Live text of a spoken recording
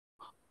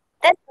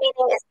This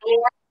meeting is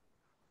being.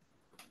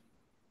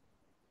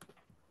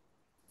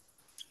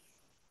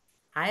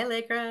 Hi,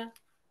 Allegra.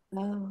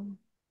 Hello.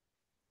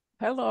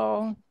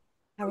 Hello.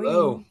 How are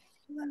Hello. you?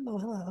 Hello,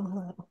 hello,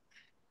 hello.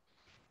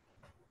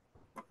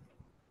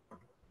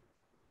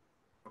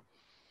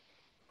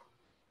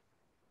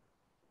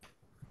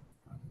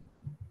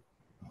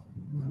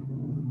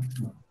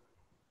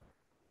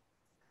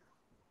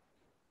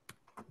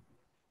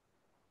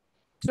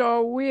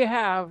 So we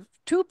have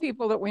two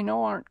people that we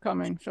know aren't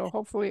coming, so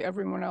hopefully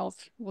everyone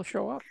else will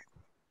show up.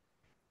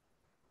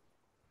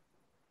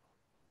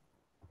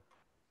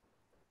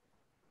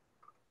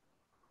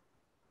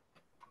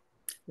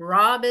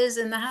 Rob is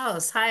in the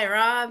house. Hi,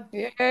 Rob.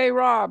 Hey,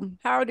 Rob.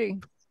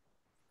 Howdy.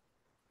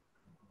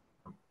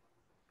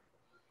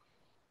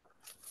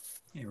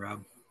 Hey,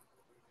 Rob.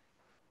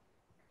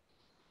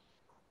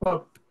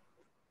 Well,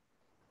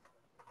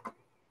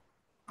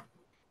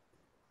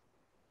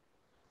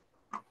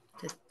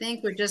 I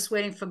think we're just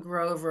waiting for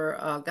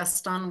Grover.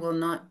 Gaston will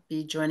not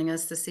be joining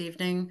us this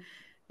evening,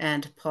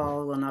 and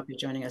Paul will not be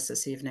joining us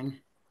this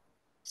evening.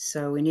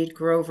 So we need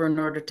Grover in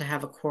order to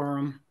have a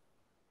quorum.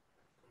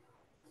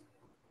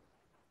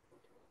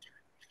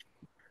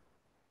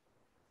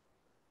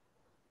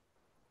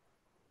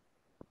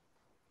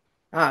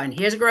 Oh, and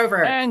here's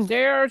Grover. And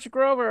there's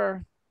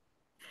Grover.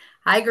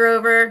 Hi,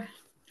 Grover.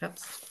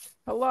 Oops.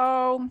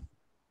 Hello.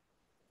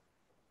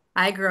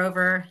 Hi,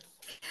 Grover.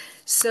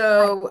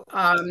 So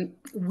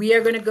we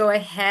are going to go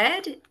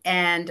ahead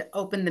and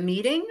open the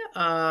meeting.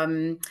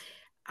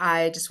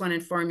 I just want to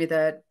inform you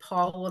that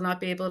Paul will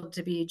not be able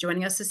to be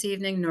joining us this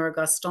evening, nor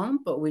Gaston,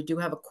 but we do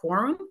have a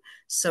quorum.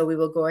 So we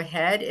will go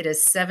ahead. It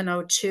is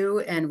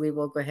 7:02, and we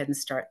will go ahead and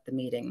start the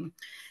meeting.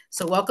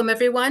 So welcome,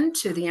 everyone,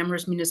 to the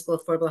Amherst Municipal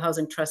Affordable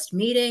Housing Trust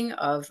meeting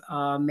of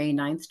May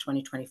 9th,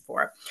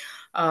 2024.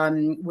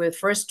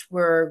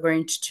 We're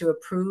going to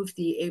approve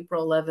the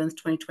April 11th,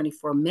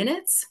 2024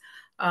 minutes.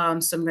 So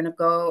I'm going to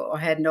go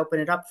ahead and open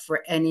it up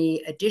for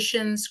any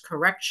additions,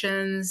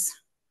 corrections,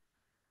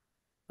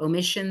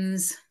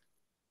 omissions.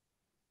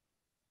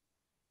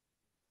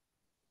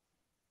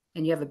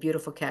 And you have a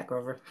beautiful cat,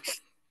 Grover.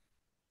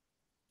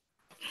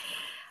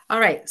 All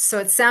right, so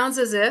it sounds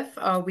as if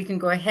we can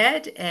go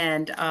ahead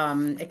and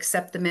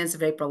accept the minutes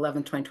of April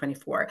 11,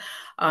 2024.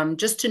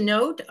 Just to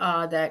note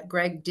that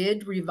Greg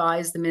did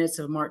revise the minutes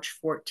of March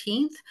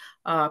 14th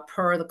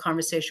per the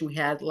conversation we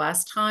had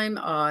last time,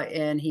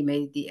 and he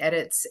made the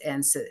edits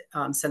and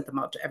sent them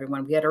out to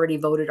everyone. We had already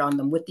voted on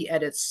them with the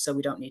edits, so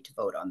we don't need to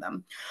vote on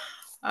them.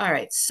 All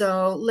right,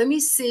 so let me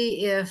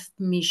see if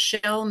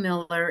Michelle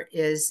Miller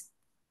is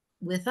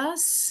with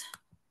us.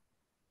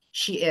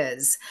 She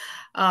is.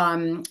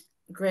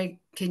 Greg,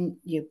 can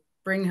you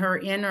bring her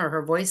in or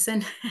her voice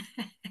in?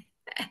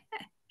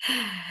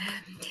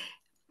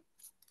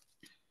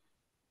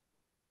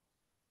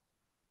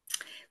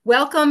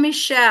 Welcome,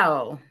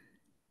 Michelle.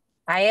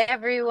 Hi,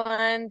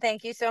 everyone.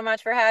 Thank you so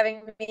much for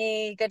having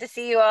me. Good to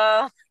see you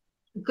all.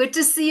 Good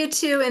to see you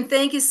too, and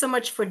thank you so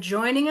much for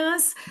joining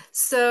us.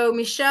 So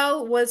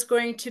Michelle was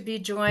going to be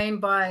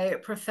joined by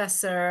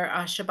Professor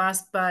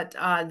Shabazz, but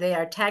they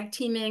are tag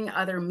teaming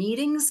other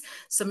meetings.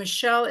 So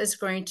Michelle is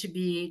going to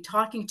be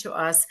talking to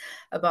us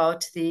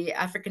about the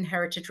African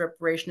Heritage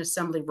Reparation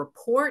Assembly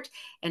report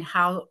and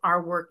how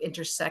our work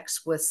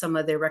intersects with some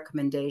of their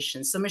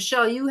recommendations. So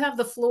Michelle, you have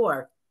the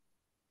floor.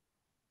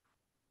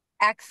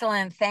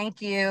 Excellent.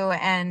 Thank you.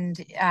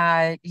 And,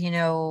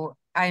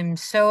 I'm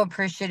so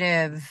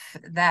appreciative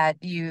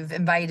that you've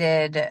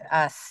invited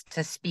us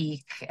to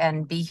speak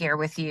and be here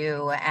with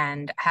you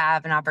and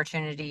have an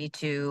opportunity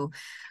to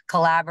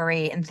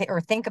collaborate and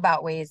or think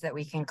about ways that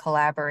we can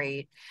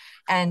collaborate.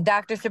 And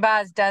Dr.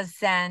 Shabazz does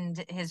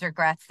send his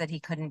regrets that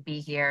he couldn't be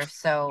here.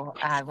 So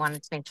I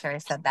wanted to make sure I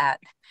said that.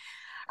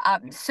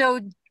 So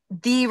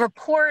the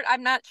report,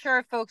 I'm not sure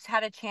if folks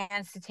had a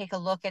chance to take a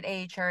look at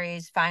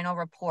AHRA's final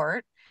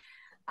report.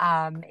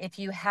 If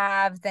you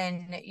have,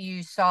 then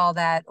you saw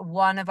that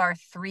one of our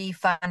three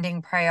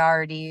funding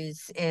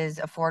priorities is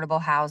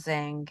affordable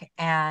housing,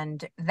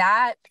 and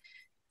that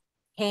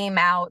came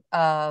out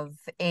of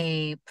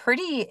a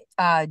pretty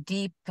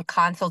deep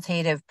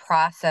consultative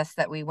process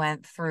that we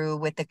went through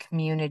with the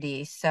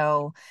community.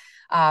 So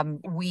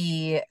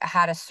we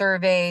had a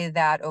survey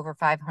that over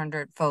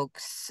 500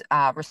 folks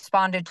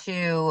responded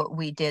to.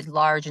 We did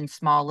large and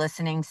small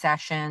listening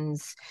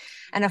sessions,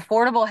 and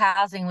affordable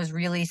housing was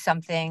really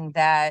something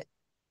that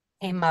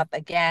came up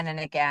again and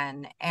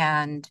again.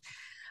 And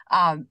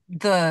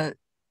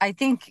I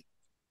think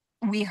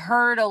we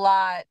heard a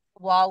lot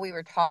while we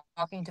were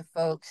talking to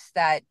folks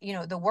that,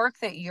 the work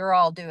that you're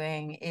all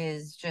doing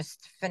is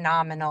just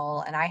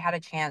phenomenal. And I had a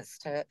chance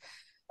to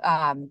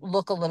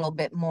look a little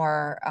bit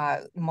more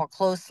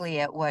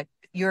closely at what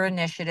your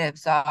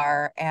initiatives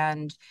are.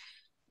 And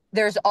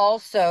there's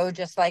also,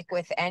 just like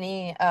with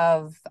any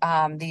of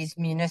these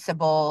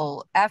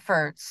municipal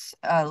efforts,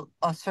 a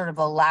sort of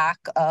a lack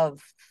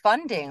of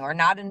funding, or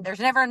not, and there's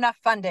never enough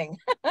funding.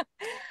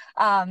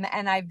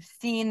 And I've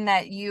seen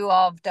that you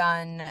all have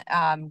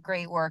done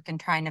great work in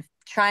trying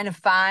to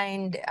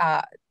find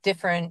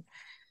different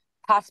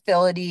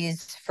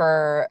possibilities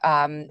for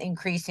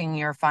increasing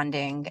your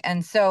funding.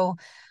 And so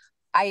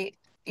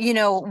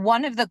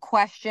one of the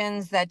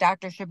questions that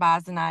Dr.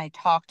 Shabazz and I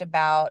talked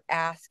about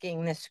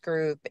asking this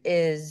group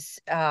is,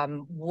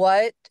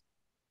 what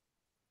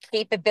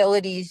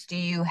capabilities do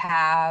you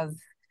have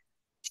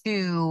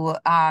to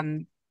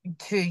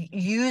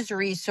use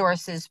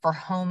resources for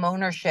home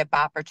ownership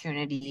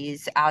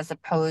opportunities as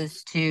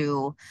opposed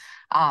to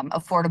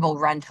affordable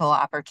rental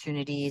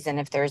opportunities, and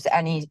if there's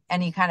any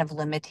kind of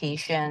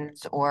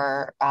limitations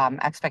or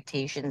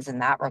expectations in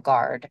that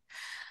regard.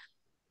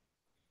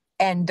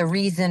 And the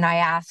reason I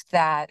ask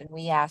that and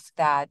we ask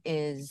that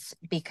is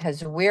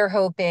because we're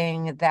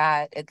hoping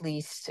that at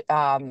least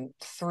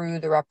through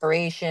the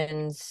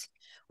reparations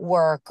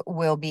work,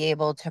 we'll be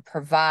able to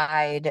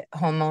provide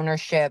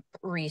homeownership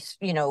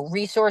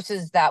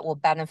resources that will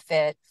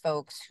benefit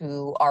folks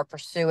who are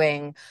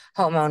pursuing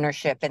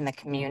homeownership in the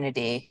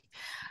community.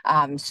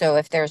 So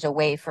if there's a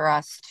way for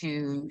us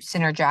to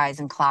synergize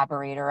and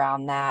collaborate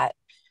around that,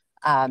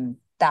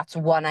 that's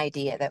one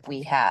idea that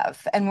we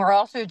have. And we're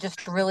also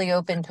just really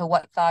open to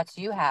what thoughts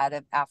you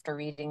had after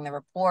reading the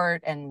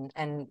report and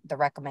the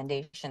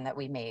recommendation that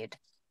we made.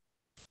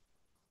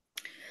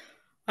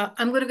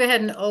 I'm going to go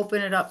ahead and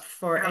open it up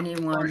for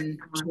anyone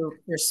to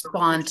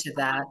respond to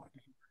that.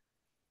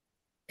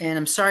 And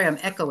I'm sorry, I'm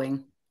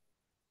echoing.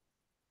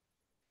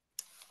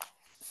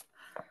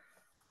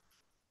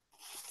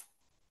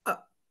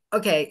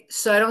 Okay,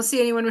 so I don't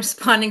see anyone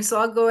responding, so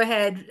I'll go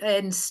ahead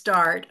and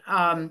start.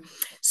 As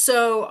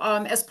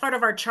part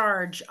of our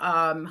charge,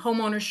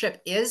 home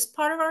ownership is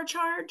part of our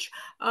charge.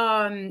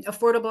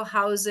 Affordable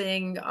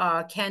housing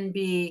can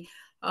be,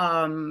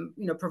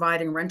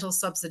 providing rental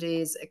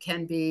subsidies. It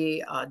can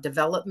be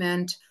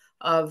development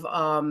of,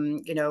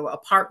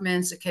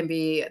 apartments. It can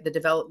be the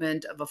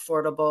development of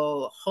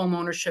affordable home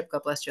ownership.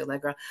 God bless you,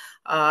 Allegra.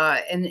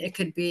 And it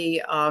could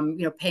be,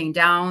 paying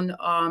down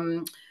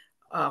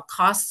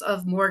costs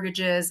of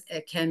mortgages.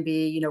 It can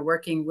be,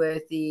 working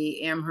with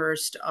the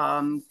Amherst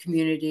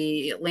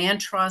Community Land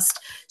Trust.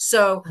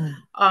 So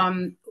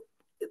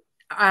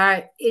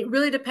it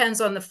really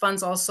depends on the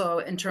funds also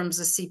in terms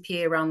of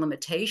CPA around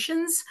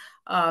limitations.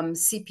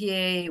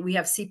 CPA, we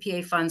have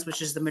CPA funds,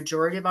 which is the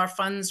majority of our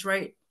funds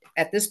right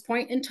at this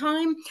point in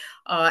time.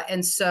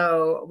 And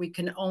so we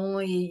can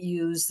only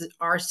use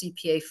our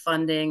CPA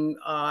funding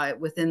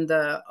within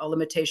the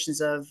limitations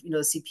of, the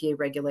CPA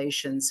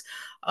regulations.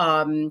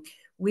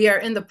 We are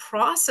in the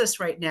process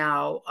right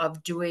now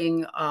of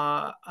doing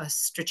a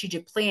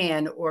strategic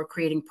plan or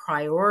creating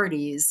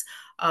priorities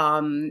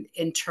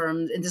in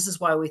terms, and this is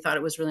why we thought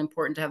it was really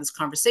important to have this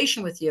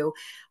conversation with you,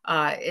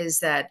 is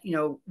that,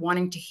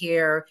 wanting to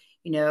hear,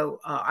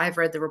 I've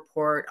read the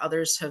report,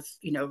 others have,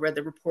 read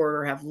the report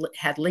or have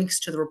had links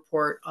to the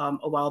report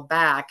a while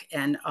back.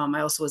 And I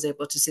also was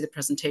able to see the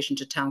presentation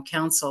to town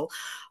council.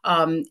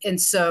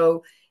 And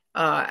so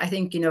I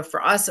think,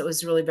 for us, it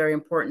was really very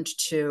important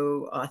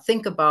to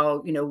think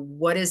about,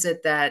 what is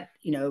it that,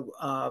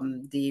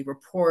 the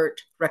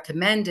report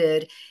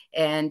recommended.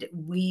 And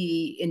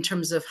we, in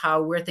terms of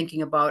how we're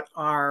thinking about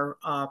our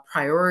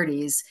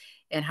priorities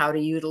and how to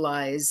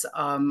utilize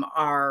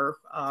our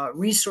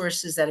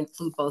resources that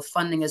include both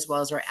funding as well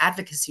as our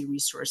advocacy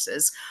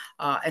resources,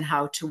 and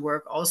how to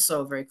work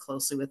also very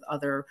closely with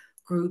other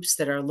groups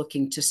that are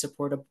looking to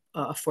support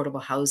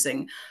affordable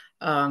housing.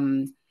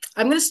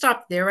 I'm going to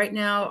stop there right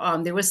now.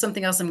 There was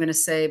something else I'm going to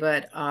say,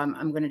 but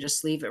I'm going to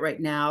just leave it right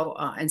now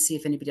and see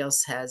if anybody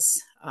else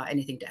has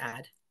anything to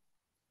add.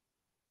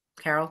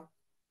 Carol?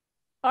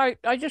 I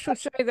just would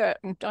say that,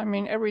 I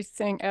mean,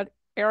 everything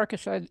Erica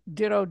said,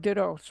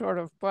 ditto, sort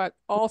of, but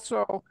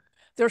also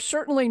there's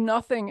certainly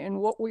nothing in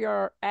what we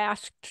are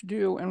asked to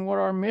do and what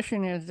our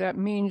mission is that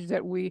means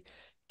that we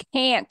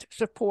can't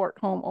support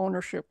home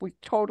ownership. We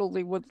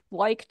totally would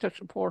like to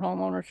support home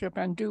ownership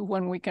and do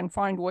when we can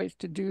find ways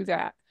to do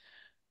that.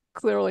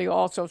 Clearly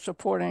also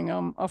supporting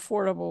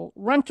affordable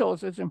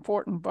rentals is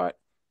important, but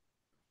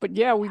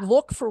yeah, we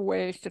look for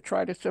ways to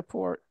try to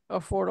support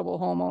affordable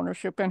home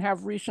ownership and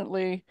have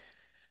recently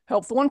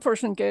helped one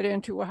person get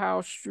into a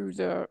house through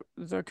the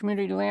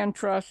Community Land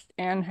Trust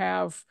and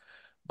have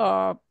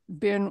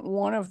been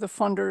one of the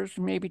funders,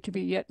 maybe to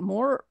be yet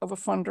more of a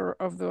funder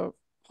of the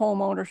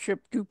home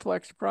ownership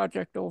duplex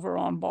project over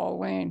on Ball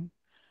Lane.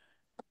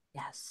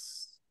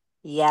 Yes,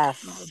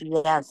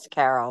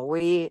 Carol.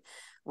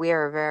 We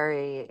are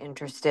very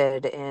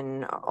interested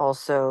in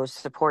also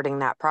supporting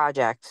that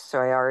project. So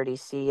I already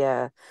see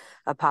a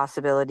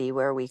possibility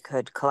where we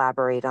could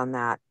collaborate on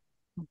that.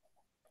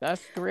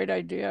 That's a great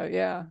idea.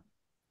 Yeah.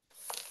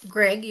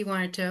 Greg, you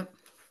wanted to?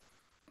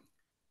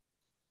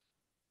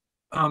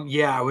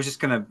 Yeah, I was just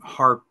going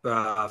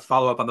to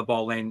follow up on the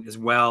Ball Lane as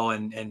well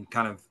and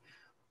kind of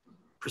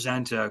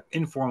present an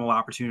informal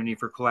opportunity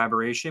for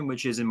collaboration,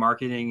 which is in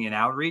marketing and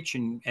outreach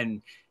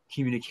and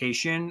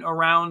communication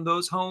around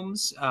those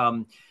homes.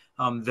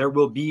 There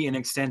will be an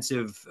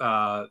extensive,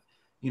 what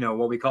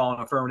we call an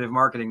affirmative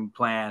marketing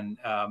plan,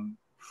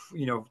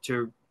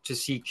 to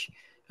seek,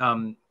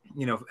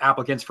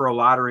 applicants for a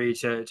lottery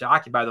to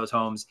occupy those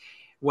homes.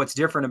 What's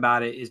different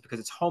about it is because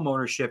it's home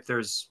ownership,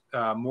 there's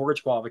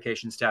mortgage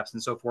qualification steps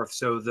and so forth.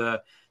 So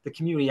the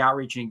community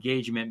outreach and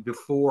engagement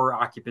before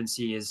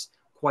occupancy is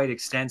quite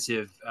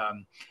extensive.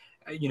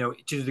 To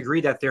the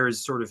degree that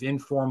there's sort of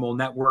informal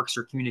networks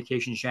or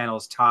communication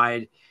channels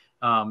tied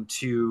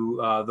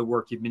to the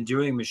work you've been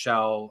doing,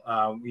 Michelle,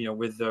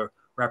 with the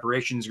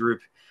reparations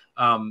group,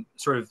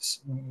 sort of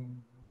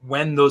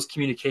when those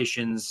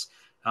communications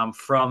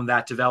from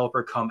that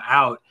developer come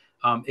out,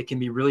 it can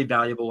be really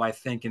valuable, I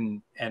think,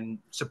 and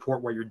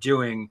support what you're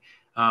doing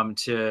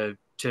to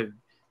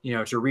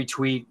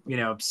retweet,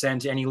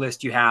 send to any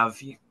list you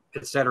have,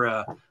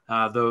 etc.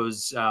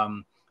 Those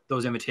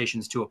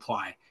invitations to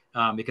apply,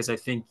 because I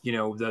think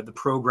the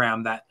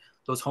program that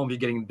those homes are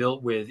getting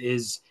built with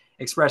is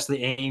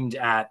expressly aimed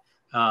at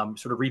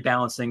sort of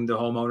rebalancing the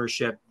home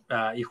ownership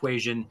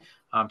equation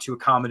to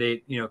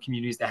accommodate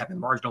communities that have been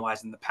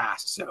marginalized in the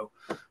past. So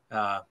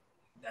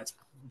that's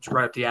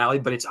right up the alley,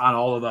 but it's on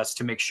all of us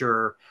to make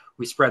sure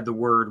we spread the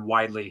word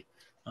widely,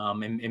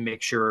 and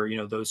make sure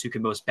those who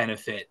can most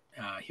benefit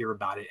hear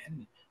about it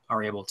and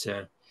are able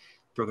to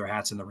throw their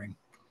hats in the ring.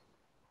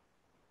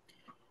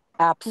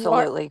 What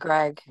Absolutely,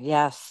 Greg.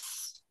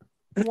 Yes.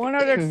 one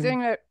other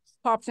thing that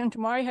pops into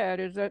my head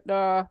is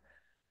that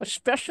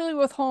especially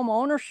with home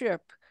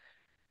ownership,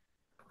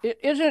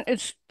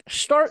 it's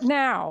start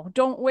now.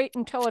 Don't wait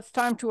until it's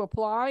time to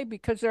apply,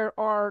 because there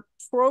are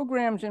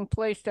programs in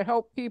place to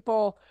help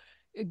people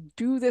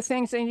do the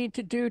things they need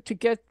to do to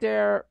get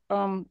their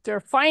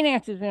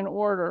finances in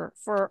order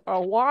for a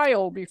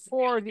while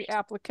before the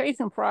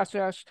application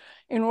process,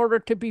 in order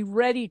to be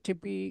ready to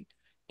be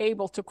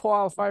able to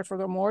qualify for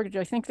the mortgage.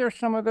 I think there's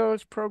some of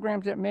those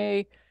programs that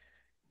may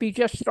be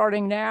just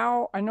starting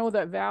now. I know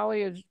that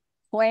Valley is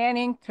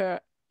planning to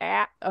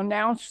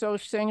announce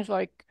those things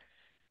like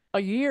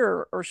a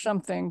year or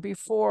something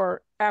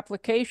before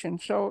application.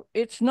 So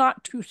it's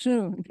not too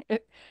soon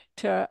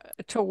to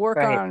work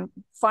Right. on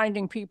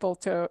finding people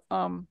to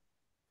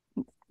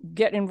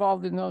get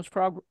involved in those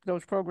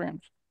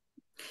programs.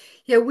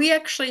 Yeah, we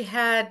actually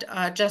had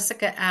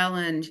Jessica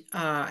Allen,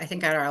 I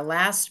think, at our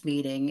last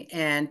meeting,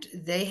 and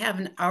they have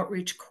an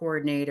outreach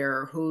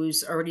coordinator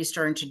who's already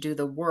starting to do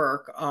the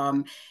work.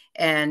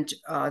 And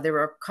there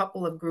were a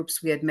couple of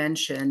groups we had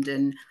mentioned,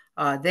 and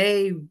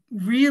they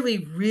really,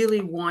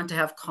 really want to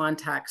have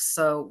contacts.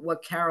 So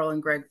what Carol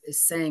and Greg is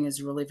saying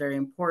is really very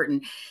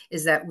important,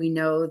 is that we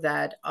know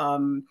that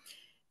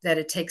that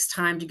it takes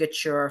time to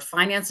get your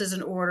finances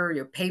in order,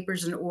 your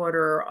papers in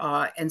order.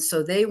 And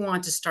so they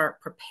want to start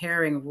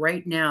preparing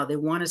right now. They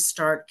want to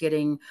start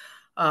getting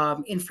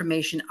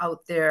information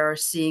out there,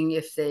 seeing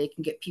if they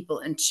can get people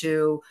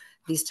into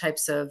these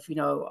types of,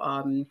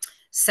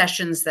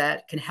 sessions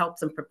that can help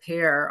them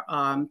prepare.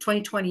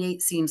 2028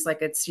 seems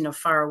like it's,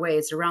 far away.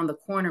 It's around the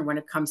corner when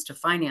it comes to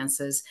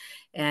finances.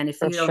 And if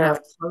For you don't sure.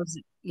 have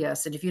closing,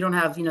 yes, and if you don't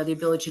have, the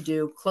ability to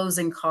do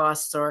closing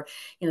costs, or,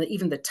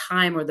 even the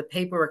time or the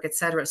paperwork, et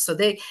cetera. So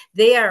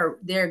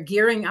they're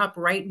gearing up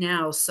right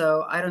now.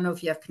 So I don't know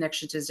if you have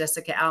connection to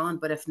Jessica Allen,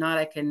 but if not,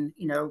 I can,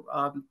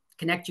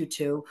 connect you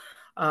to,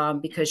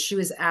 because she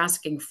was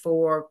asking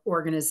for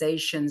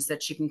organizations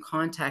that she can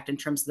contact in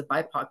terms of the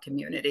BIPOC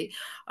community.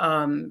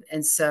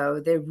 And so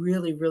they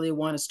really, really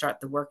want to start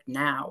the work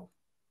now.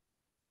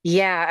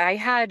 Yeah, I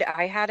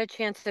had a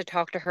chance to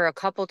talk to her a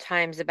couple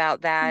times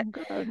about that.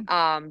 Good.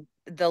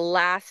 The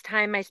last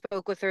time I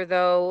spoke with her,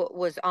 though,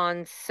 was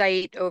on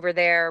site over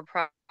there,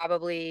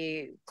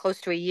 probably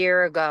close to a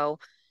year ago.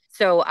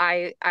 So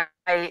I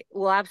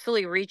will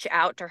absolutely reach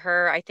out to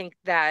her. I think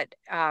that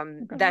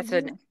Good that's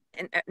idea.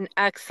 an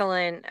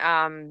excellent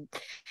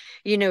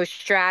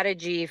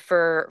strategy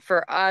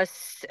for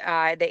us,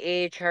 the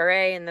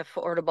AHRA and the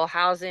affordable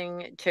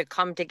housing, to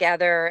come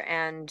together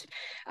and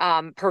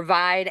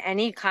provide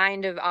any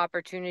kind of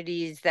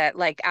opportunities that,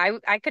 like,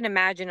 I can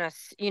imagine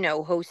us,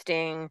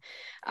 hosting,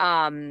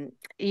 an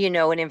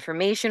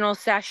informational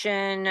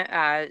session,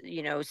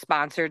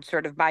 sponsored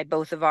sort of by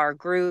both of our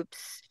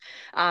groups.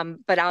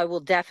 But I will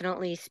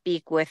definitely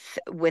speak with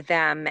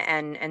them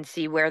and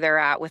see where they're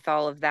at with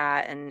all of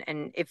that.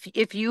 And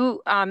if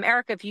you,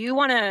 Erica, if you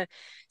want to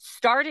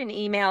start an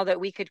email that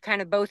we could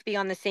kind of both be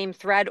on the same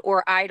thread,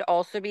 or I'd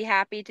also be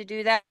happy to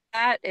do that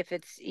if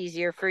it's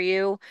easier for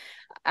you.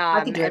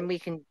 I can do And it. we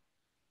can,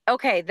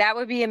 okay, that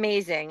would be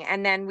amazing.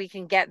 And then we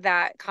can get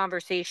that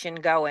conversation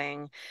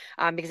going,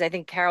 because I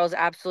think Carol's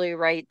absolutely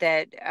right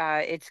that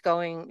it's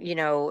going,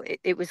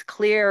 it was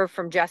clear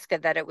from Jessica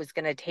that it was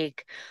going to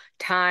take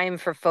time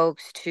for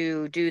folks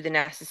to do the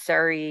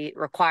necessary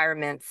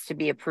requirements to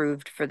be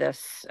approved for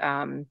this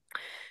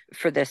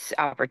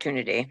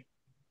opportunity.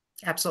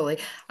 Absolutely.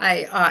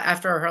 I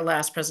after her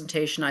last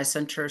presentation, I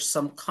sent her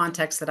some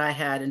context that I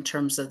had in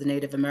terms of the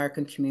Native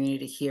American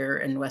community here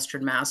in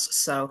Western Mass.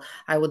 So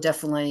I will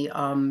definitely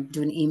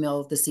do an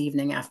email this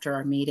evening after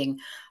our meeting.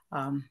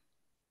 Um,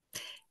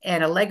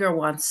 and Allegra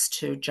wants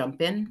to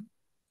jump in.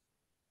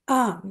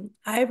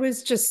 I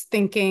was just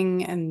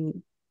thinking,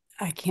 and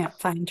I can't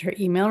find her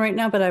email right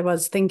now, but I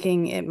was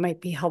thinking it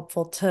might be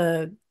helpful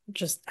to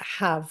just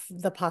have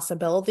the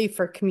possibility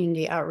for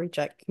community outreach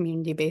at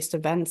community-based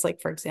events.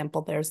 Like, for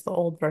example, there's the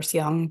Old versus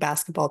Young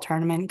basketball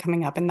tournament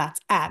coming up, and that's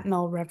at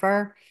Mill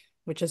River,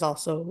 which is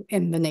also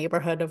in the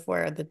neighborhood of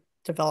where the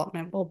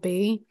development will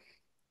be.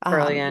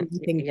 Brilliant.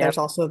 I think Yep. there's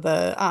also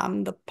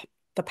the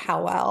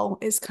powwow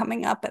is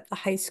coming up at the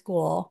high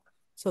school.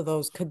 So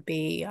those could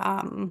be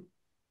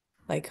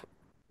like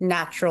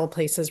natural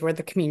places where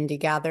the community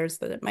gathers,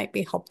 that it might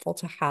be helpful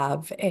to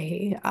have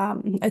a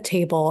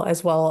table,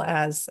 as well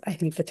as I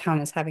think the town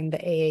is having the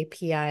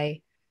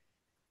AAPI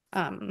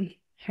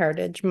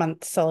Heritage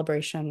Month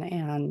celebration,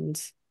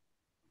 and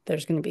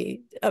there's going to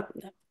be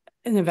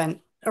an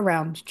event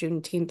around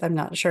Juneteenth. I'm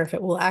not sure if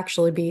it will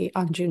actually be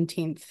on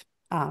Juneteenth,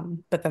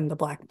 but then the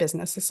Black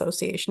Business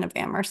Association of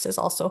Amherst is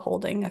also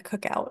holding a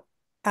cookout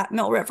at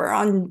Mill River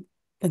on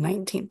the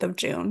 19th of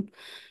June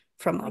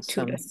from like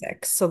 2 to Awesome.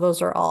 6. So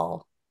those are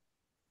all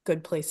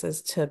good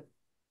places to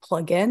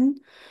plug in.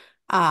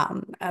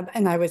 And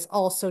I was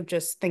also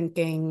just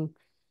thinking,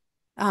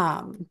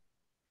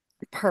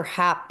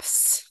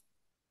 perhaps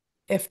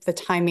if the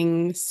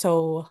timing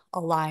so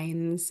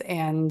aligns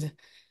and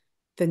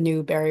the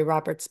new Barry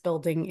Roberts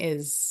building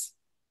is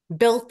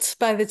built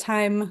by the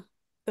time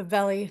the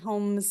Valley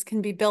homes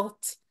can be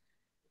built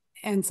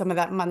and some of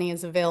that money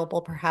is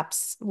available,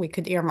 perhaps we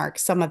could earmark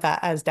some of that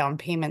as down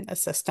payment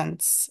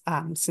assistance,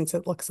 since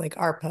it looks like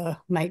ARPA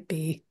might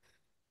be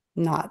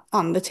not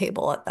on the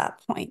table at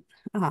that point.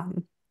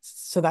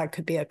 So that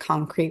could be a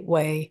concrete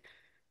way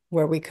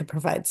where we could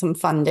provide some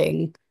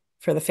funding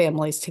for the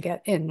families to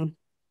get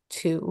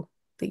into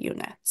the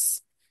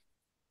units.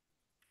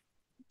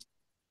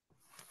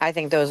 I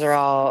think those are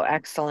all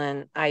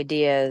excellent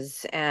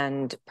ideas,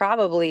 and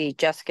probably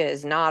Jessica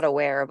is not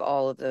aware of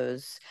all of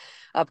those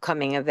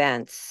upcoming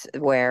events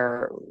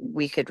where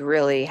we could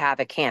really have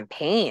a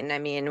campaign. I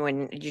mean,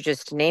 when you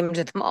just named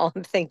them all,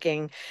 I'm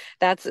thinking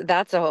that's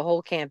a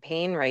whole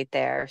campaign right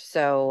there.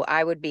 So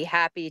I would be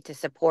happy to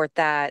support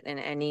that in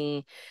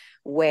any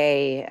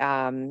way.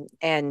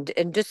 And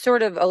just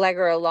sort of,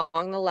 Allegra,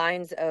 along the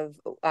lines of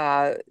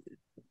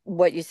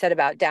what you said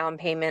about down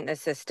payment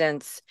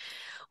assistance.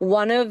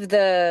 One of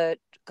the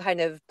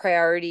kind of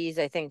priorities,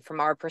 I think, from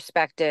our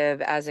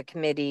perspective as a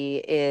committee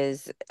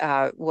is,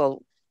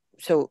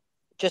 so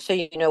just so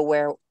you know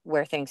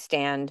where things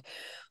stand,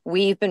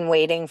 we've been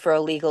waiting for a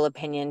legal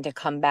opinion to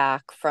come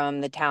back from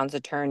the town's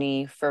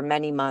attorney for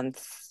many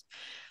months.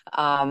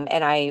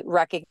 And I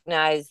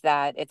recognize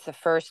that it's the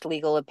first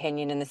legal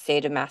opinion in the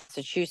state of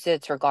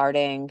Massachusetts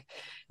regarding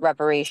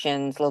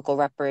reparations, local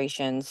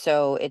reparations.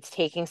 So it's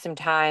taking some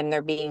time.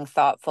 They're being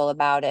thoughtful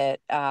about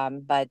it,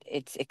 but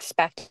it's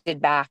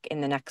expected back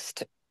in the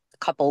next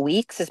couple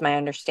weeks, is my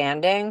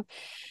understanding.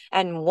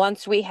 And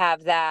once we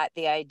have that,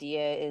 the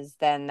idea is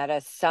then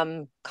that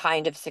some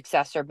kind of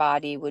successor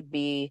body would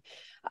be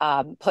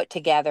put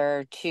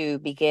together to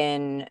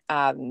begin,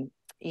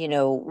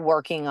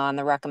 working on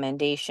the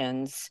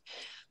recommendations.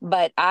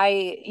 But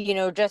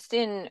just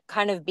in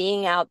kind of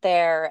being out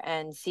there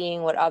and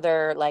seeing what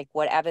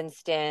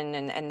Evanston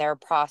and their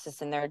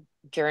process and their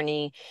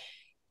journey,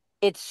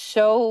 it's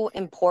so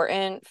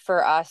important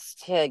for us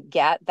to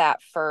get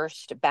that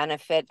first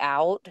benefit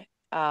out,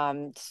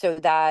 so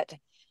that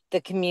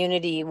the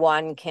community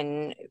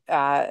can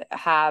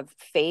have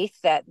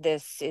faith that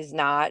this is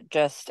not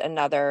just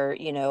another,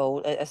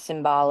 a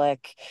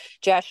symbolic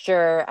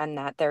gesture, and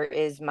that there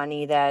is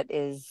money that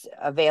is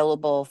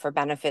available for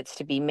benefits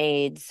to be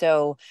made.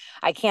 So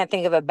I can't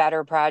think of a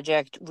better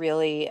project,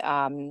 really,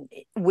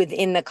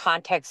 within the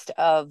context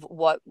of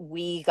what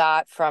we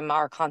got from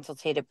our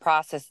consultative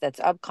process that's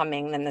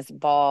upcoming than this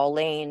ball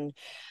lane.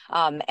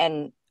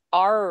 And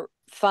our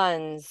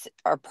funds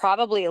are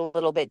probably a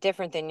little bit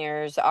different than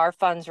yours. Our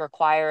funds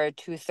require a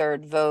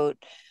 2/3 vote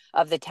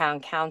of the town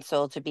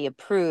council to be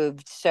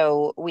approved.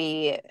 So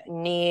we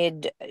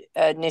need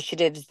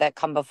initiatives that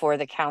come before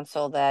the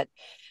council that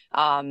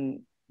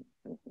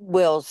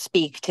will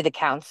speak to the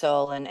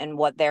council and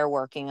what they're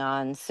working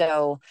on.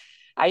 So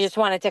I just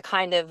wanted to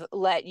kind of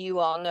let you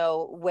all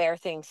know where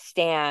things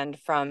stand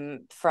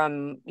from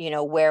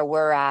where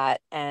we're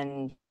at,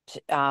 and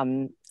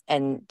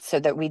so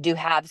that we do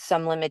have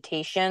some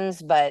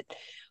limitations, but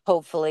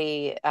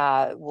hopefully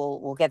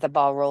we'll get the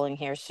ball rolling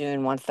here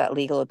soon once that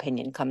legal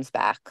opinion comes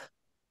back.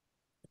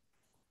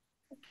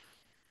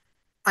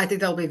 I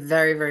think that'll be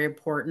very, very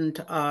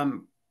important.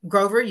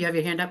 Grover, you have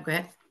your hand up. Go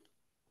ahead.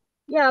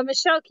 Yeah,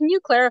 Michelle, can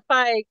you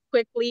clarify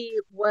quickly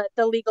what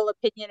the legal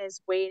opinion is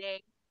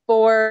waiting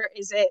for?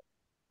 Is it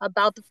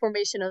about the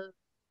formation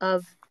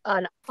of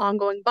an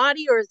ongoing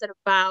body, or is it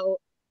about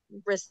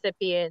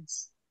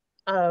recipients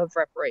of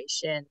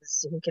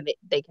reparations who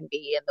they can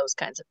be in those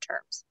kinds of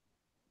terms?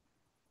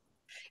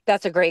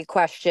 That's a great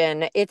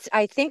question.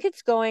 I think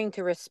it's going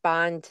to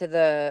respond to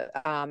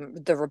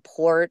the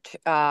report,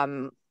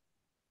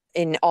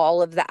 in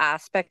all of the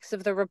aspects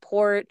of the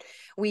report.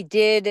 We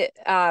did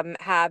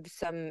have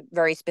some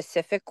very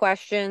specific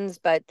questions,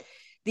 but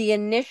the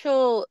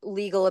initial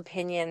legal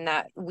opinion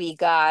that we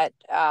got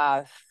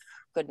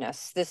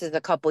goodness, this is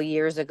a couple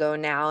years ago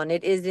now, and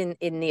it is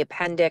in the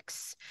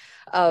appendix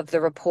of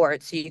the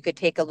report, so you could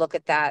take a look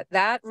at that.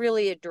 That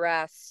really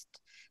addressed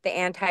the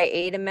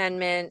anti-aid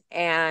amendment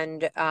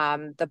and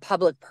the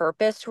public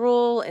purpose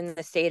rule in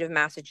the state of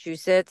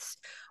Massachusetts,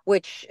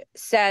 which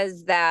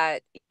says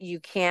that you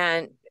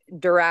can't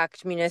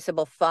direct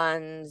municipal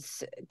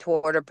funds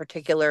toward a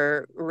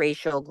particular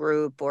racial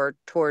group or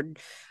toward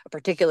a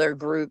particular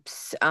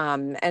groups.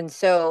 And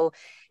so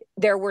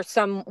there were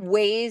some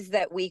ways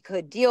that we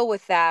could deal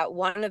with that.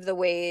 One of the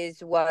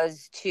ways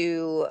was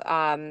to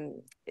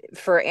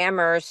for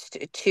Amherst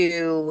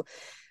to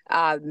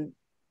um,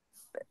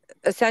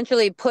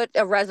 essentially put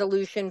a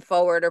resolution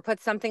forward or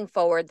put something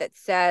forward that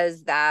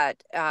says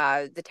that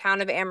the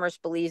town of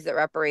Amherst believes that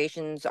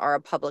reparations are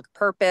a public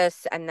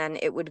purpose, and then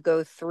it would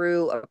go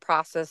through a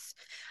process,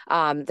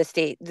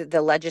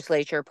 the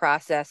legislature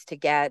process to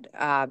get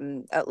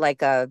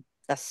like a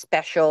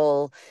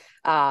special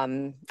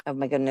oh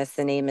my goodness,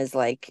 the name is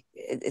like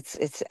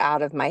it's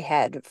out of my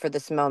head for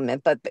this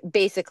moment, but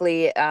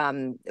basically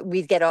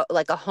we get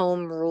like a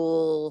home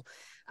rule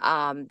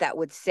that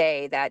would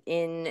say that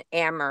in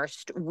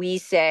Amherst, we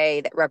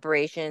say that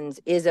reparations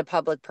is a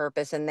public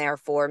purpose and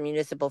therefore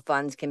municipal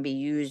funds can be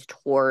used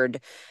toward,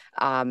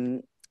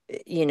 um,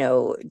 you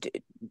know,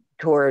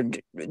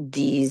 toward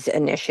these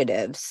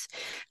initiatives.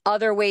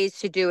 Other ways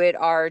to do it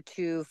are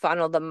to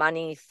funnel the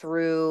money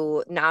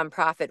through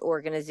nonprofit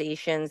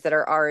organizations that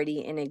are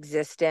already in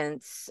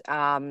existence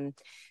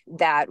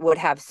that would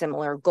have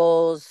similar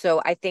goals.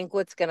 So I think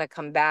what's going to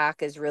come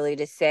back is really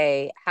to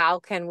say, how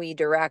can we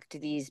direct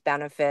these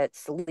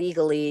benefits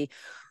legally,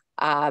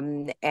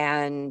 and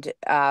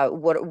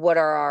what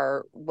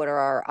are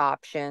our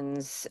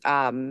options?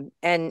 And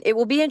it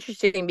will be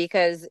interesting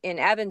because in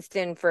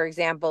Evanston, for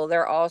example,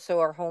 they're also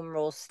our home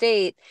rule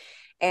state,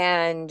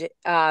 and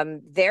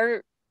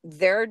they're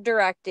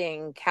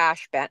directing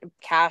cash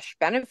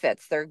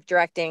benefits. They're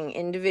directing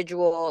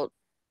individual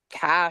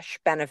cash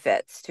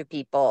benefits to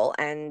people,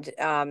 and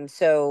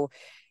so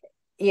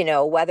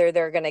whether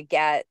they're going to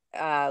get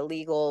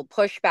legal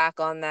pushback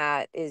on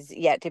that is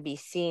yet to be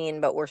seen,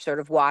 but we're sort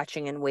of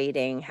watching and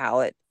waiting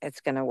how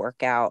it's going to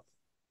work out.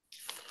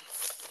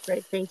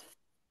 Great, thank you.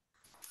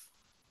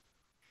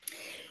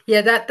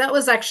 Yeah, that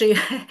was actually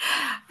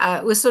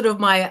was sort of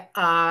my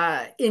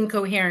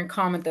incoherent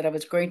comment that I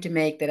was going to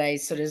make that I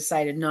sort of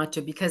decided not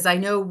to, because I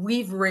know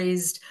we've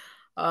raised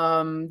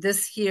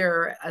this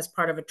here as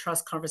part of a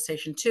trust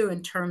conversation too,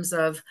 in terms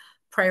of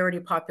priority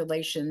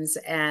populations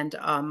and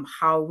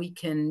how we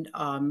can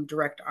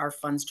direct our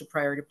funds to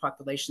priority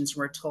populations.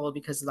 We're told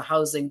because of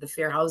the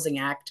Fair Housing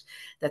Act,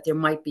 that there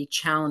might be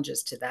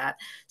challenges to that.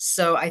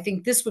 So I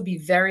think this would be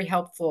very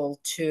helpful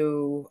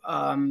to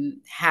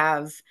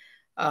have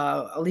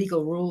a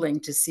legal ruling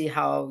to see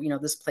how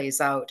this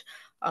plays out.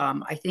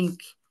 I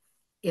think,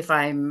 if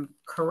I'm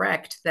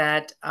correct,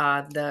 that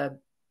the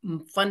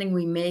funding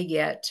we may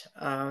get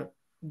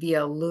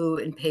via lieu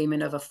in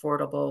payment of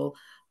affordable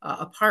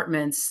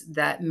apartments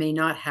that may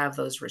not have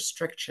those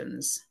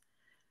restrictions,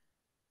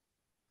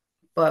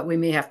 but we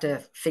may have to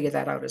figure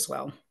that out as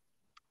well.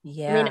 I mean,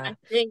 Yeah. I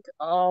think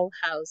all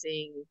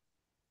housing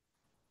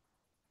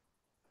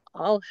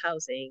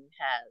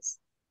has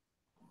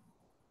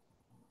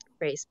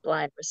race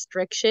blind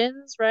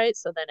restrictions, right?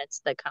 So then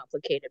it's the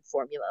complicated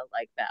formula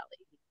like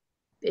Valley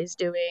is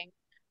doing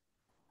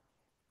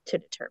to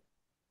determine.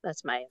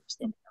 That's my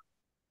understanding of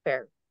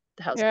fair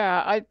the housing.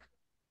 Yeah,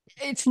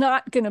 it's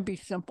not going to be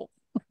simple.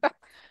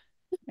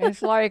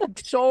 It's like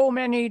so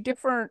many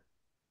different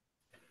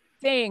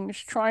things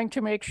trying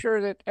to make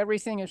sure that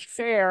everything is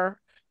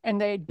fair, and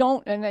they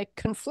don't, and they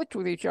conflict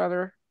with each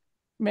other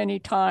many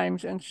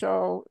times. And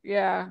so,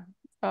 yeah.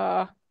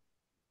 But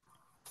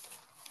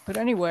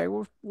anyway,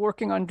 we're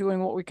working on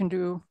doing what we can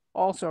do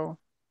also.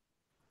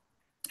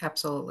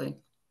 Absolutely.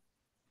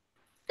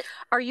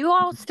 Are you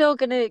all still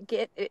going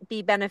to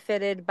be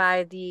benefited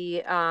by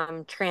the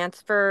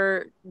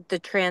transfer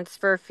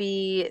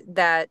fee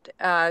that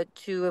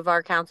two of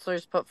our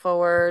counselors put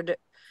forward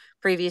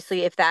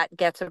previously, if that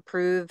gets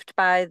approved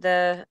by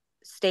the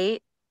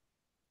state?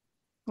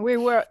 We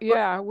will,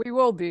 yeah, we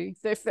will be.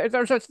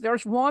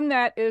 There's one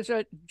that is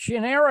a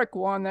generic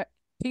one that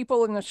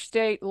people in the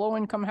state,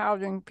 low-income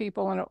housing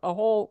people, and a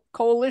whole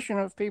coalition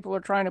of people are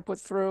trying to put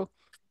through.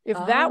 If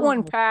that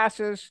one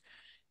passes,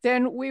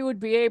 then we would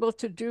be able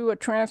to do a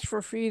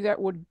transfer fee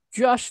that would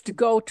just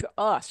go to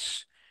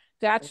us.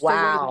 That's the way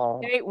the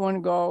state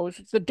one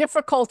goes. The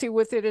difficulty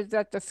with it is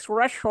that the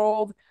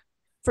threshold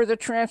for the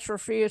transfer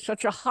fee is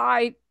such a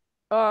high,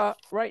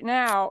 right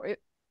now, it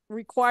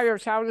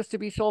requires houses to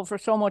be sold for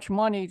so much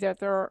money that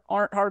there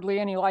aren't hardly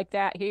any like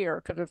that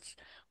here, because it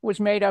was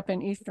made up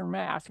in Eastern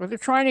Mass. But they're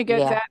trying to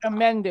get that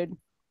amended.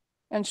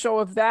 And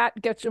so if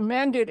that gets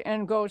amended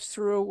and goes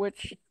through,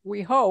 which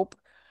we hope,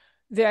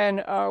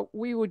 then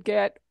we would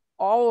get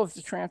all of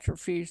the transfer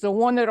fees. The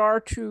one that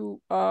our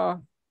two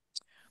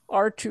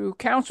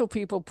council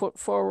people put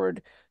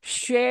forward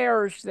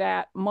shares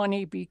that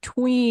money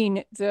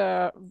between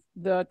the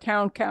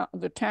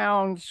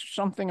town's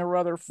something or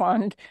other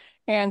fund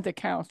and the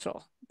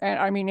council, and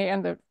I mean,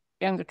 and the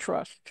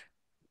trust.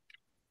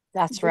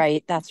 That's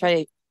right. That's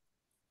right.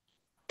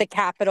 The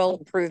Capital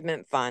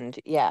Improvement Fund.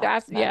 Yeah.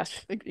 That's, That's,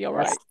 yes,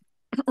 you're yes. right.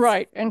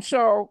 Right. And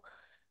so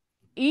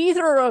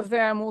either of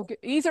them will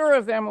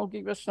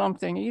give us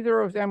something.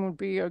 Either of them would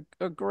be a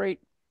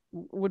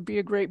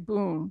great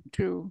boon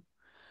to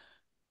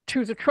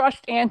the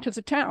trust and to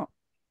the town.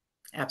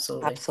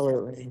 Absolutely.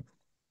 Absolutely.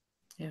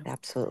 Yeah.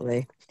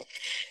 Absolutely.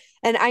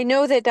 And I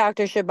know that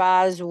Dr.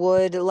 Shabazz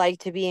would like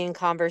to be in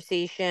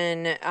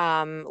conversation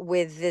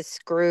with this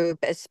group,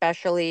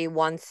 especially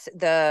once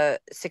the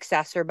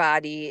successor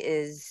body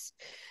is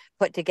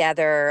put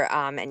together,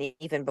 and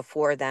even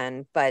before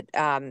then. But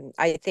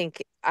I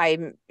think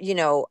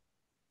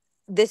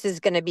this is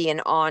going to be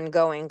an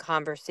ongoing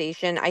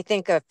conversation. I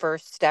think a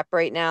first step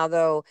right now,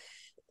 though,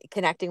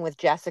 connecting with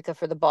Jessica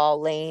for the ball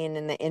lane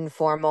and the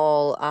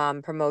informal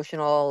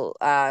promotional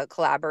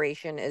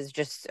collaboration is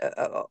just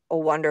a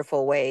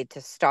wonderful way to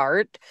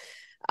start.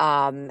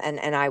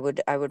 And I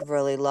would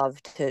really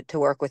love to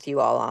work with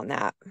you all on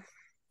that.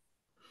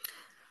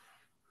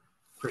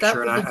 For That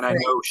sure. would be And I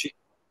great. know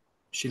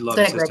she'd love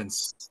Go ahead, Greg.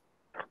 assistance.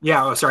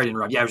 Yeah. Oh, sorry to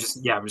interrupt. Yeah, I was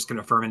just going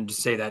to affirm and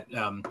just say that,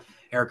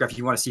 Erica, if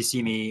you want to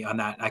CC me on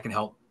that, I can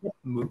help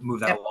move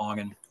that Yep. along.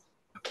 And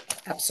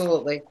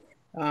Absolutely.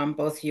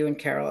 Both you and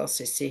Carol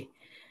LCC.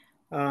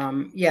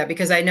 Yeah,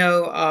 because I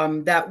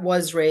know that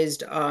was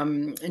raised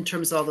in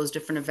terms of all those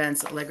different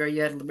events. Allegra,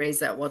 you had raised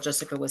that while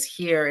Jessica was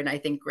here. And I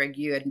think Greg,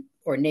 you had,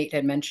 or Nate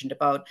had mentioned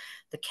about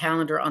the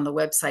calendar on the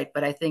website.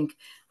 But I think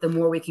the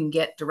more we can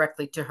get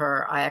directly to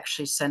her, I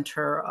actually sent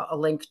her a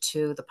link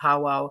to the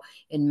powwow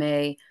in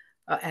May.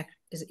 At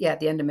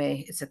the end of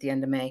May. It's at the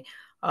end of May.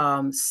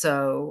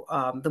 So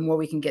the more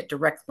we can get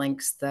direct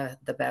links, the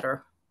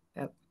better.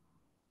 Yep.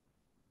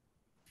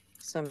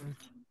 Some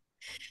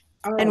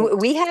All And right.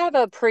 we have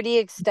a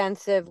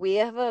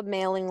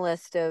mailing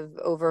list of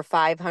over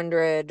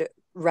 500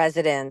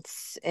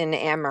 residents in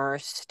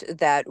Amherst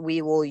that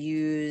we will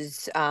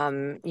use,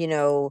 as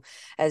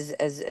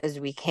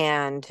we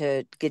can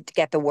to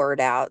get the word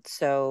out.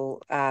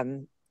 So,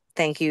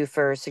 thank you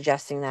for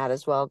suggesting that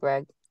as well,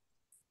 Greg.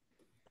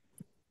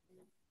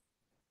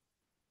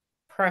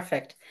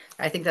 Perfect.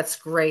 I think that's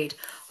great.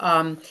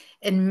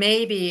 And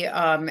maybe,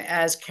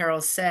 as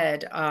Carol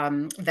said,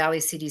 Valley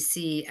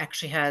CDC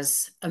actually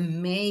has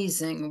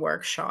amazing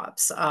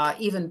workshops,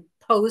 even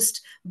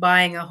post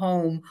buying a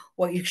home,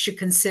 what you should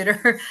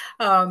consider,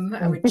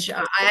 which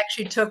I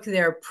actually took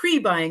their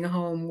pre-buying a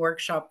home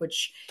workshop,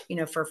 which,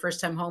 for a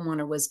first-time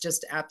homeowner was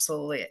just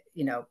absolutely,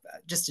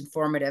 just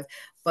informative.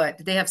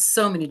 But they have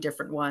so many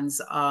different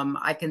ones.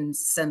 I can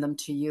send them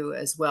to you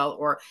as well,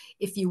 or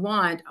if you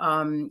want,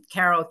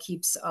 Carol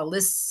keeps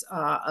lists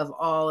of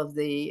all of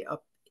the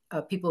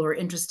people who are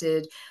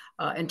interested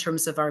in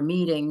terms of our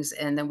meetings.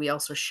 And then we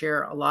also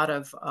share a lot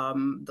of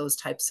those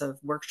types of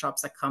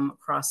workshops that come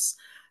across,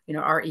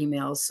 our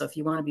emails. So if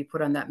you want to be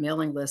put on that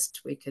mailing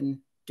list, we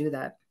can do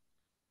that.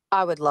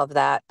 I would love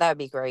that. That would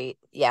be great.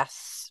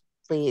 Yes,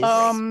 please.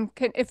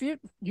 If you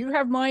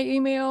have my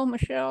email,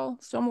 Michelle,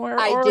 somewhere,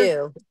 I or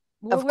do,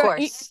 of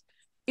course.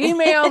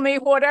 email me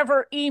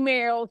whatever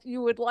email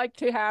you would like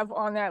to have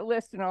on that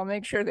list, and I'll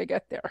make sure they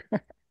get there.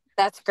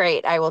 That's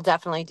great. I will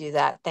definitely do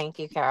that. Thank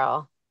you,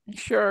 Carol.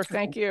 Sure,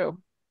 thank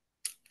you.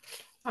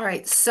 All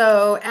right,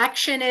 so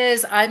action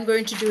is I'm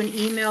going to do an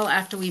email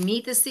after we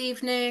meet this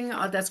evening.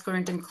 That's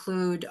going to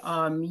include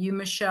you,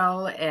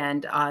 Michelle,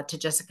 and to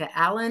Jessica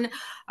Allen,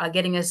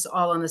 getting us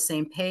all on the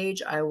same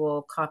page. I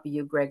will copy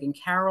you, Greg and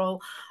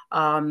Carol,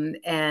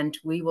 and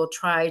we will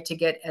try to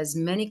get as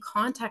many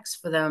contacts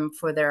for them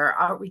for their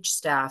outreach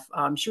staff.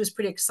 She was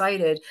pretty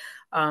excited.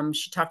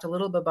 She talked a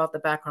little bit about the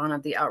background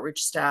of the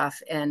outreach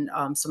staff and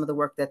some of the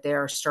work that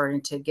they're starting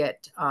to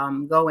get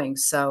going.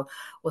 So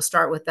we'll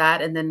start with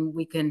that, and then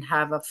we can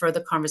have a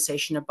further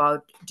conversation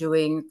about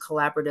doing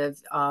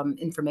collaborative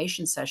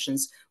information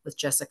sessions with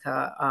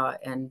Jessica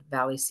and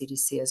Valley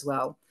CDC as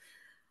well.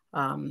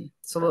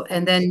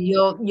 And then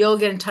you'll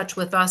get in touch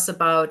with us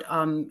about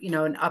an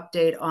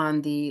update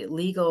on the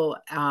legal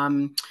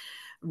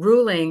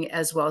ruling,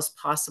 as well as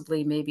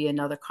possibly maybe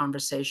another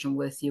conversation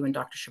with you and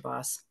Dr.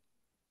 Shabazz.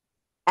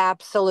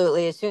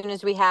 Absolutely. As soon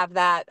as we have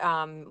that,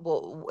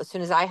 as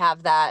soon as I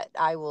have that,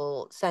 I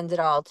will send it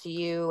all to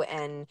you.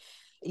 And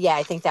yeah,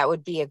 I think that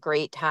would be a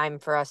great time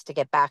for us to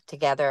get back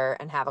together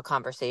and have a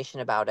conversation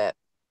about it.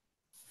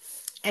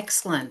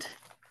 Excellent.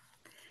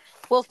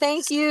 Well,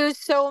 thank you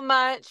so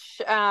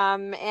much.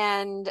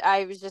 And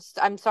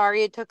I'm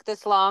sorry it took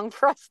this long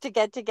for us to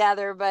get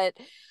together, but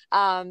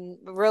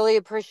really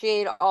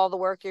appreciate all the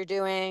work you're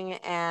doing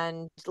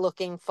and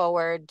looking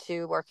forward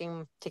to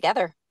working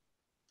together.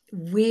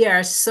 We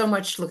are so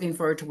much looking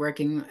forward to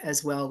working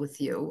as well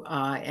with you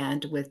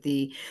and with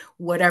the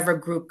whatever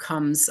group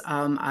comes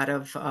out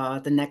of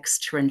the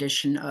next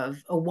rendition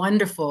of a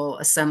wonderful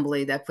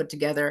assembly that put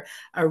together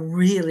a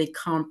really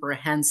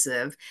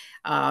comprehensive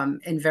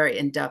and very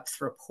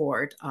in-depth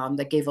report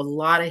that gave a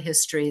lot of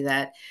history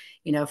that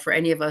for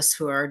any of us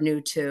who are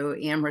new to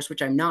Amherst,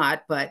 which I'm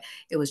not, but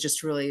it was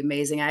just really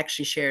amazing. I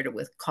actually shared it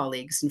with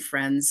colleagues and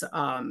friends,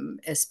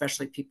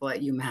 especially people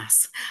at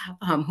UMass,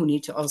 who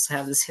need to also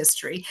have this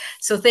history.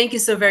 So thank you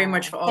so very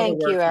much for all the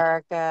Thank you,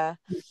 work Erica.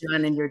 you've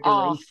done and you're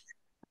Oh, doing.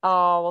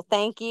 oh, well,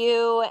 thank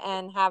you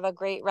and have a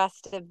great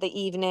rest of the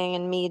evening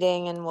and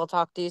meeting, and we'll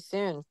talk to you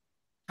soon.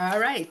 All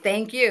right.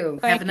 Thank you.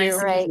 Have a Thank nice All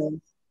you. right. evening.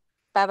 Good,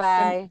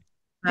 Bye-bye.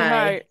 good Bye.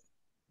 night.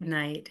 Good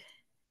night.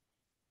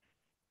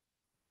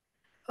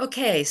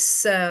 Okay,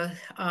 so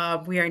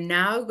we are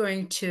now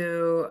going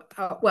to,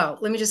 well,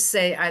 let me just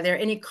say, are there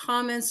any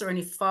comments or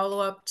any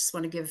follow-up? Just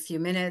want to give a few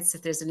minutes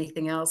if there's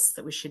anything else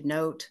that we should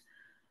note.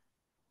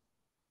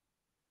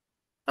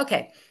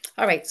 Okay,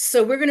 all right,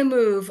 so we're going to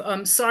move.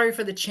 Sorry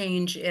for the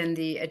change in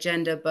the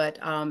agenda, but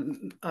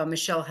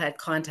Michelle had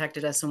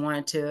contacted us and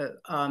wanted to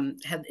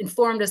have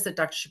informed us that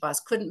Dr.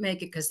 Shabazz couldn't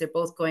make it because they're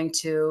both going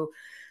to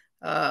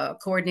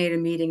coordinated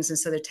meetings, and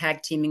so they're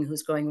tag teaming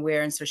who's going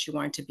where, and so she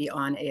wanted to be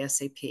on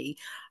ASAP.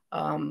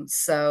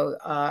 So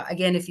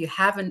again, if you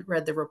haven't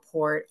read the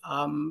report,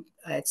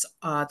 it's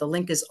the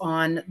link is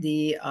on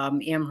the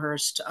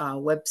Amherst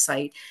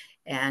website,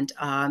 and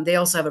they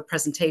also have a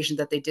presentation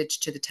that they did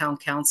to the town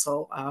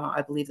council.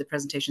 I believe the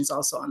presentation is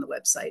also on the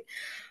website.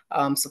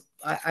 So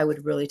I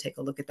would really take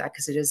a look at that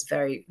because it is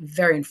very,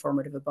 very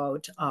informative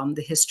about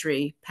the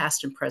history,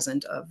 past and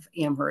present, of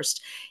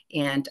Amherst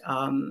and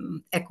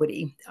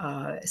equity,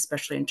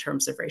 especially in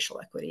terms of racial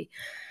equity.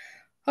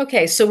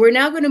 Okay, so we're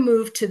now going to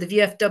move to the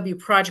VFW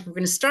project. We're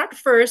going to start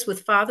first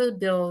with Father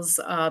Bill's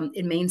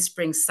in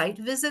Mainspring site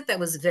visit. That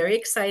was very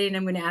exciting.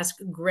 I'm going to ask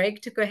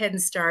Greg to go ahead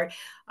and start.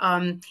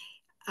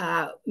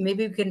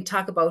 Maybe we can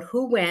talk about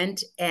who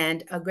went,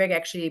 and Greg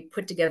actually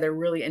put together a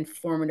really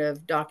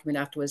informative document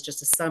afterwards,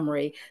 just a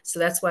summary. So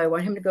that's why I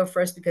want him to go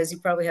first, because he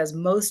probably has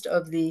most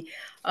of the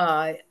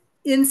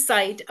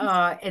insight,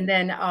 and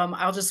then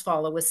I'll just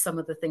follow with some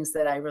of the things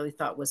that I really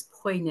thought was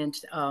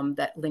poignant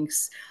that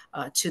links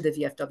to the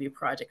VFW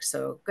project.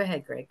 So go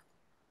ahead, Greg.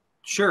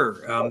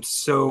 Sure.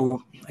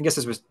 So I guess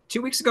this was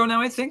 2 weeks ago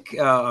now, I think.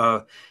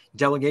 A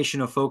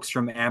delegation of folks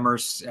from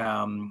Amherst,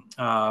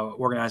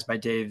 organized by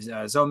Dave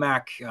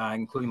Zomack,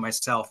 including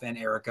myself and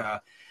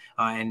Erica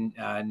and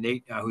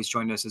Nate, who's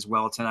joined us as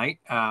well tonight.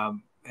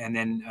 And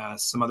then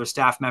some other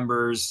staff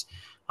members,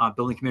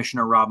 Building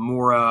Commissioner Rob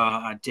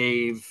Mora,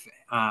 Dave,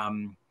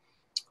 and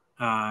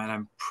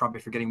I'm probably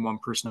forgetting one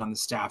person on the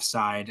staff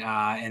side.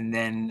 And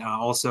then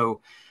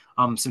also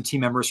some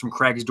team members from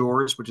Craig's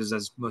Doors, which is,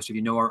 as most of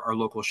you know, our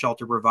local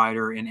shelter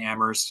provider in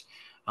Amherst.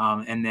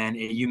 And then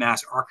a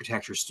UMass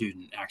architecture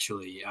student,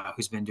 actually,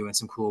 who's been doing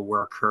some cool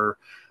work.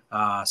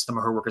 Some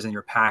of her work is in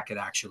your packet,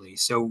 actually.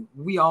 So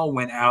we all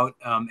went out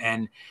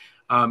and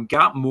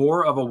got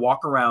more of a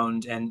walk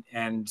around and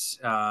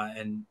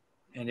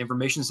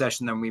information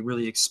session than we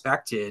really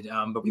expected.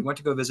 But we went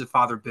to go visit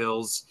Father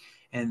Bill's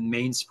and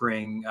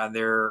Mainspring,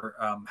 their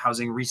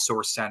housing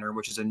resource center,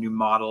 which is a new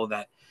model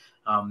that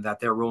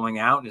they're rolling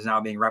out and is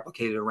now being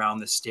replicated around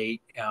the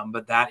state.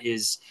 But that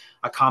is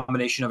a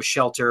combination of a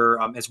shelter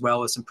as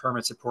well as some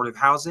permanent supportive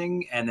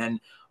housing, and then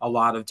a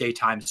lot of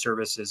daytime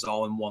services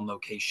all in one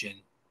location.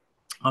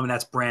 And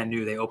that's brand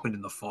new. They opened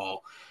in the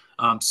fall.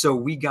 So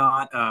we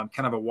got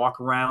kind of a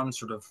walk around,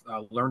 sort of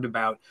learned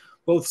about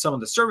both some of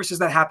the services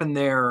that happen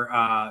there,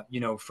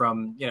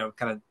 from,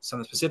 kind of some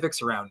of the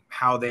specifics around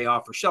how they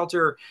offer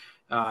shelter,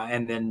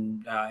 and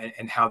then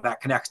and how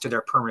that connects to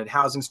their permanent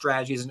housing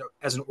strategies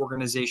as an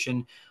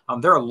organization.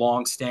 They're a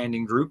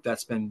long-standing group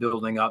that's been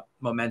building up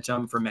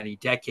momentum for many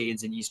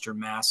decades in Eastern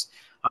Mass.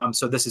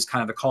 So this is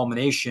kind of a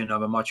culmination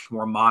of a much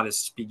more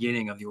modest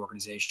beginning of the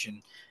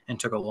organization, and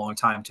took a long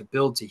time to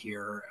build to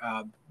here.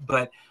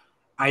 But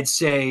I'd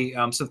say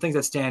some things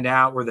that stand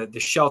out were that the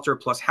shelter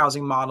plus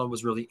housing model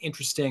was really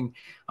interesting.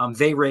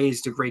 They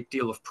raised a great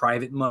deal of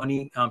private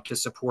money to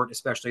support,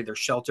 especially their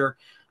shelter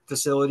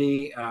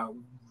facility.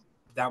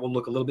 That will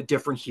look a little bit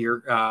different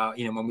here,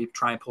 when we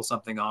try and pull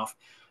something off.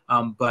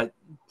 But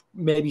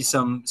maybe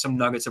some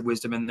nuggets of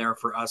wisdom in there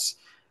for us.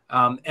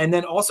 And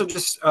then also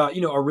just,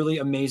 a really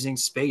amazing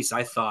space,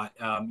 I thought,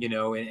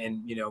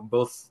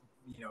 both,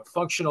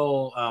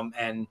 functional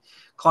and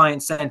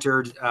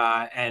client-centered,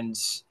 and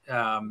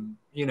a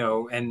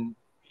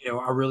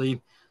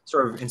really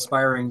sort of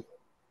inspiring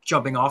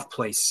jumping off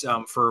place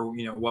for,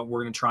 what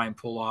we're going to try and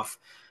pull off,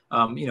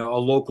 a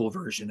local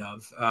version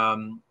of.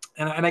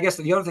 And I guess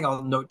the other thing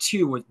I'll note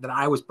too, that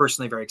I was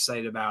personally very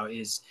excited about,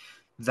 is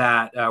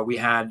that we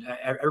had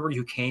everybody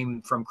who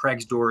came from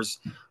Craig's Doors,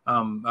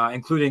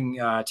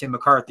 including Tim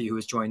McCarthy, who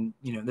has joined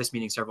this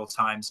meeting several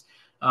times.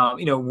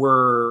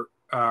 Were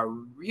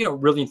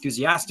really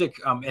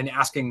enthusiastic and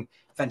asking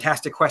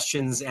fantastic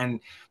questions and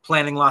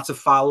planning lots of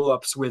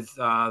follow-ups with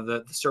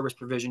the service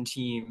provision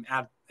team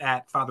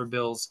at Father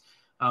Bill's,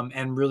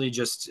 and really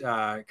just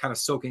kind of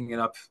soaking it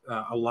up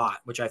a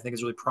lot, which I think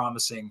is really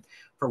promising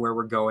for where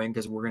we're going,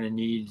 because we're going to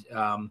need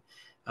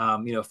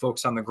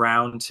folks on the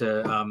ground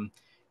to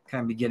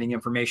kind of be getting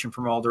information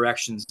from all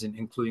directions,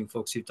 including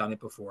folks who've done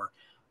it before.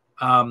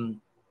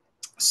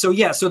 So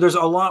yeah, so there's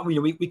a lot.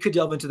 We could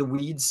delve into the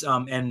weeds,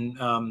 and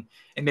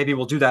maybe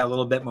we'll do that a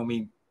little bit when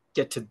we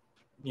get to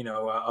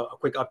a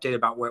quick update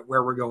about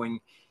where we're going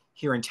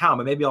here in town.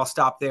 But maybe I'll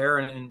stop there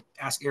and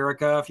ask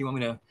Erica if you want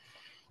me to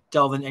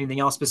delve into anything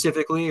else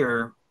specifically,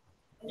 or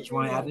if you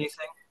want to add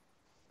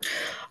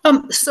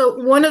anything. So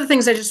one of the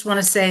things I just want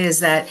to say is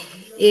that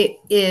it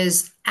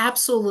is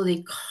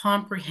absolutely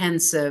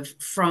comprehensive,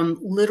 from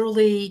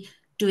literally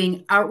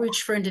doing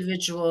outreach for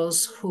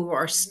individuals who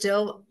are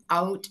still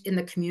out in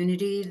the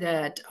community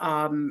that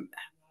are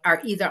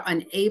either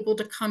unable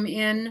to come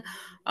in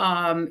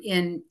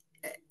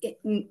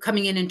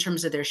coming in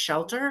terms of their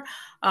shelter.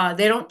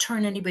 They don't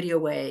turn anybody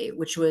away,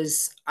 which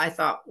I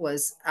thought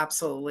was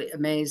absolutely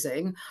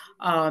amazing.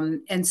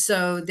 And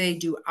so they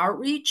do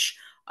outreach.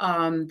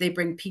 They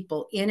bring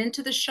people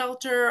into the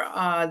shelter.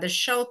 The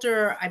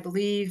shelter, I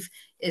believe,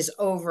 is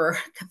over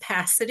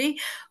capacity,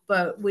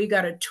 but we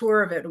got a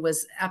tour of it. It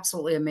was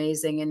absolutely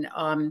amazing.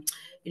 And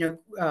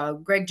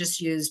Greg just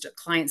used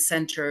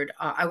client-centered.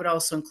 I would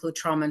also include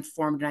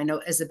trauma-informed, and I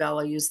know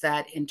Isabella used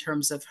that in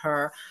terms of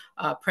her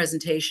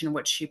presentation,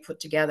 what she put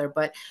together.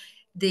 But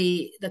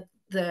the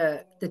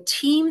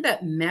team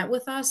that met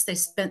with us, they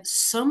spent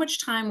so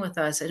much time with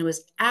us, and it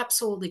was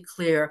absolutely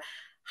clear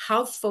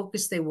how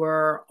focused they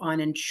were on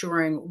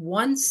ensuring,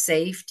 one,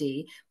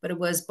 safety, but it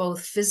was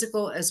both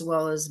physical as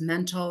well as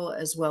mental,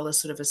 as well as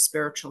sort of a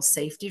spiritual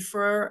safety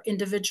for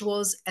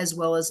individuals, as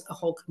well as a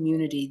whole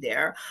community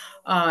there.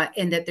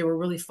 And that they were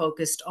really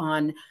focused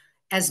on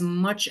as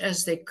much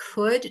as they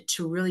could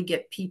to really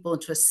get people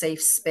into a safe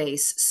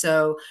space.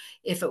 So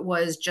if it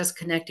was just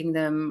connecting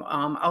them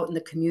out in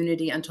the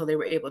community until they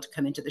were able to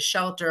come into the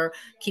shelter,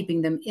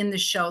 keeping them in the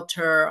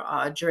shelter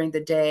during the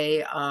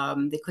day.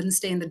 They couldn't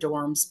stay in the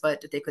dorms,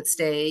 but they could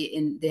stay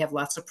in, they have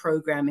lots of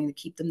programming to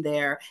keep them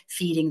there,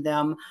 feeding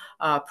them,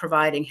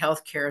 providing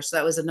healthcare. So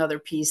that was another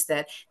piece,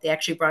 that they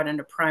actually brought in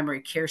a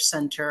primary care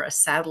center, a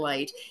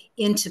satellite,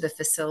 into the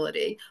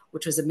facility,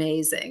 which was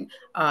amazing.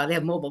 They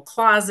have mobile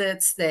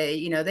closets.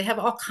 They have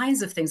all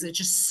kinds of things. It's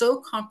just so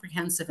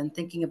comprehensive in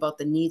thinking about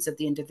the needs of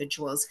the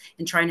individuals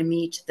and trying to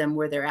meet them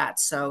where they're at.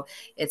 So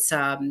it's,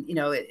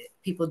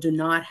 people do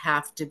not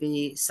have to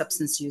be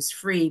substance use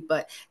free,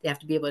 but they have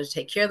to be able to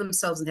take care of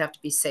themselves and they have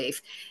to be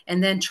safe.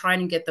 And then trying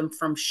to get them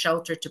from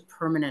shelter to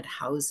permanent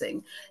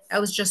housing. That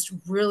was just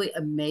really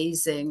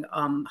amazing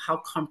how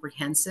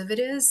comprehensive it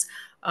is.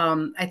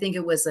 I think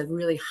it was a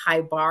really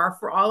high bar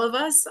for all of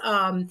us.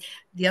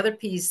 The other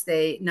piece,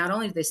 they not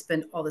only do they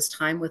spend all this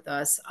time with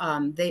us,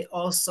 they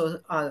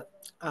also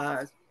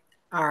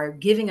are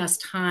giving us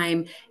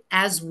time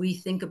as we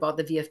think about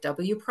the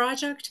VFW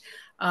project.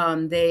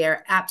 They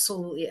are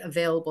absolutely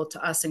available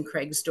to us in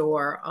Craig's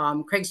Door.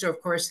 Craig's Door,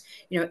 of course,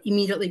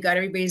 immediately got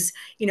everybody's,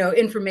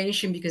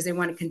 information because they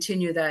want to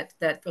continue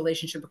that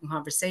relationship and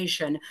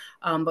conversation.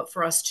 But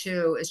for us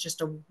too, it's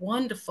just a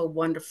wonderful,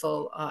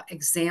 wonderful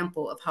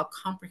example of how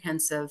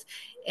comprehensive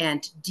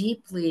and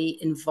deeply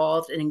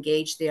involved and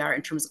engaged they are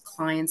in terms of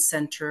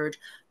client-centered,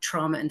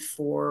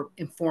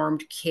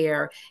 trauma-informed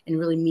care, and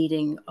really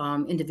meeting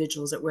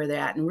individuals at where they're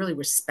at and really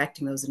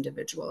respecting those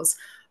individuals.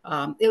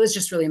 It was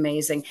just really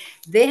amazing.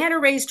 They had to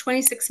raise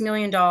 $26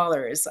 million,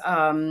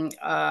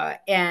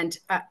 and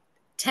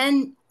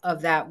 10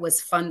 of that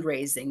was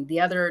fundraising.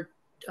 The other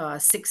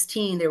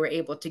 16 they were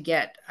able to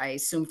get, I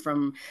assume,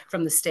 from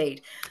the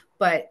state.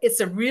 But it's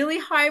a really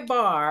high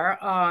bar,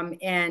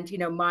 and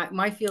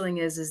my feeling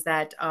is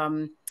that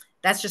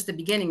that's just the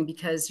beginning,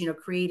 because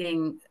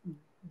creating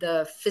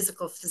the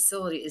physical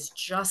facility is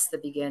just the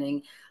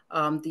beginning.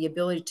 The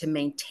ability to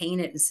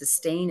maintain it and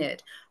sustain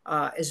it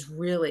is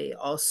really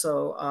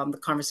also the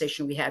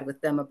conversation we had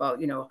with them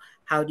about,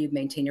 how do you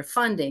maintain your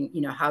funding?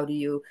 How do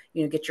you,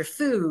 get your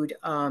food?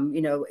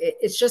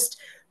 It's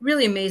just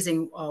really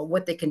amazing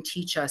what they can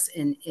teach us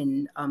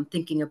in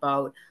thinking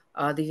about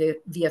the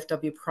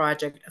VFW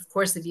project. Of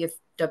course, the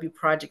VFW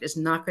project is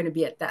not going to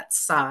be at that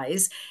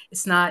size.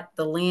 The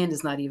land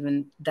is not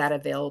even that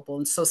available.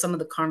 And so some of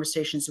the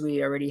conversations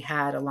we already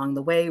had along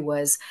the way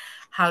was,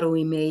 how do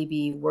we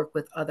maybe work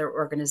with other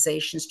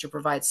organizations to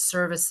provide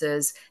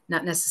services,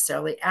 not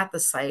necessarily at the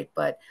site,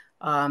 but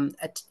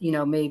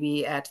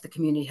maybe at the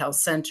community health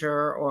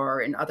center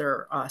or in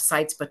other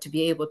sites, but to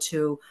be able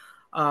to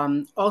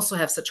also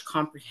have such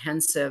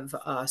comprehensive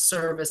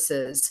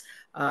services,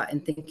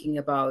 and thinking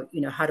about,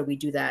 how do we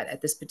do that at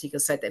this particular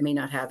site that may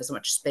not have as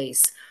much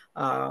space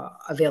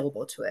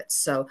available to it.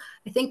 So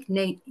I think,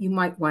 Nate, you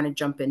might want to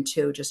jump in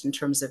too, just in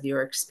terms of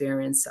your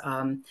experience.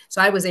 So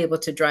I was able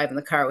to drive in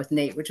the car with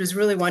Nate, which was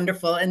really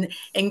wonderful.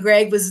 And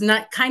Greg was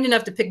not kind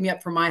enough to pick me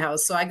up from my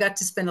house. So I got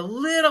to spend a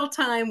little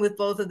time with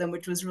both of them,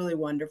 which was really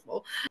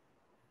wonderful.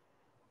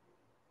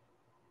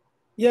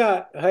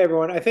 Yeah. Hi,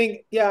 everyone. I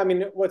think,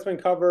 what's been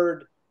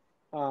covered,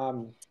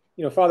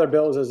 Father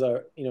Bill's is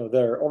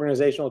their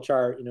organizational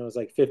chart, is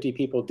like 50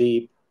 people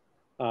deep.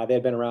 They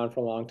had been around for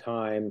a long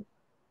time.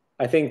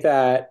 I think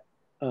that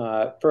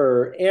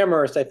for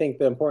Amherst, I think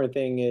the important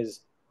thing is,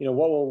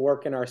 what will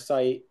work in our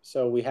site.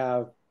 So we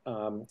have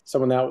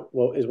someone that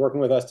is working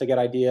with us to get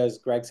ideas.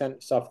 Greg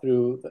sent stuff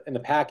through in the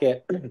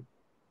packet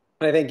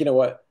And I think,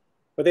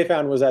 what they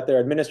found was that their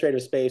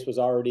administrative space was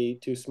already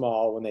too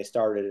small when they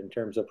started in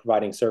terms of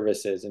providing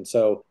services. And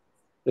so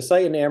the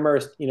site in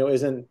Amherst,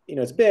 isn't,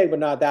 it's big, but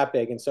not that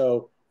big. And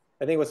so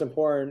I think what's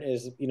important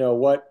is,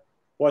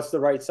 what's the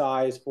right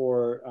size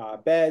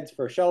for beds,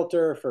 for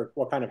shelter, for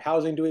what kind of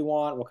housing do we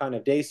want, what kind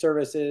of day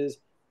services?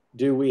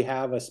 Do we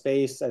have a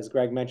space, as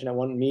Greg mentioned at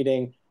one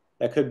meeting,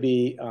 that could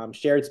be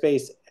shared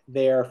space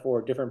there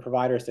for different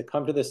providers to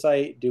come to the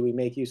site? Do we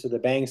make use of the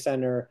Bang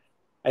Center?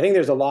 I think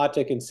there's a lot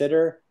to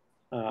consider.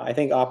 I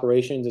think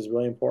operations is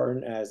really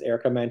important, as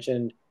Erica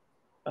mentioned.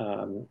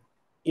 Um,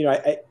 you know,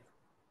 I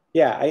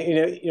yeah,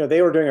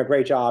 they were doing a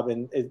great job,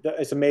 and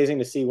it's amazing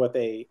to see what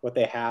they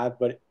have.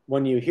 But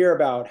when you hear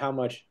about how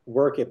much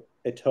work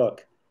it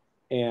took,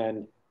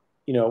 and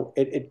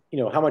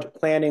how much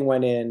planning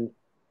went in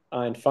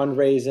on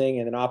fundraising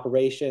and then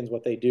operations,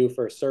 what they do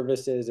for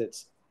services,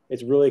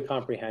 it's really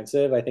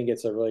comprehensive. I think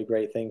it's a really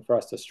great thing for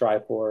us to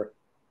strive for.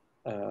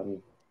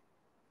 Um,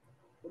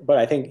 but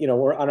I think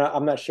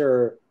I'm not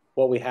sure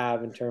what we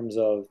have in terms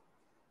of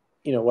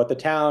what the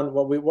town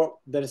what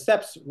the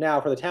steps now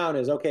for the town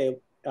is. Okay,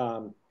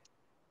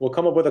 we'll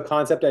come up with a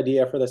concept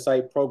idea for the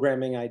site,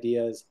 programming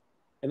ideas,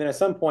 and then at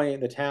some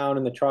point the town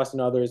and the trust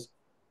and others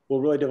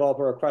will really develop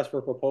a request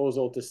for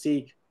proposal to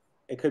seek.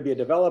 It could be a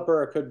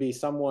developer, it could be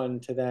someone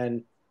to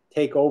then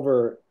take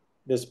over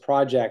this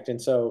project.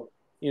 And so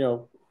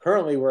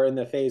currently we're in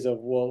the phase of,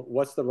 well,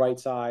 what's the right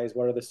size,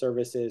 what are the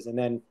services, and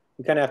then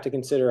we kind of have to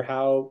consider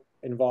how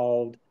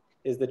involved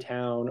is the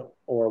town,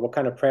 or what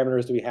kind of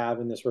parameters do we have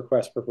in this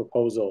request for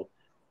proposal.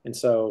 And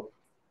so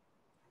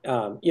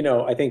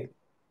I think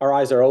our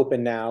eyes are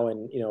open now,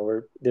 and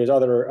there's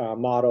other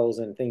models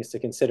and things to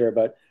consider.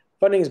 But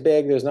funding's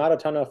big. There's not a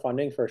ton of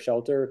funding for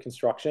shelter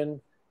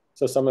construction,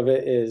 so some of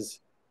it is,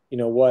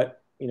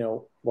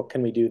 what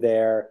can we do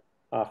there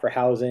for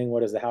housing? What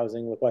does the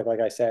housing look like?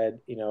 Like I said,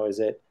 is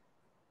it,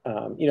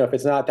 if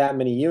it's not that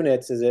many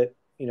units, is it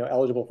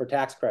eligible for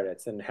tax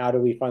credits? And how do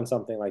we fund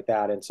something like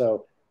that? And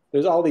so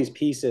there's all these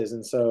pieces,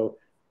 and so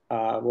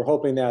we're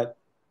hoping that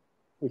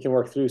we can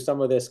work through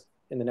some of this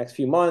in the next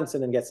few months,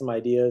 and then get some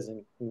ideas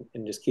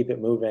and just keep it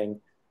moving.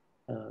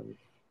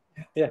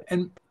 Yeah.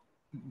 And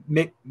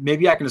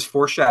maybe I can just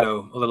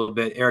foreshadow a little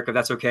bit, Eric, if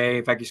that's okay,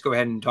 if I just go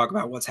ahead and talk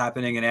about what's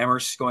happening in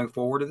Amherst going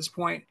forward at this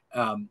point.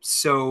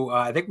 So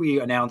I think we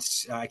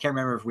announced, I can't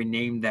remember if we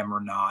named them or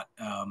not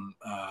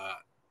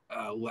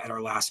at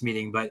our last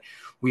meeting, but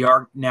we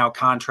are now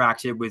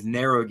contracted with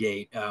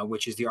Narrowgate,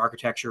 which is the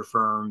architecture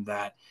firm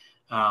that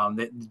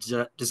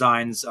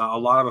designs a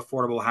lot of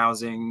affordable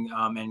housing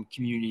and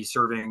community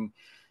serving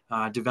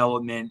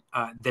development.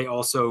 They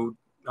also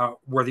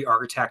were the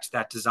architect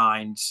that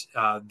designed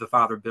the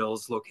Father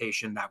Bill's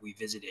location that we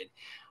visited.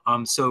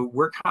 So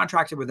we're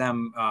contracted with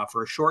them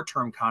for a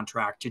short-term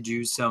contract to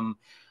do some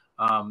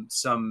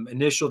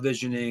initial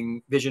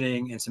visioning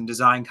and some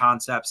design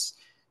concepts,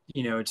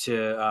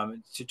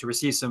 to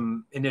receive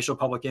some initial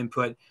public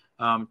input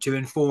to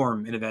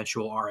inform an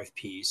eventual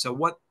RFP. So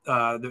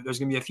there's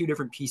going to be a few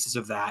different pieces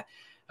of that,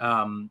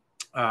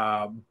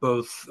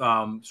 both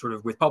sort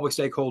of with public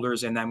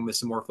stakeholders and then with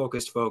some more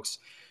focused folks.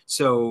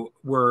 So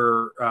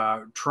we're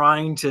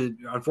trying to,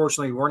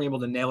 unfortunately, we weren't able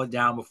to nail it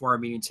down before our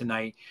meeting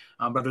tonight,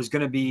 but there's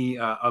going to be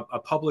a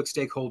public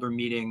stakeholder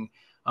meeting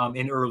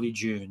in early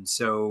June.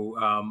 So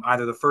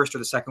either the first or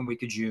the second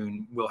week of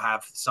June, we'll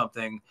have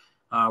something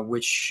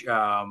which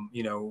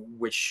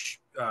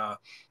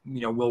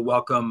will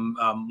welcome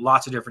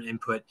lots of different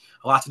input,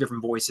 lots of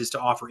different voices to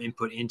offer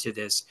input into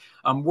this.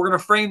 We're going to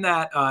frame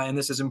that, and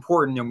this is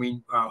important, and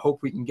we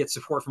hope we can get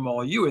support from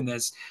all of you in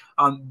this.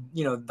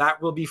 That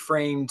will be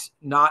framed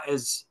not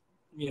as,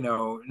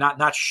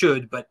 not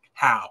should, but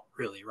how,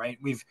 really, right?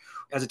 We've,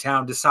 as a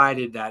town,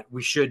 decided that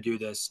we should do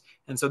this.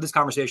 And so this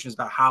conversation is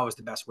about how is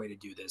the best way to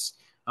do this.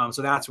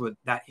 So that's what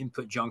that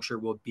input juncture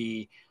will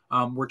be.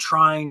 We're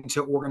trying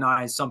to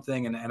organize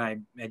something,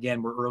 and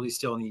again, we're early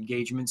still in the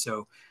engagement,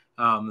 so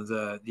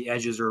the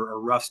edges are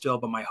rough still.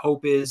 But my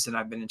hope is, and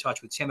I've been in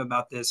touch with Tim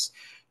about this,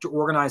 to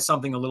organize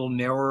something a little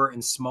narrower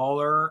and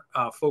smaller,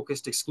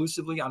 focused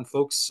exclusively on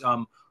folks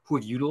who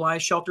have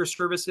utilized shelter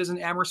services in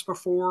Amherst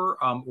before,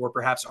 or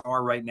perhaps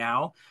are right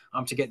now,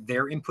 to get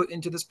their input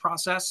into this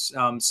process.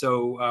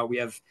 So we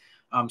have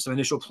some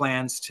initial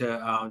plans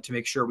to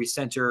make sure we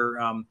center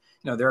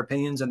their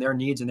opinions and their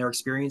needs and their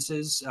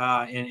experiences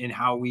in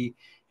how we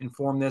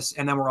inform this.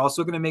 And then we're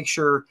also going to make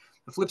sure,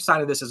 the flip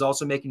side of this is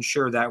also making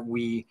sure that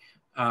we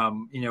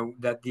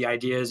that the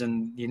ideas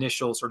and the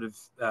initial sort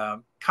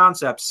of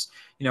concepts,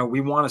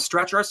 we want to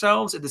stretch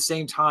ourselves. At the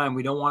same time,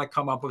 we don't want to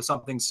come up with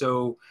something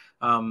so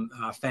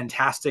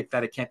fantastic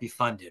that it can't be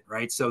funded,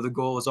 right? So the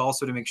goal is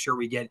also to make sure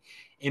we get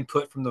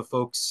input from the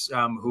folks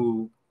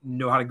who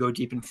know how to go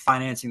deep in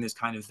financing this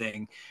kind of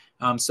thing.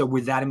 So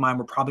with that in mind,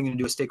 we're probably going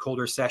to do a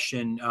stakeholder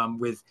session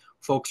with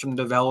folks from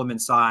the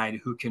development side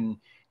who can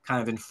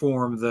kind of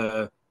inform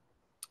the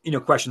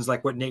questions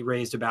like what Nate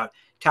raised about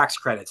tax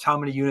credits. How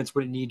many units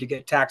would it need to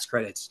get tax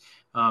credits?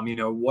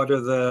 What are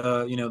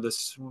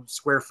the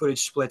square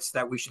footage splits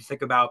that we should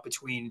think about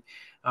between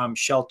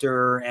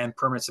shelter and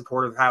permanent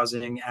supportive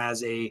housing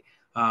as a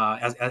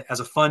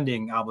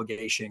funding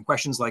obligation?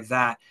 Questions like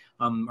that.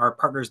 Our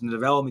partners in the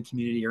development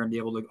community are going to be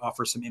able to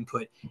offer some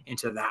input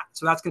into that.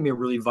 So that's going to be a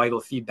really vital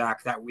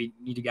feedback that we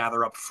need to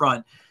gather up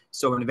front.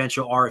 So an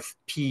eventual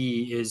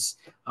RFP is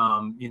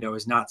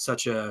not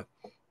such a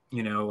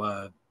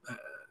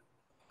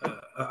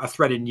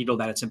threaded needle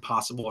that it's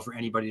impossible for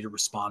anybody to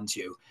respond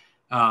to.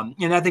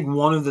 And I think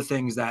one of the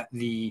things that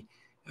we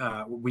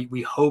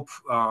hope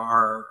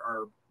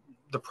are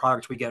the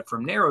product we get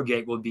from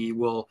Narrowgate will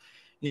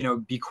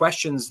be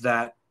questions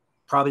that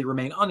probably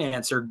remain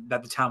unanswered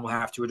that the town will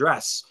have to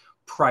address,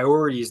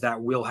 priorities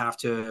that we'll have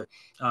to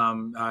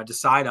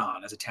decide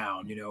on as a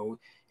town.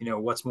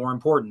 What's more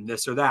important,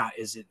 this or that?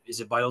 Is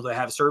it vital to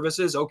have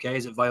services? Okay,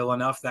 is it vital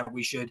enough that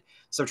we should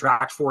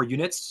subtract 4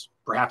 units?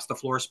 Perhaps the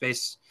floor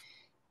space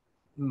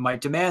might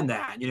demand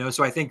that.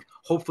 So I think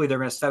hopefully they're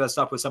going to set us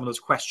up with some of those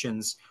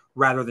questions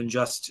rather than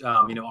just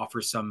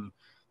offer some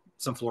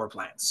floor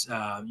plans,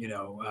 or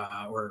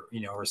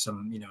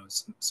some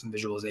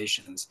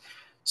visualizations.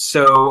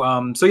 So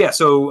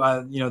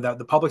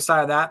the public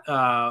side of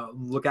that,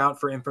 look out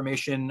for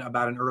information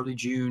about an early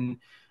June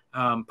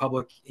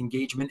public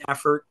engagement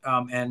effort,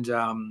 and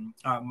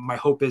my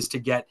hope is to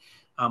get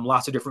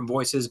lots of different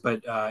voices,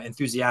 but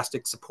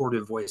enthusiastic,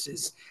 supportive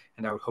voices.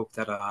 And I would hope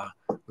that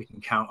we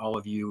can count all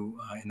of you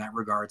in that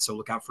regard. So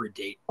look out for a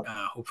date,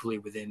 hopefully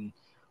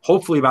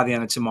by the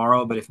end of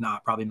tomorrow, but if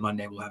not, probably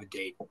Monday, we'll have a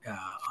date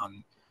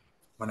on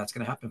when that's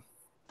going to happen.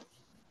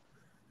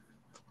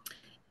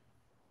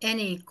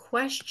 Any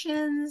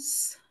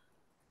questions?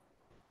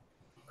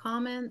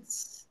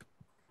 Comments?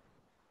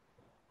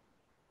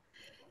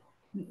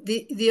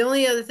 The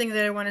only other thing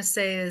that I want to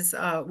say is,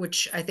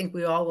 which I think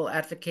we all will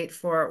advocate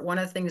for, one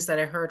of the things that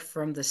I heard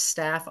from the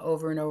staff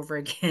over and over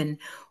again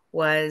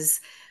was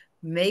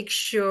make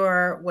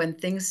sure when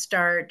things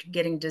start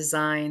getting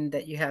designed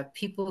that you have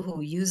people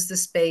who use the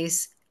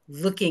space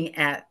looking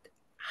at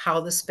how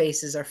the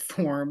spaces are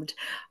formed,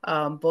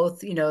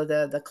 both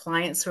the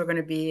clients who are going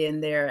to be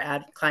in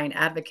there, client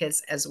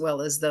advocates, as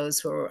well as those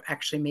who are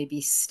actually maybe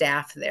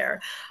staff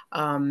there,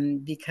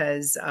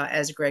 because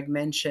as Greg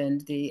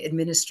mentioned, the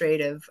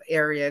administrative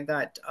area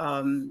got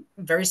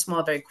very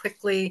small very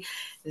quickly.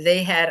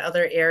 They had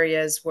other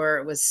areas where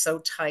it was so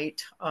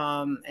tight,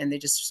 and they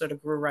just sort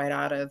of grew right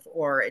out of,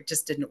 or it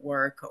just didn't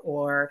work,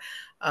 or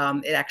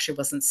it actually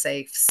wasn't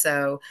safe.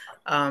 So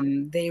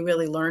they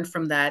really learned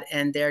from that,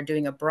 and they're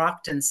doing a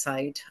Brockton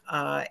site,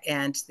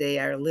 and they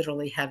are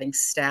literally having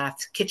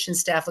kitchen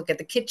staff look at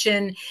the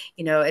kitchen,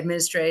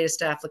 administrative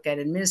staff look at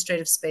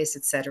administrative space,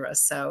 etc.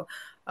 So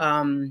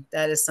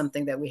that is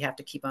something that we have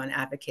to keep on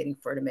advocating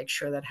for to make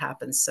sure that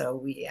happens. So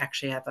we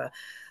actually have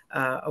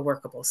a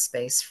workable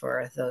space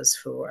for those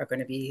who are going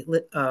to be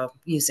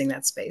using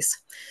that space.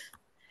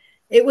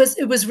 It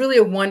was really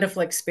a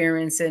wonderful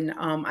experience, and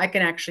I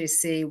can actually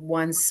see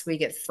once we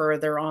get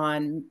further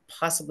on,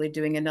 possibly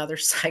doing another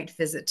site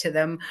visit to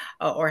them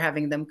or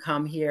having them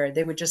come here.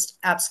 They were just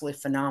absolutely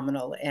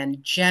phenomenal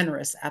and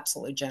generous,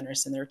 absolutely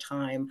generous in their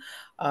time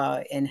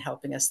in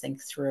helping us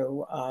think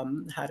through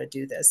how to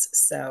do this.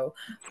 So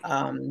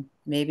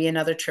maybe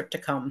another trip to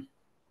come.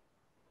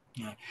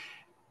 Yeah.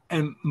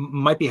 And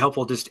might be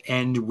helpful just to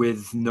end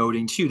with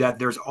noting too that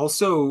there's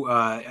also,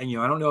 I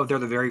don't know if they're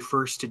the very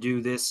first to do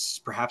this.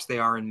 Perhaps they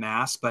are in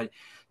mass, but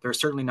they're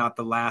certainly not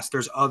the last.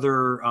 There's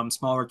other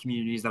smaller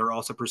communities that are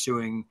also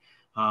pursuing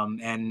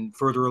and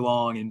further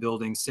along in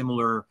building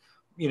similar,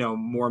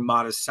 more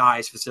modest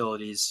size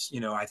facilities.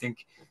 I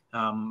think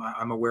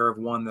I'm aware of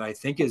one that I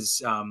think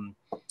is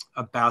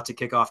about to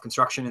kick off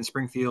construction in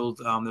Springfield.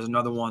 There's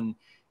another one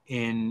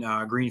in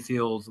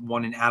Greenfield,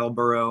 one in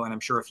Attleboro, and I'm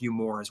sure a few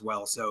more as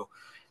well. So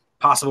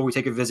possible we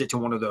take a visit to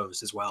one of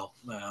those as well,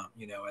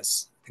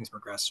 as things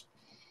progress.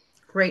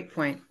 Great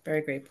point.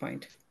 Very great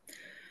point.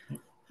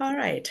 All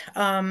right.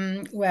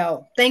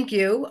 Well, thank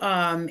you.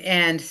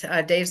 And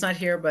Dave's not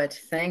here, but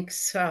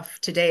thanks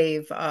to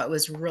Dave. It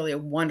was really a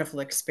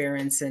wonderful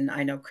experience. And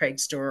I know Craig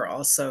Storer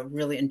also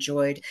really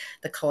enjoyed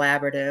the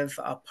collaborative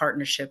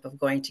partnership of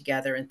going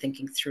together and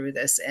thinking through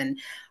this, and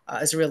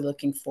is really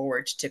looking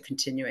forward to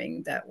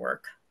continuing that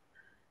work.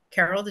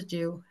 Carol, did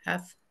you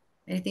have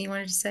anything you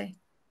wanted to say?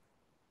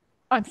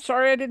 I'm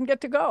sorry I didn't get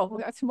to go.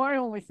 That's my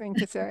only thing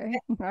to say.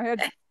 I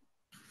had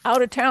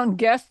out of town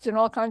guests and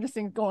all kinds of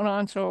things going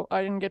on, so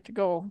I didn't get to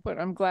go, but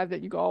I'm glad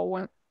that you all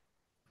went.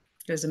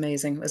 It was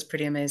amazing. It was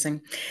pretty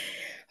amazing.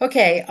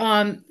 Okay,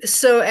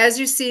 so as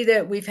you see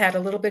that we've had a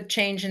little bit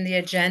change in the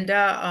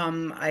agenda,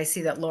 I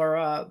see that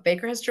Laura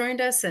Baker has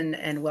joined us,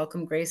 and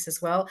welcome Grace as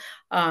well.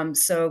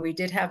 So we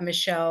did have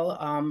Michelle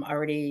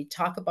already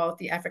talk about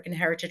the African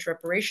Heritage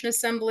Reparation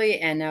Assembly,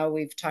 and now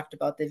we've talked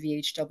about the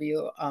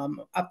VHW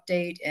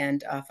update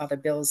and Father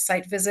Bill's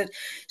site visit.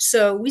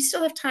 So we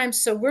still have time,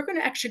 so we're going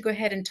to actually go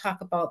ahead and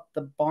talk about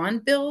the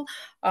bond bill.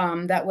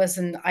 That was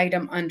an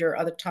item under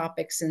other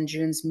topics in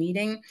June's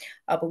meeting,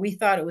 but we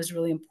thought it was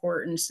really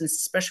important, since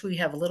especially we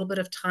have a little bit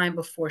of time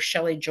before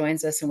Shelley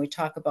joins us and we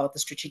talk about the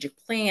strategic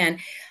plan,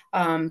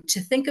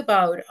 to think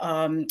about.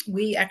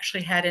 We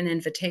actually had an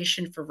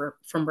invitation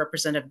from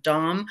Representative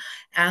Dom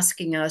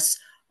asking us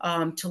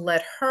to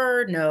let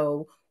her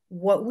know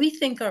what we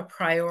think are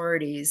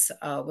priorities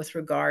with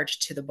regard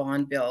to the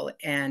bond bill.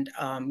 And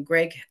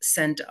Greg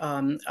sent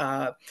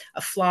a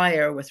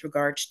flyer with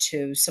regard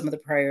to some of the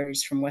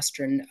priorities from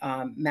Western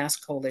Mass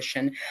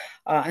Coalition.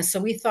 And so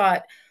we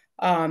thought,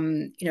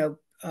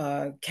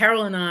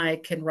 Carol and I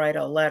can write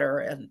a letter,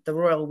 and the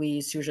royal we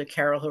is usually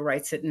Carol who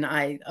writes it, and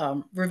I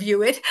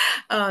review it,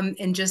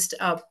 and just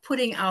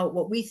putting out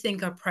what we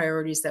think are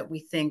priorities that we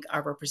think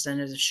our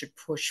representatives should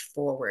push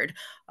forward.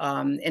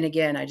 And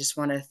again, I just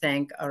want to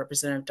thank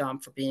Representative Dom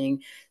for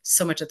being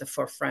so much at the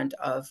forefront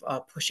of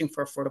pushing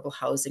for affordable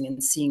housing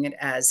and seeing it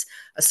as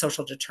a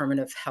social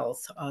determinant of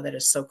health that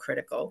is so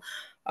critical.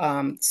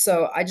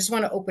 So I just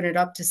want to open it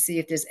up to see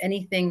if there's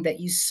anything that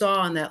you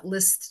saw on that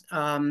list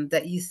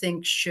that you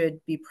think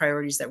should be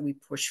priorities that we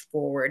push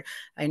forward.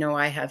 I know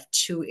I have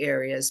two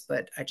areas,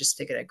 but I just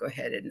figured I'd go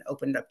ahead and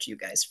open it up to you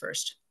guys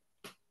first.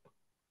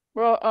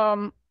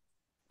 Well,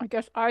 I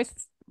guess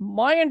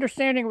my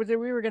understanding was that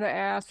we were going to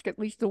ask, at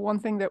least the one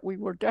thing that we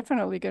were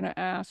definitely going to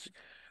ask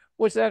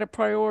was that a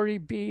priority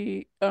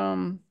be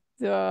the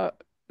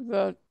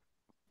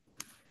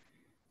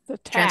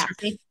Transfer tax.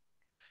 fee?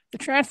 The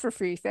transfer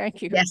fee,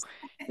 thank you. Yes.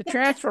 The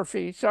transfer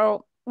fee.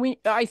 So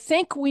I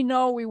think we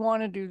know we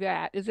want to do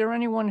that. Is there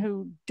anyone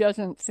who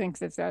doesn't think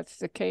that that's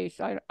the case?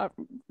 I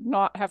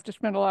not have to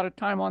spend a lot of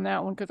time on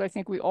that one because I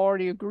think we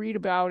already agreed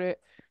about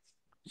it.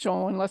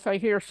 So unless I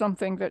hear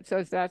something that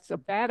says that's a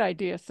bad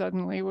idea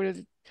suddenly,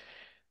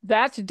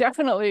 that's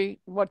definitely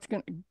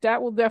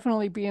that will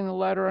definitely be in the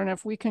letter. And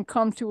if we can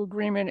come to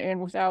agreement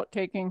and without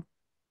taking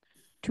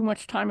too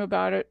much time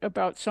about it,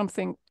 about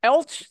something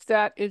else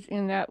that is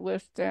in that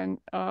list, then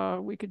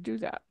we could do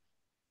that.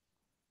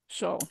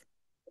 So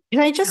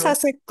can I just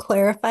ask a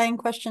clarifying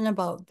question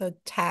about the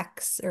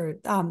tax, or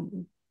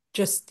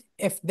just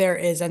if there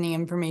is any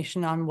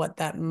information on what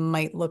that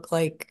might look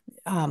like,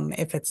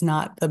 if it's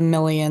not the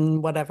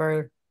million,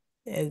 whatever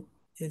is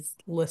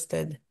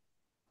listed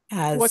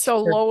as. What the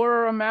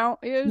lower amount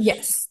is?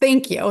 Yes,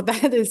 thank you.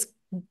 That is.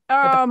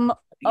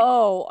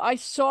 Oh, I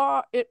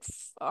saw it.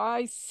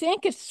 I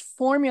think it's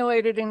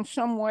formulated in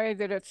some way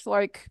that it's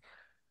like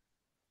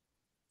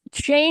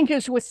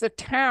changes with the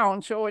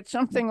town. So it's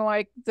something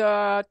like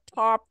the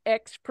top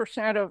X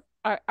percent of,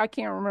 I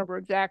can't remember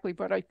exactly,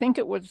 but I think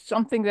it was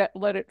something that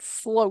let it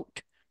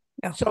float.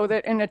 Yeah. So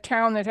that in a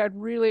town that had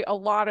really a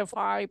lot of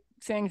high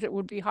things, it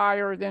would be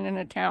higher than in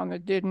a town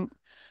that didn't.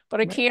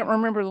 But I can't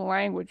remember the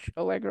language,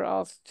 Allegra.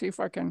 I'll see if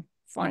I can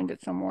find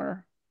it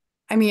somewhere.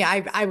 I mean,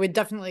 I would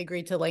definitely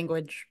agree to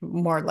language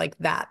more like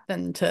that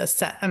than to a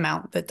set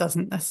amount that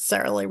doesn't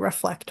necessarily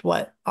reflect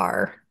what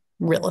our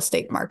real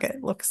estate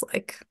market looks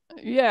like.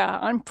 Yeah,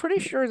 I'm pretty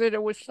sure that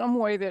it was some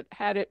way that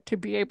had it to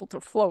be able to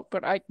float,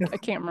 but I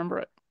can't remember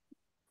it.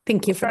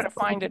 Thank you for try to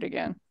find it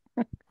again.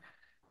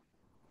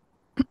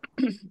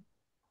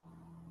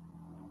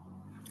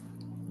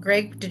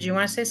 Greg, did you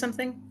want to say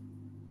something?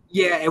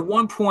 Yeah, at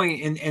one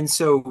point, and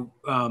so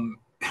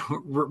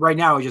right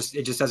now it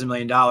just has $1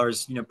 million,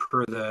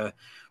 per the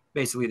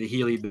basically the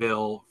Healy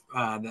bill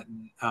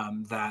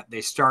that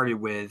they started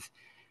with.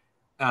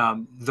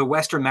 The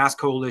Western Mass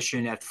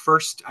Coalition, at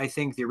first, I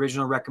think the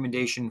original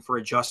recommendation for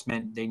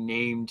adjustment, they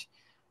named,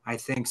 I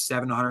think,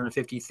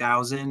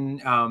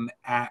 750,000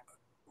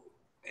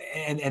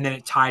 and then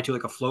it tied to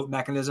like a float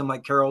mechanism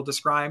like Carol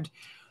described.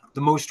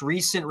 The most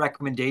recent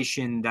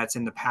recommendation that's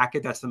in the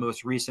packet, that's the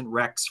most recent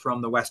Rex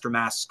from the Western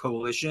Mass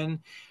Coalition,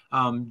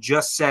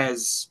 just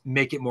says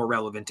make it more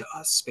relevant to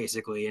us,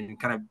 basically, and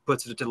kind of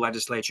puts it to the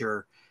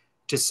legislature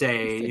to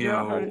say, figure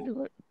out how to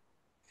do it.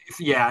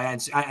 Yeah,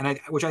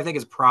 which I think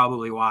is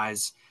probably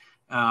wise.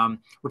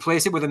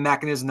 Replace it with a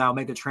mechanism that will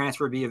make the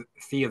transfer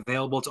fee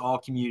available to all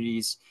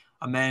communities,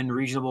 amend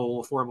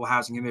Regional Affordable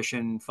Housing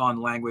Commission fund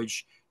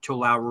language to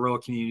allow rural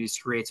communities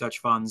to create such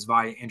funds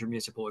via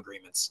intermunicipal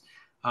agreements.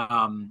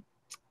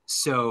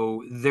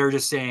 So they're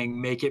just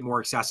saying make it more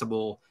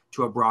accessible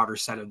to a broader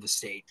set of the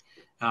state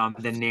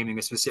than naming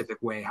a specific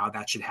way how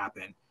that should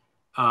happen.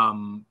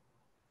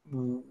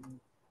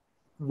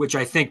 Which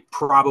I think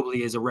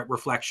probably is a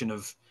reflection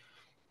of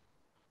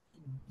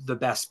the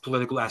best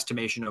political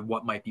estimation of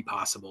what might be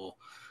possible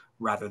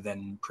rather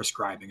than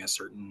prescribing a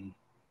certain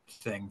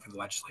thing for the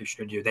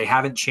legislature to do. They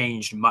haven't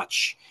changed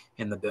much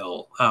in the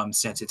bill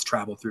since it's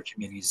traveled through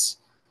committees.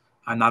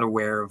 I'm not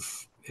aware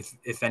of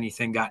if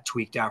anything got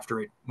tweaked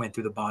after it went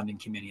through the bonding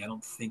committee. I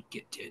don't think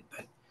it did,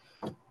 but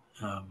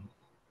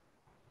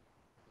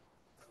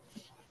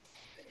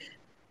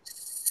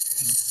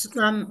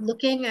I'm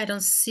looking, I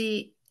don't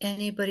see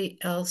anybody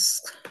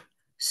else.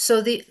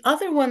 So the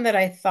other one that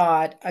I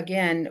thought,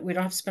 again, we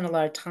don't have to spend a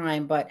lot of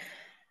time, but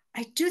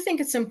I do think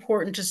it's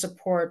important to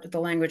support the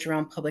language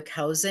around public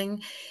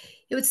housing.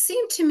 It would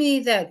seem to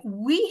me that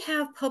we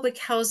have public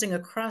housing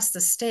across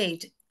the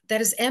state that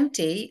is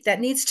empty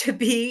that needs to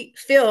be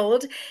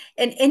filled,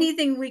 and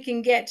anything we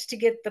can get to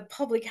get the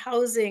public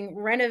housing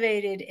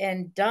renovated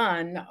and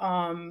done.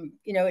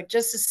 It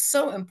just is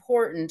so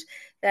important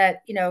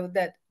that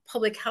that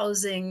public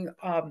housing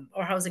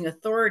or housing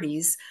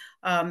authorities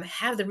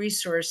have the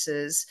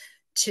resources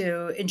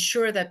to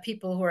ensure that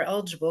people who are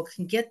eligible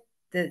can get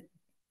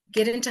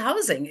into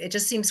housing. It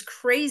just seems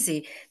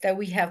crazy that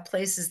we have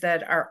places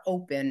that are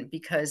open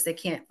because they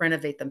can't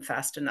renovate them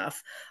fast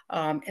enough.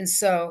 And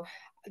so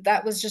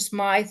that was just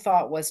my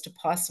thought, was to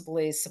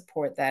possibly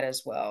support that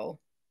as well.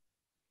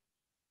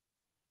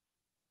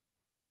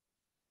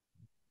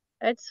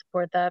 I'd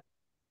support that.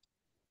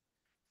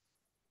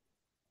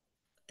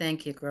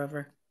 Thank you,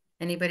 Grover.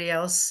 Anybody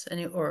else?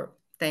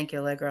 Thank you,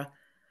 Allegra.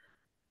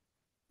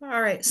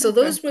 All right, so Okay,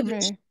 those were the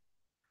me. So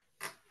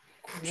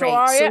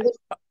great.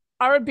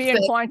 I would be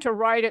inclined to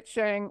write it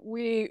saying,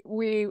 we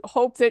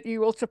hope that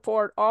you will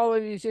support all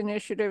of these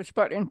initiatives,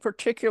 but in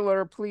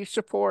particular, please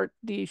support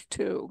these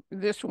two,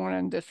 this one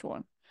and this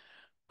one.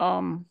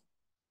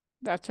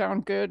 That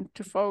sound good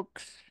to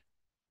folks?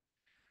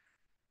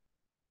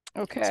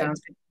 Okay.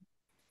 Sounds good.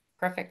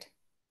 Perfect.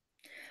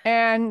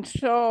 And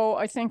so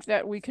I think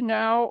that we can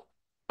now,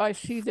 I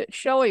see that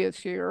Shelley is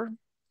here.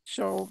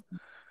 So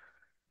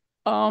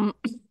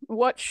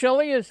what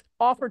Shelley has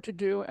offered to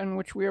do, and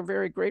which we are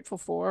very grateful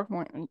for,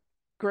 when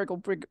Greg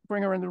will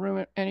bring her in the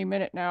room any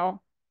minute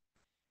now.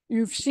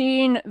 You've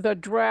seen the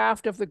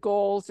draft of the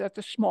goals that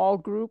the small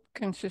group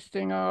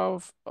consisting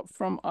of,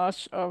 from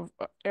us, of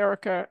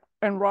Erica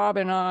and Rob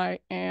and I,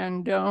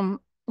 and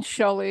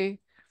Shelley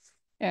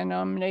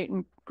and Nate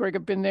and Greg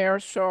have been there.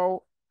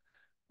 So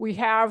we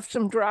have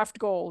some draft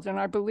goals, and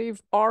I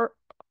believe our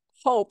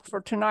hope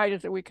for tonight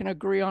is that we can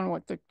agree on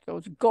what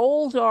those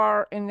goals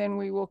are, and then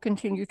we will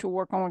continue to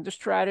work on what the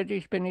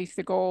strategies beneath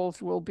the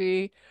goals will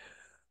be.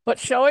 But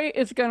Shelley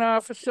is going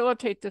to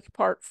facilitate this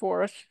part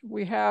for us.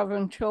 We have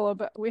until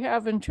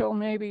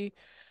maybe,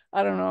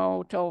 I don't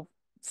know, till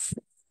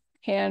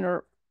 10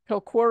 or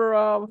till quarter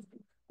of,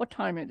 what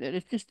time is it?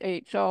 It's just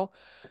 8. So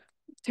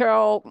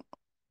till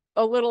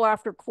a little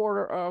after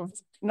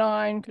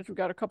 8:45, because we've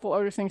got a couple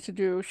other things to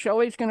do.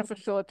 Shelley's going to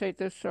facilitate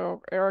this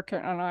so Erica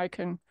and I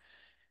can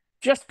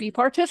just be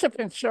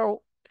participants.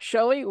 So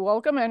Shelley,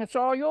 welcome, and it's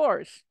all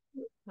yours.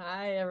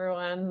 Hi,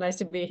 everyone. Nice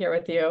to be here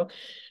with you.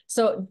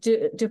 So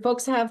do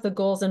folks have the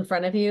goals in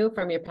front of you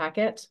from your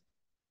packet?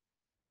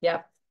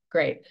 Yep,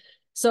 great.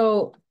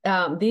 So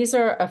these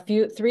are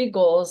 3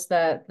 goals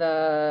that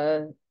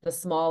the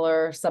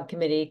smaller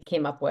subcommittee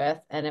came up with,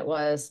 and it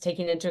was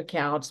taking into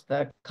account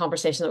the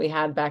conversation that we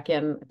had back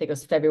in, I think it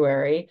was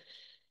February,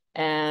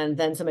 and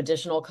then some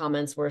additional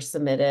comments were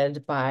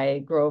submitted by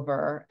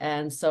Grover.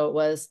 And so it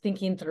was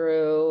thinking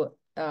through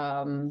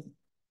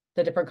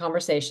the different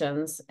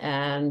conversations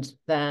and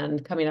then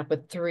coming up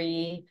with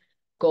 3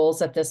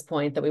 goals at this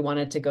point that we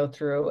wanted to go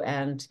through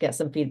and get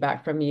some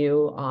feedback from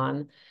you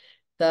on.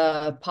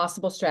 The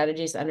possible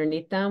strategies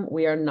underneath them,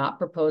 we are not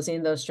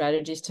proposing those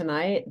strategies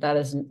tonight.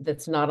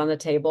 That's not on the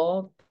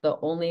table. The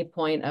only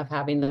point of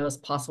having those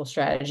possible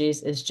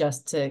strategies is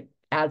just to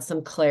add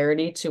some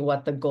clarity to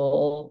what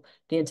the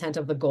intent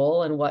of the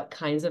goal, and what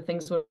kinds of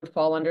things would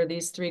fall under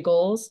these 3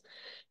 goals,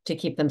 to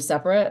keep them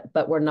separate,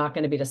 but we're not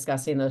going to be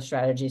discussing those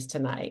strategies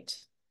tonight.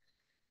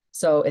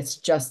 So it's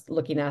just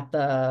looking at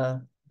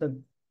the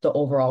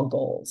overall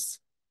goals.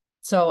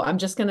 So I'm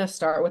just going to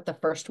start with the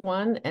first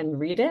one and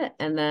read it,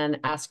 and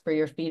then ask for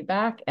your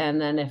feedback. And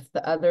then if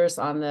the others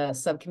on the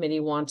subcommittee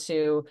want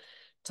to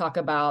talk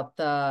about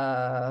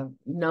the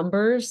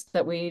numbers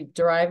that we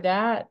derived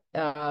that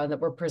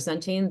we're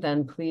presenting,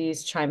 then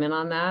please chime in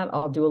on that.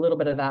 I'll do a little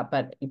bit of that,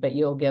 but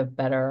you'll give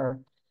better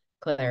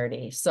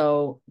clarity.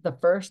 So the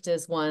first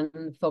is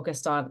one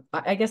focused on,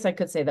 I guess I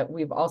could say that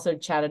we've also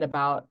chatted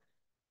about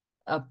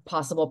a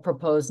possible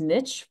proposed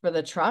niche for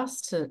the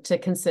trust to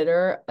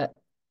consider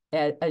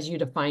as you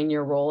define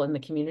your role in the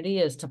community,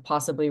 is to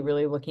possibly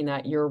really looking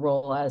at your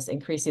role as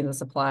increasing the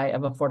supply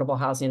of affordable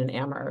housing in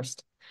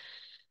Amherst.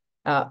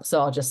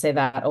 So I'll just say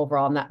that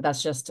overall, and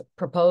that's just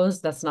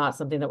proposed. That's not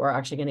something that we're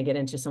actually going to get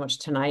into so much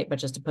tonight, but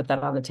just to put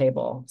that on the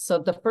table. So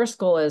the first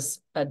goal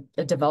is a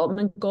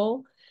development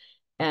goal.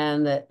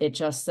 And it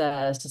just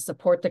says to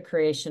support the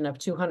creation of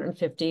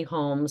 250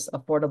 homes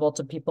affordable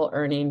to people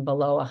earning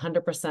below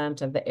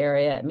 100% of the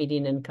area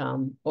median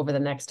income over the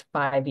next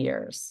 5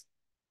 years.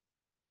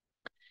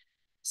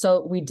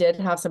 So we did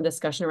have some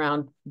discussion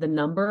around the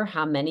number,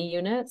 how many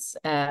units,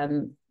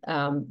 and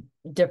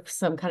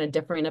some kind of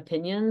differing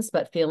opinions,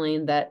 but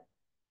feeling that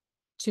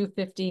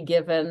 250,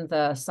 given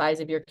the size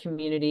of your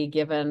community,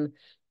 given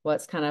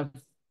what's kind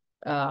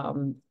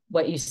of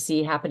what you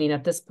see happening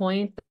at this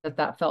point,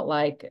 that felt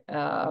like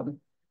a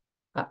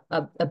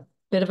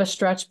bit of a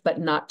stretch, but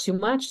not too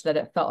much, that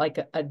it felt like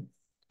a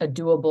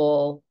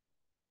doable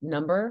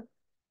number.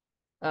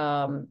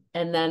 And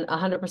then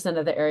 100%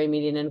 of the area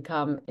median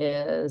income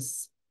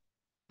is,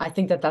 I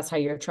think that's how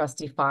your trust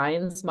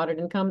defines moderate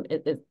income,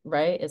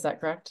 right? Is that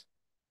correct?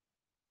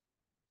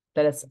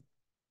 That it's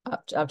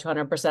up to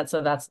 100%.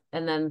 So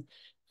and then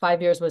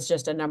 5 years was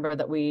just a number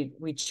that we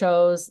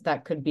chose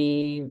that could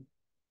be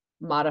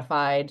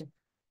modified.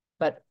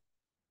 But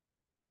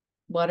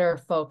what are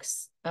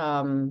folks'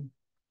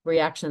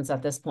 reactions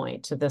at this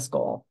point to this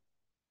goal?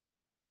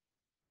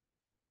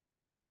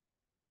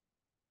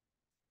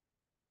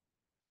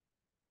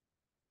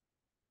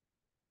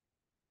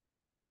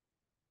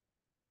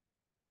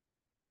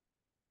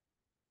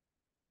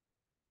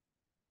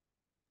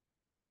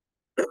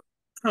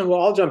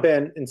 Well, I'll jump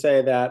in and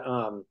say that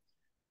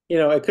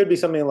it could be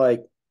something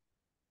like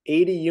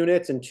 80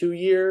 units in 2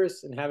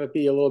 years and have it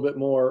be a little bit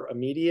more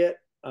immediate.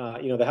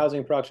 The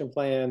housing production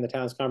plan, the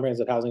town's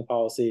comprehensive housing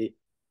policy,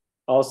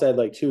 all said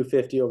like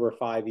 250 over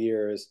 5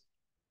 years.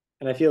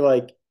 And I feel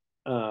like,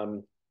 I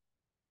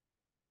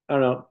don't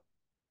know,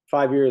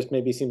 5 years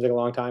maybe seems like a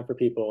long time for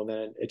people, and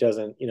then it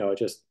doesn't, it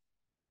just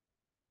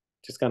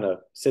kind of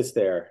sits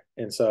there.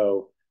 And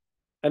so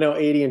I know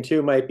 80 and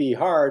 2 might be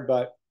hard,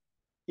 but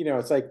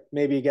it's like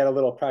maybe you get a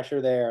little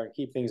pressure there and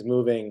keep things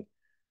moving.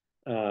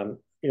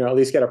 At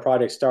least get a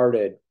project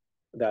started.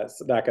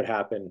 That could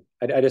happen.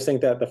 I just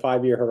think that the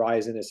 5 year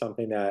horizon is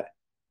something that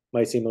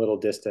might seem a little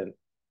distant.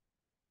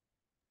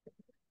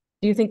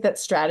 Do you think that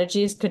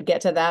strategies could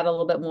get to that a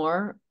little bit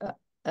more,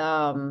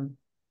 to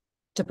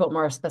put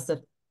more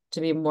specific, to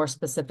be more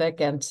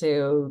specific, and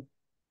to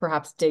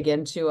perhaps dig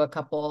into a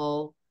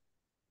couple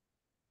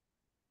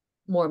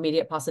more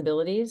immediate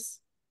possibilities?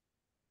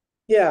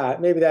 Yeah,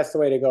 maybe that's the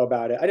way to go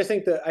about it. I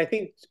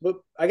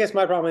guess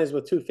my problem is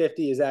with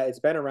 250 is that it's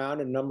been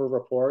around in a number of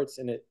reports,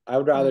 and I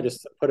would rather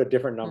just put a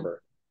different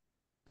number.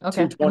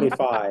 Okay.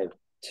 225,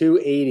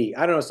 280.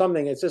 I don't know,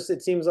 something. It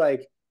seems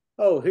like,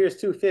 oh,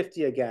 here's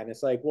 250 again.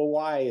 It's like, well,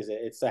 why is it?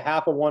 It's a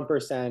half of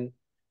 1%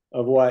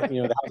 of what,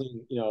 the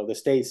housing, the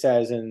state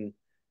says in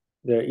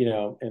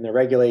in the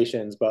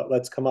regulations, but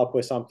let's come up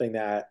with something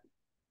that,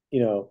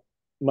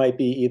 might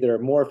be either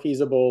more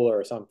feasible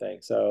or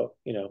something. So,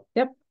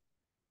 Yep.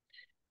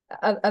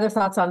 Other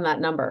thoughts on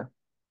that number?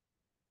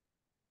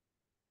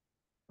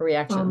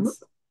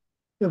 Reactions?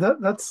 Yeah,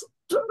 that's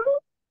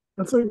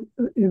an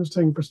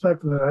interesting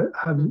perspective that I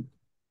hadn't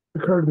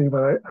occurred to me,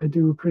 but I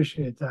do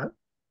appreciate that.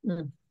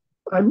 Mm.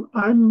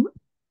 I'm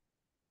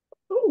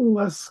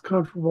less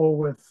comfortable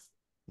with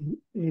the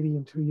 80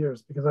 in 2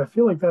 years, because I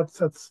feel like that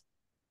sets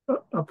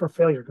up for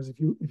failure. Because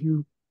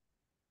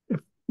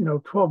if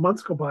 12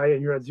 months go by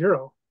and you're at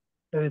zero,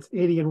 then it's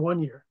 80 in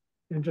 1 year,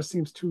 and it just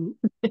seems too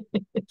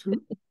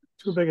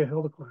big a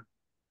hill to climb.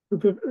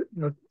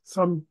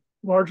 Some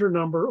larger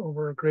number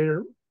over a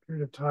greater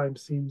period of time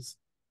seems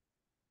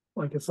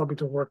like it's something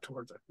to work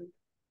towards, I think.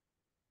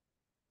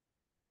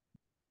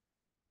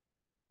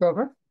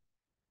 Grover?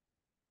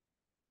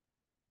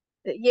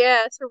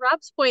 Yeah, to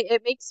Rob's point,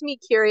 it makes me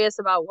curious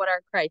about what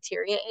our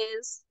criteria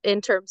is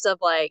in terms of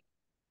like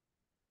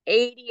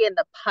 80 in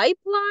the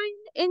pipeline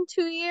in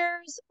 2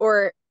 years,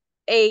 or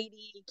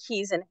 80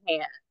 keys in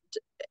hand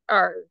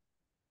are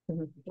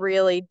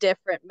really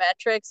different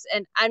metrics.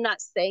 And I'm not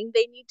saying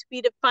they need to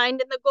be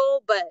defined in the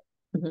goal, but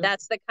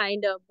that's the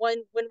kind of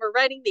when we're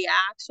writing the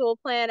actual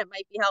plan, it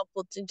might be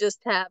helpful to just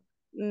have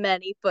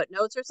many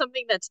footnotes or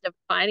something that's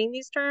defining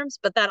these terms,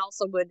 but that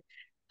also would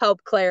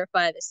help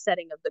clarify the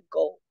setting of the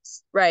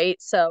goals, right?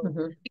 So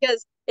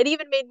because it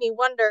even made me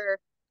wonder,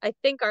 I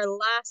think our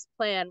last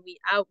plan, we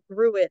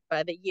outgrew it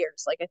by the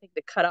years. Like I think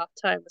the cutoff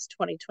time was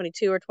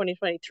 2022 or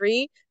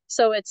 2023.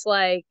 So it's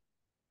like,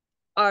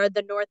 are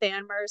the North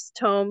Amherst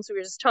homes we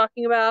were just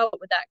talking about,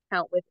 would that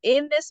count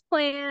within this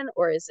plan,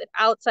 or is it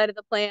outside of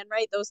the plan,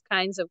 right? Those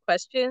kinds of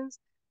questions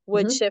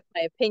would shift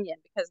my opinion,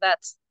 because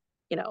that's,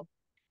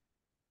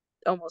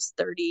 almost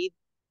 30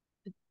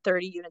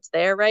 units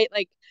there, right?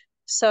 Like,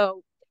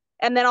 so,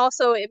 and then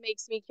also it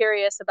makes me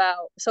curious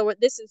about, so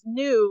this is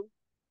new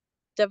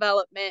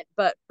development,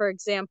 but for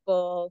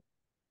example,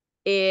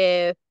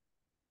 if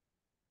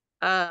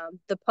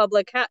the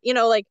public,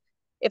 like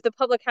if the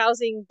public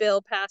housing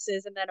bill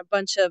passes and then a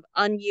bunch of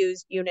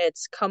unused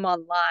units come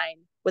online,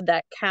 would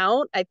that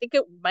count? I think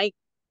would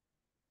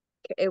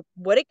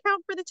it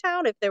count for the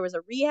town if there was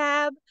a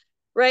rehab,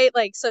 right?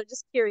 Like, so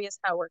just curious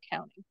how we're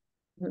counting.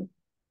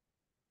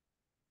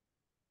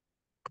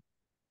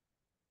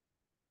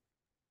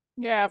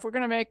 Yeah, if we're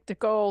going to make the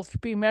goals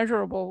be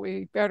measurable,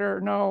 we better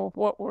know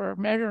what we're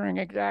measuring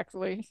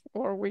exactly,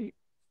 or we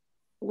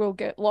will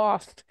get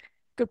lost.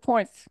 Good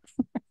points.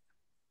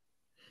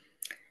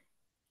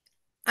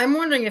 I'm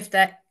wondering if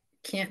that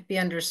can't be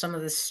under some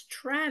of the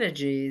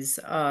strategies.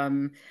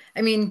 I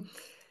mean,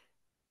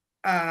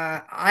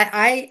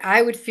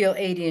 I would feel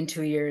 80 in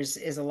 2 years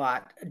is a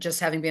lot, just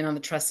having been on the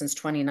trust since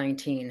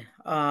 2019.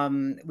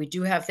 We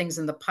do have things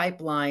in the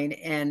pipeline,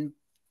 and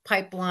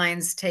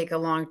pipelines take a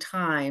long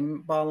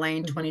time. Ball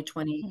Lane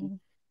 2020,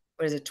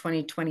 what is it,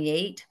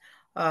 2028?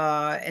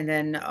 And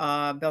then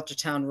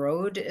Belchertown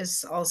Road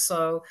is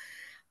also.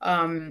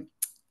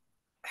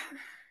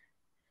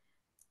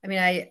 I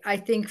mean, I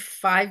think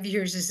 5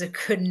 years is a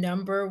good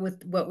number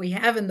with what we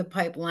have in the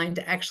pipeline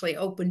to actually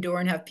open door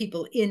and have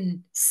people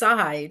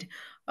inside.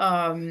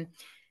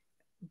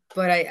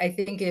 I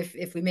think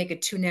if we make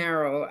it too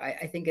narrow,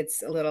 I think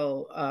it's a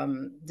little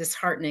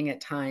disheartening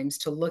at times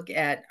to look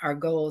at our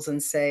goals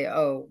and say,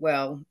 oh,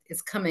 well,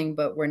 it's coming,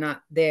 but we're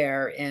not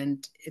there,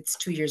 and it's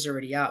 2 years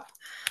already up.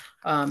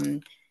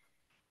 I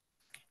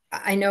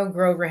know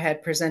Grover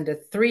had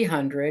presented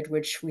 300,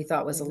 which we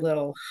thought was a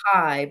little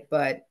high,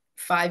 but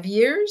 5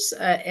 years,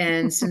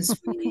 and since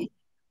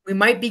we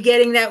might be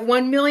getting that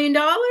 $1 million,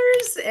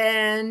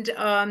 and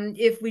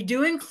if we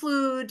do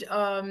include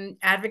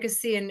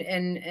advocacy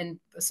and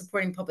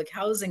supporting public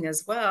housing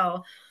as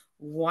well,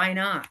 why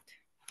not?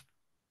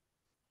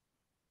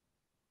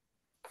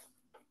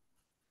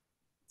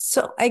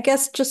 So I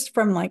guess just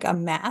from like a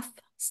math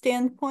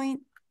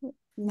standpoint,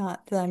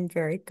 not that I'm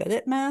very good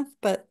at math,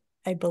 but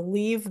I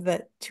believe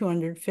that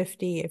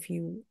 250, if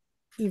you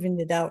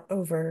evened it out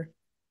over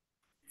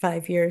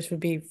 5 years, would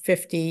be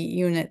 50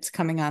 units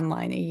coming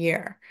online a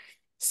year.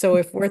 So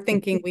if we're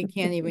thinking we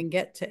can't even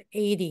get to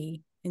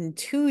 80 in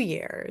 2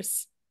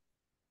 years,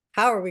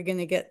 how are we going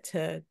to get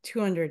to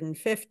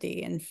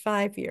 250 in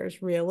 5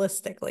 years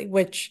realistically?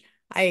 Which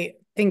I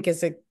think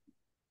is a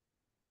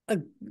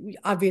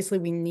obviously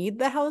we need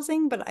the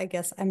housing, but I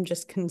guess I'm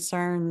just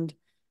concerned.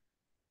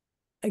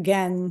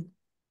 Again,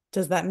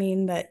 does that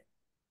mean that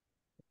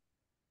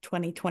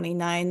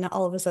 2029,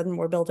 all of a sudden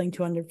we're building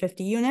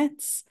 250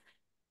 units?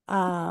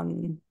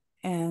 And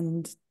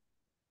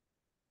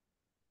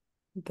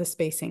the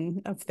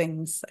spacing of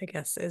things, I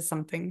guess, is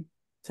something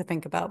to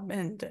think about.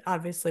 And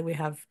obviously we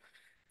have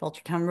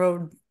Belchertown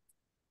Road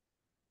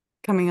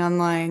coming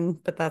online,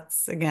 but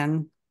that's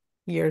again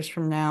years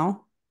from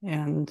now.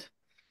 And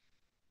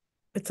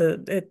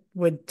it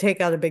would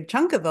take out a big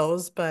chunk of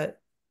those, but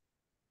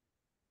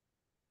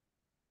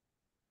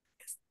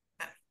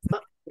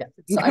Yeah.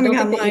 So I coming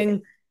don't think that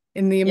online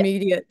in the yeah,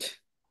 immediate.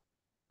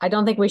 I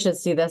don't think we should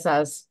see this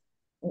as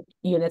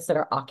units that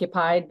are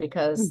occupied,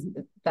 because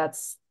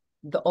that's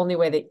the only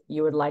way that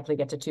you would likely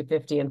get to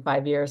 250 in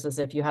 5 years is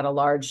if you had a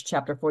large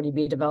Chapter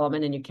 40B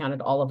development and you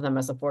counted all of them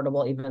as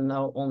affordable, even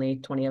though only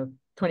 20%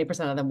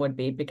 of them would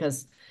be,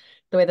 because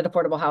the way that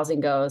affordable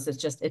housing goes, it's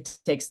just, it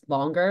takes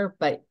longer,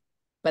 but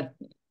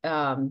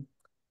um,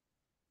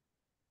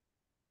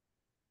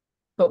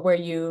 where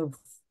you've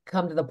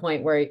come to the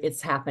point where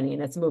it's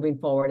happening, it's moving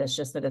forward, it's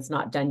just that it's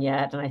not done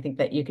yet. And I think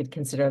that you could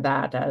consider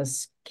that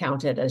as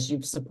counted as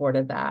you've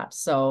supported that.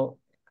 So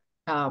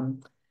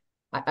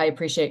I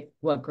appreciate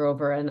what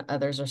Grover and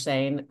others are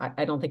saying.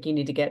 I don't think you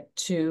need to get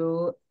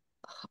too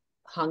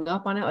hung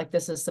up on it. Like,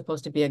 this is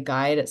supposed to be a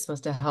guide. It's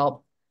supposed to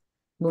help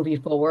move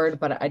you forward,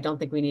 but I don't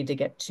think we need to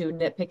get too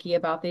nitpicky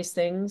about these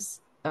things.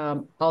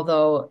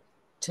 Although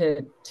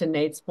to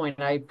Nate's point,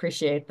 I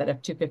appreciate that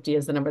if 250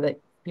 is the number that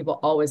people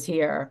always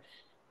hear,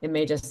 it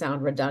may just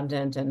sound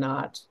redundant and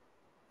not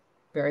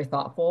very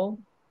thoughtful.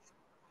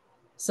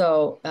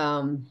 So,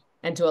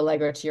 and to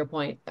Allegra, to your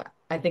point,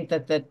 I think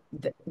that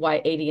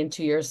why 80 in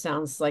 2 years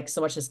sounds like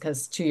so much is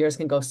because 2 years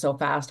can go so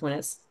fast when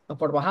it's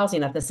affordable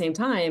housing. At the same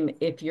time,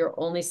 if you're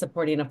only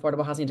supporting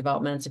affordable housing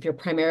developments, if you're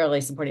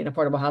primarily supporting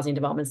affordable housing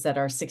developments that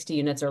are 60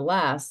 units or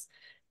less,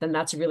 then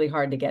that's really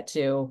hard to get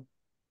to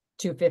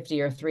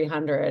 250 or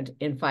 300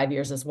 in 5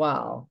 years as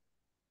well.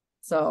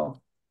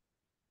 So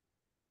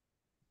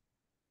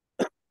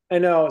I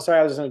know. Sorry,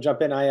 I was just going to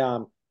jump in. I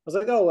was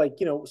like, oh, like,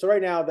 so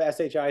right now the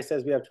SHI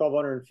says we have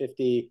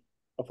 1,250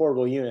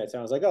 affordable units. And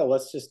I was like, oh,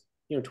 let's just,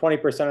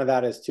 20% of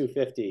that is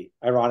 250,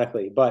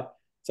 ironically. But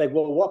it's like,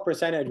 well, what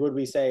percentage would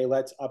we say,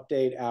 let's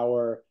update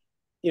our,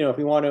 if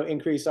we want to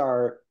increase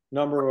our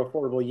number of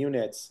affordable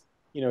units,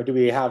 do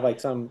we have like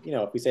some,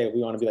 if we say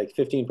we want to be like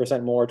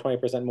 15% more,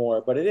 20%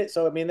 more, but it is,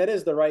 so, I mean, that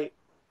is the right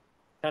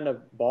kind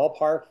of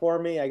ballpark for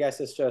me. I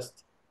guess it's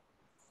just,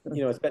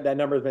 it's been, that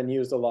number's been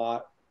used a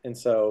lot. And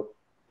so,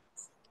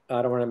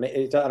 I don't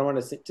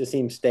want to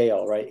seem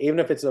stale, right? Even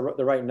if it's the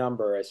right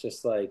number, it's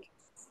just like,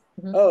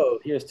 oh,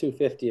 here's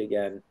 250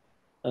 again.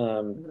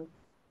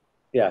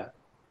 Yeah,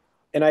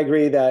 and I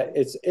agree that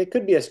it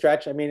could be a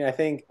stretch. I mean, I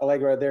think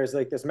Allegra, there's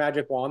like this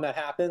magic wand that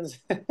happens,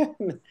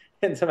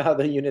 and somehow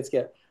the units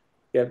get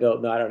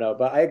built. No, I don't know,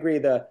 but I agree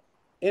the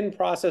in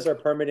process or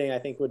permitting, I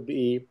think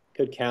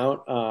could count.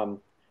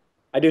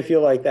 I do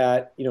feel like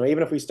that,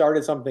 even if we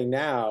started something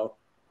now,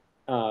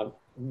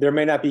 there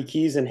may not be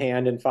keys in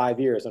hand in 5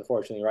 years,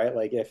 unfortunately, right?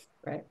 Like if,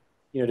 right.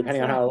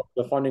 Depending on how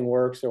the funding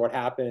works or what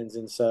happens.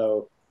 And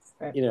so,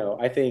 right.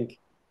 I think,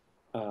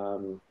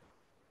 the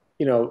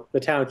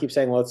town keeps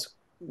saying, let's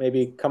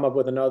maybe come up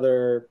with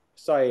another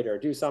site or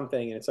do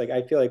something. And it's like,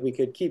 I feel like we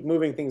could keep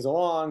moving things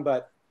along,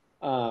 but,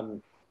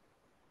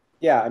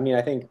 yeah, I mean,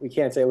 I think we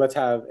can't say let's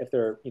have, if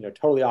they're,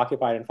 totally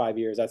occupied in 5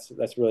 years,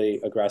 that's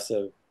really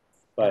aggressive,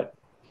 but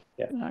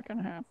yeah. Not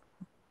gonna happen.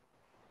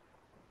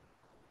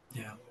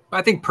 Yeah.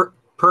 I think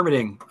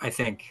permitting, I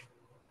think,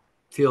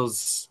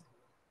 feels.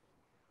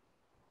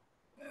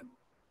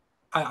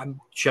 I'm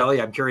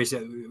Shelley. I'm curious.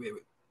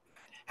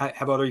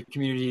 Have other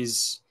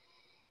communities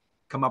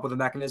come up with a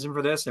mechanism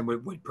for this, and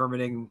would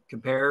permitting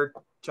compare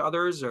to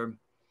others, or?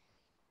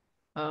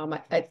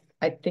 I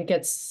think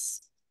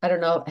I don't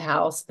know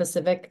how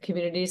specific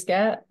communities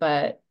get,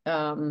 but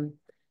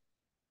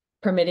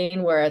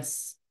permitting where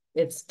it's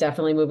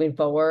definitely moving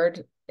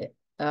forward.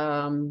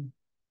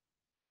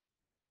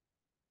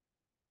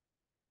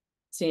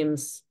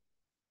 Seems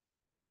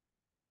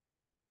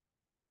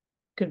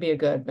could be a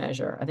good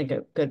measure. I think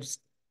a good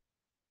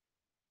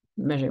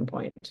measuring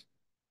point.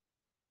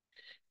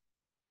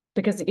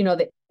 Because, you know,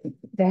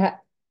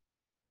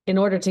 in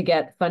order to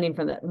get funding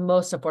from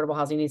most affordable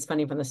housing needs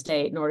funding from the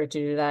state. In order to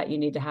do that, you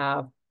need to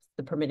have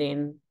the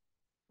permitting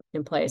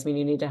in place. I mean,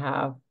 you need to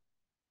have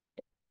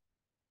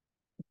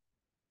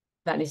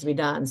that needs to be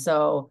done.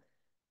 So,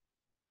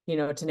 you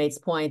know, to Nate's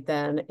point,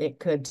 then it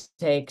could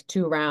take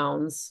 2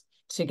 rounds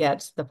to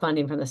get the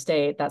funding from the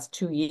state. That's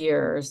 2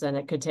 years. Then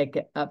it could take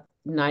up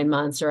 9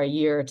 months or a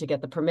year to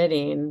get the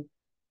permitting,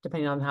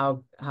 depending on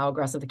how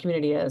aggressive the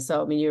community is.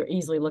 So, I mean, you're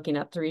easily looking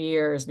at 3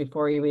 years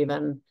before you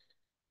even,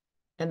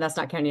 and that's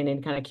not counting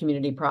any kind of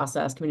community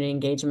process, community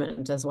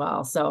engagement as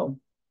well. So,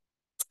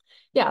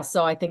 yeah,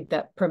 so I think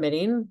that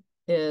permitting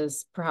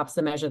is perhaps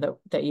the measure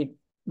that you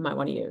might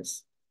want to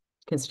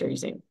consider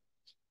using.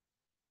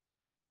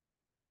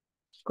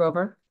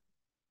 Grover?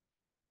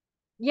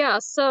 Yeah,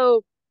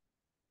 so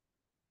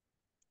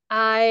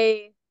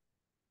I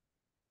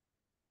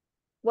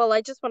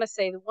just want to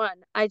say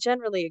I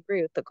generally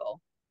agree with the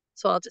goal.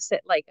 So I'll just say,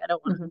 like, I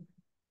don't want to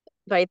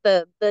write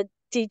the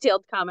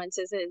detailed comments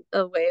isn't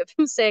a way of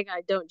saying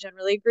I don't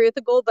generally agree with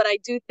the goal, but I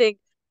do think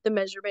the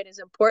measurement is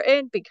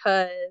important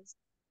because,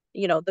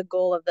 you know, the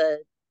goal of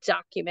the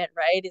document,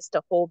 right, is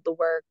to hold the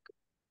work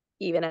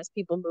even as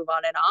people move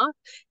on and off.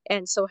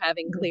 And so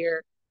having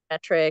clear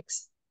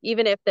metrics,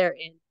 even if they're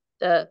in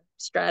the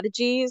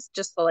strategies,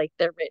 just so like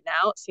they're written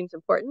out, seems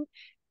important.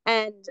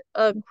 And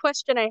a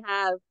question I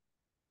have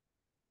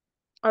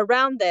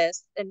around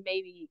this, and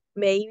maybe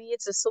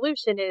it's a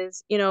solution,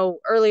 is, you know,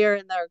 earlier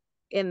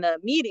in the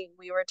meeting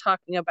we were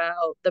talking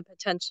about the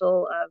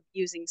potential of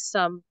using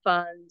some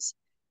funds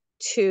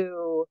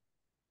to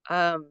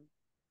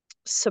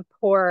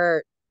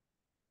support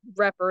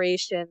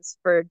reparations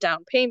for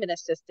down payment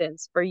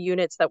assistance for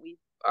units that we've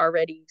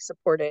already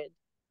supported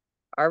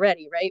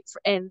right?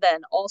 And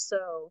then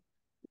also,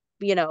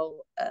 you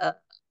know,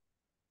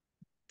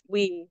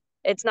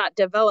 it's not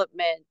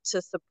development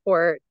to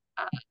support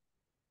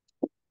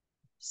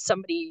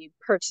somebody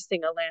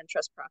purchasing a land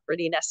trust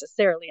property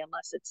necessarily,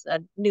 unless it's a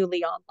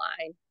newly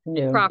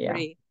online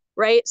property,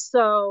 right?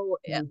 So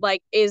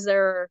like, is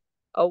there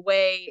a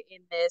way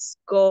in this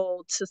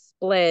goal to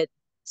split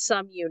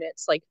some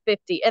units, like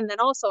 50? And then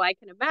also I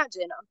can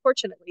imagine,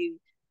 unfortunately,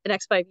 the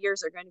next 5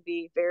 years are going to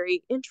be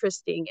very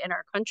interesting in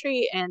our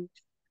country. And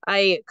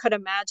I could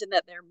imagine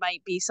that there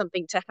might be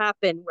something to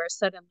happen where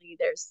suddenly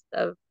there's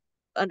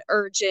an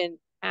urgent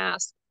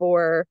ask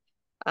for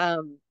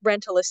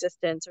rental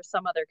assistance or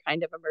some other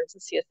kind of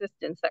emergency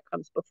assistance that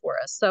comes before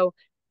us. So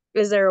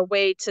is there a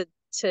way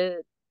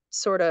to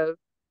sort of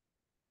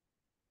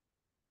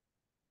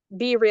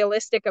be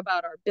realistic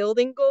about our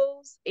building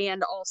goals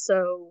and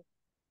also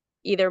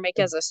either make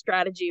as a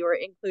strategy or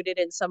include it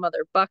in some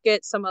other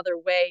bucket, some other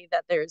way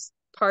that there's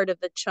part of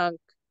the chunk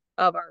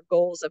of our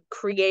goals of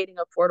creating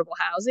affordable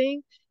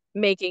housing,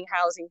 making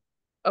housing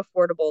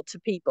affordable to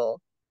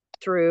people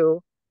through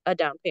a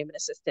down payment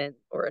assistant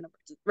or an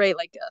emergency, right,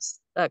 like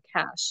a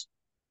cash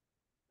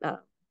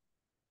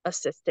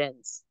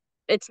assistance.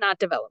 It's not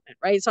development,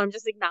 right? So I'm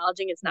just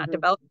acknowledging it's not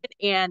development.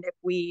 And if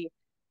we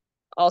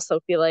also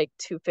feel like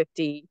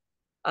 250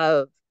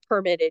 of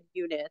permitted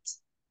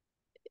units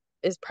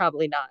is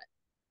probably not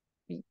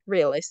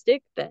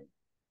realistic, then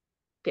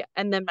yeah.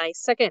 And then my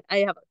second,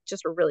 I have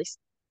just a really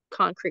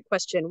concrete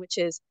question, which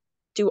is,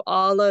 do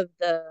all of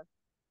the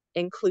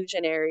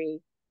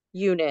inclusionary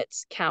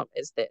units count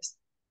as this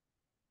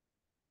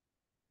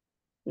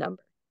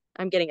number?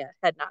 I'm getting a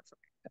head nod from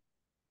her.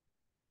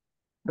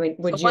 I mean,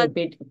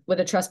 would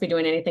the trust be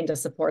doing anything to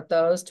support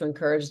those, to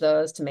encourage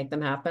those, to make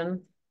them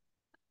happen?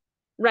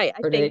 Right.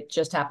 Or did it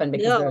just happen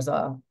because there's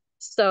a...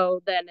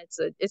 So then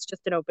it's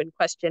just an open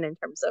question in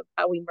terms of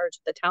how we merge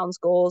the town's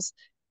goals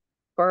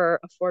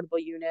for affordable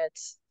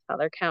units, how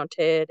they're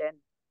counted,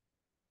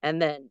 and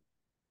then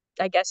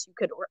I guess you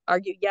could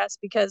argue yes,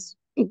 because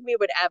we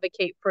would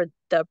advocate for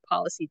the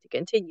policy to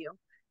continue,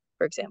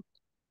 for example.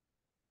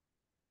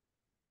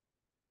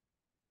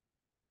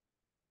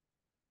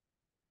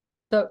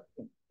 So,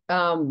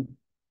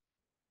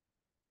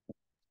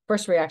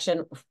 first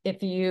reaction, if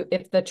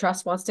the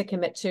trust wants to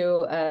commit to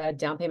a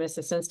down payment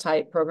assistance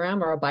type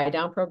program or a buy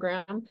down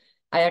program,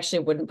 I actually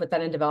wouldn't put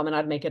that in development.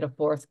 I'd make it a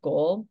 4th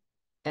goal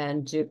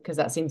and because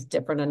that seems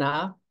different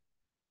enough.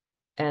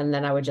 And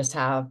then I would just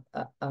have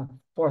a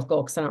 4th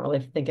goal, because I don't really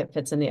think it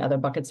fits in the other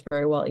buckets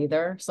very well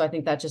either. So I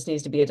think that just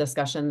needs to be a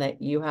discussion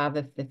that you have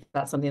if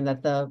that's something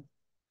that the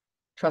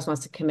trust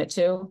wants to commit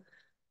to,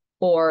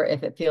 or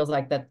if it feels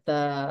like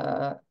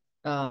that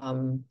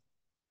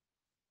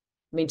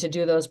I mean, to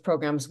do those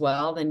programs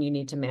well, then you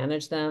need to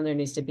manage them. There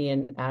needs to be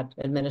an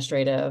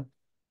administrative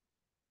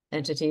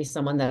entity,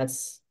 someone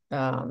that's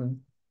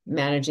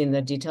managing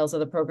the details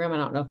of the program. I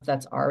don't know if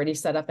that's already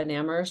set up in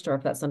Amherst or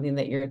if that's something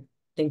that you're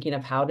thinking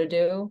of how to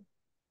do.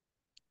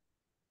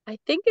 I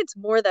think it's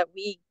more that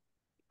we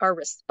are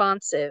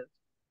responsive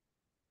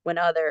when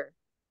other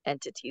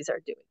entities are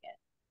doing it,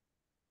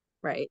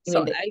 right? You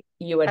So mean that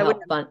you would I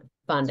help wouldn't,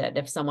 fund it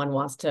if someone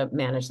wants to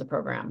manage the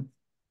program?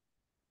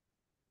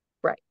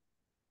 right.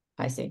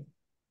 I see.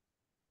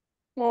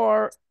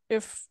 Or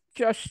if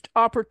just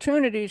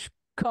opportunities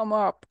come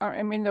up.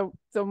 I mean,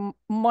 the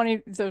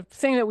money, the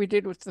thing that we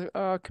did with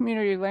the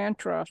community land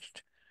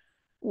trust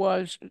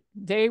was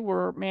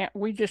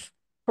we just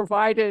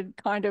provided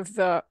kind of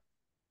the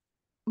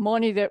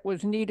money that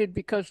was needed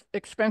because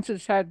things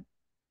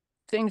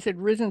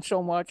had risen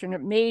so much, and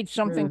it made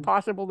something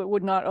possible that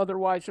would not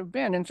otherwise have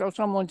been. And so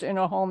someone's in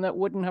a home that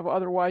wouldn't have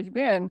otherwise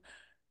been.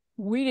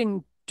 We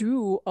didn't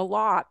do a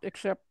lot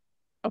except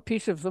a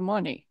piece of the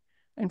money.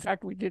 In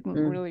fact, we didn't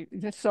really.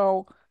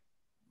 So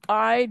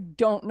I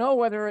don't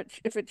know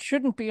if it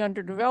shouldn't be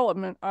under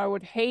development. I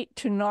would hate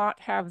to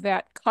not have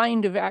that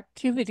kind of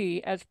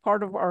activity as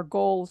part of our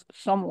goals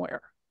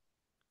somewhere.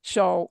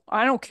 So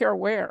I don't care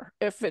where.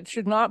 If it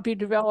should not be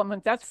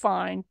development, that's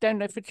fine.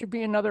 Then if it should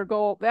be another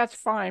goal, that's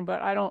fine.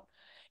 But I don't,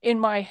 in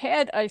my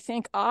head, I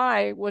think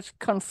I was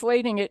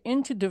conflating it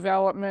into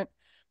development,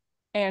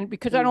 and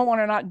because I don't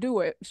want to not do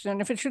it.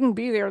 And if it shouldn't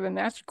be there, then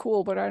that's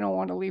cool, but I don't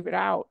want to leave it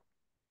out.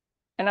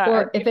 And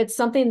Or if it's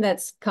something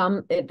that's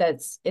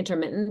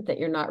intermittent, that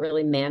you're not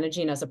really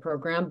managing as a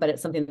program, but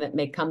it's something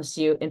that comes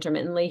to you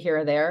intermittently here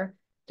or there,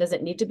 does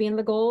it need to be in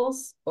the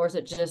goals? Or is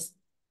it just,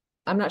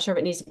 I'm not sure if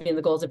it needs to be in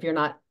the goals if you're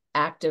not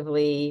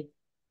actively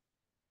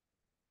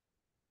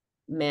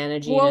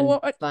managing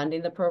and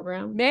funding the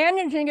program.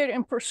 Managing it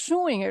and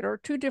pursuing it are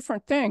two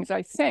different things,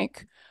 I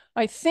think.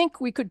 I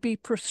think we could be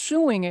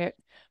pursuing it,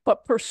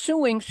 but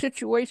pursuing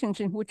situations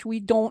in which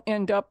we don't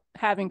end up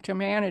having to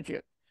manage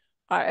it.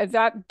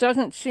 That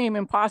doesn't seem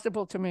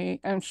impossible to me.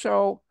 And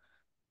so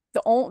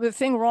the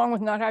thing wrong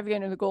with not having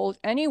it in the goals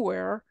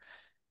anywhere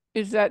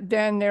is that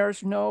then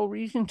there's no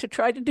reason to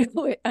try to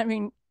do it. I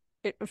mean,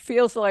 it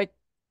feels like,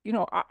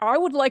 I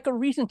would like a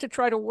reason to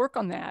try to work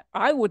on that.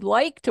 I would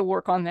like to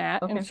work on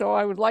that. Okay. And so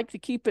I would like to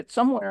keep it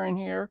somewhere in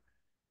here.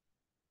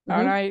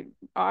 And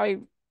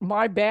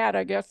my bad,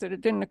 I guess, that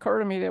it didn't occur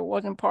to me that it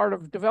wasn't part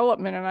of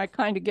development. And I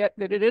kind of get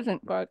that it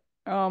isn't, but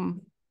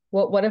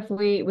what if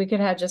we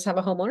could just have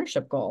a home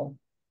ownership goal?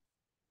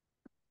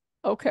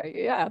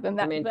 Okay, yeah, then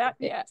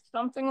yeah,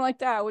 something like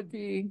that would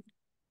be.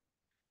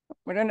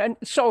 And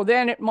so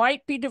then it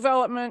might be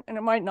development and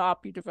it might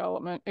not be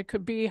development. It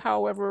could be,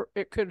 however,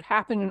 it could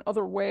happen in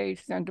other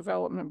ways than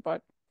development,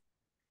 but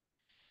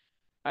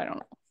I don't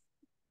know.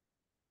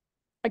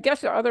 I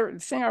guess the other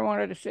thing I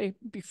wanted to say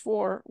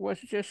before was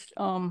just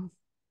 5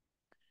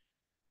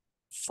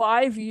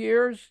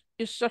 years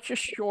is such a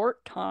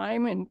short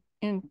time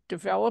in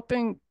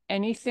developing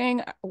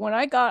anything. When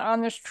I got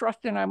on this trust,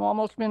 and I've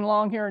almost been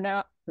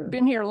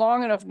been here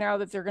long enough now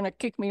that they're going to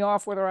kick me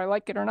off whether I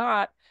like it or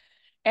not.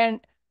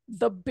 And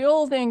the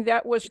building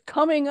that was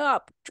coming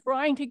up,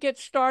 trying to get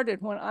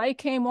started when I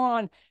came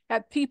on,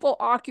 had people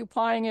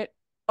occupying it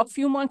a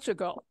few months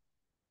ago.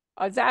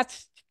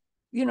 That's,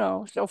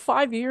 so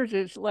 5 years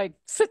is like,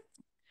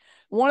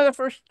 one of the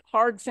first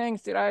hard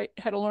things that I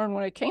had to learn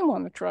when I came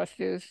on the trust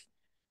is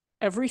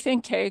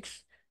everything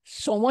takes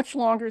so much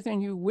longer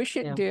than you wish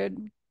it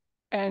did.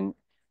 And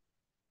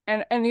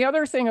the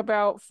other thing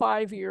about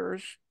 5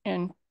 years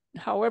and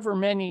however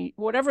many,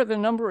 whatever the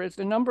number is,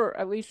 the number,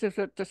 at least as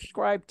it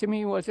described to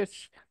me, was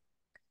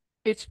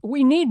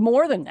we need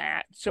more than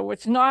that. So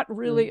it's not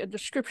really a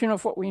description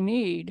of what we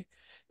need.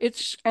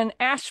 It's an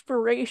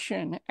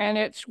aspiration,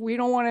 and we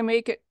don't want to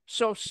make it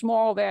so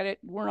small that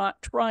we're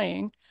not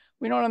trying.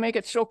 We don't want to make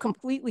it so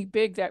completely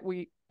big that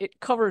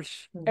it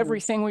covers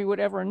everything we would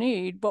ever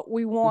need, but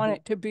we want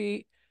it to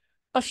be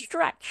a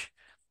stretch.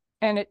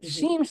 And it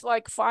seems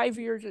like 5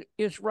 years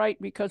is right,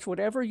 because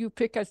whatever you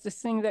pick as the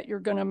thing that you're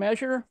going to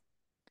measure,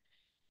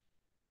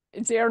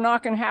 they're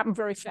not going to happen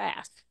very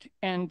fast,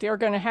 and they're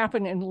going to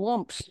happen in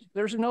lumps.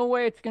 There's no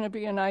way it's going to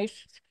be a nice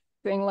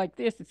thing like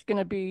this. It's going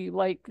to be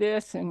like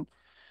this, and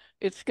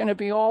it's going to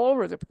be all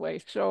over the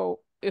place. So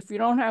if you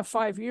don't have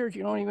 5 years,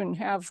 you don't even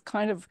have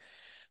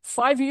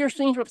 5 years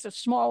seems with the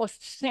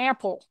smallest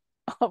sample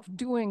of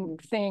doing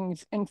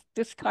things in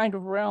this kind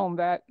of realm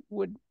that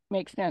would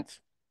make sense.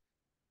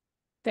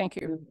 Thank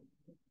you.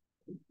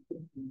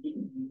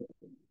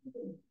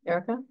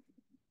 Erica?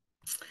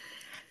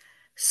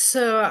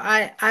 So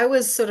I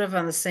was sort of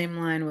on the same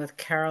line with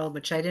Carol,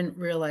 which I didn't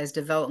realize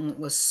development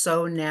was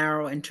so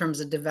narrow in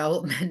terms of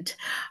development.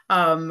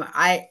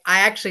 I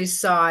actually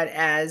saw it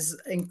as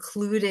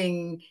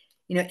including,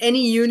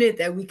 any unit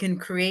that we can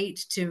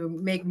create to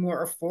make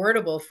more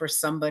affordable for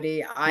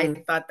somebody. I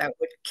thought that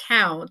would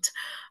count.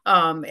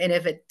 And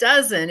if it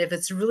doesn't, if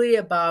it's really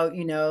about,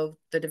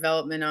 the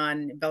development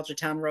on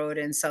Belchertown Road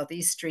and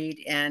Southeast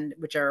Street, and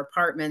which are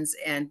apartments,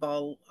 and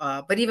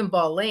but even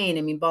Ball Lane,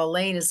 I mean, Ball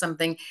Lane is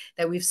something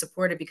that we've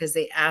supported because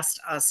they asked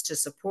us to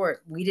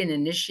support. We didn't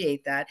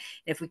initiate that.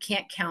 And if we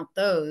can't count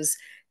those,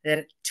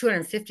 that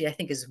 250, I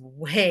think, is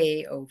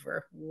way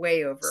over.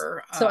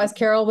 So as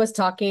Carol was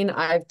talking,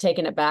 I've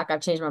taken it back.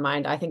 I've changed my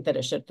mind. I think that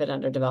it should fit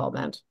under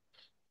development.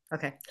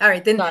 Okay. All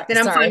right. Then I'm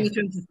fine Sorry. with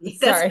 250.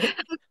 Sorry.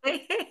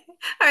 Okay.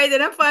 All right.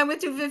 Then I'm fine with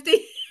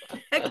 250.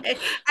 Okay.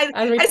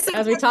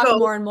 As we support talk goals.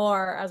 more and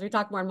more,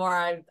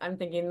 I'm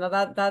thinking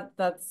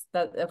that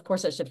of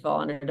course it should fall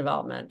under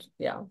development.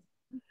 Yeah.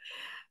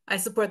 I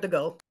support the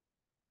goal.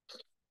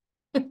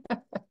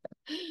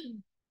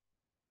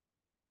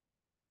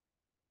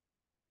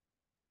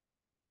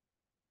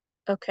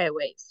 Okay,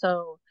 wait.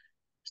 So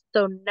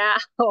now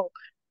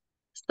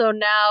so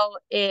now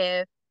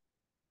if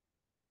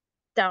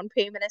down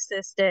payment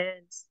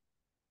assistance,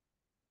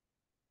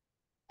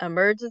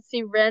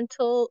 emergency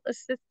rental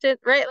assistant,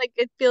 right? Like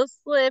it feels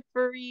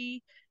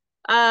slippery.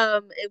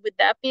 Would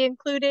that be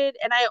included?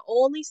 And I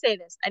only say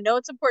this. I know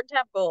it's important to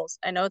have goals.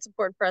 I know it's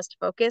important for us to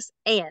focus.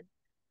 And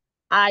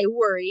I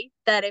worry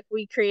that if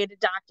we create a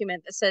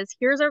document that says,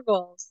 here's our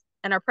goals,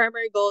 and our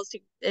primary goal is to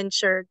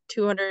ensure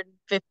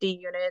 250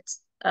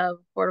 units of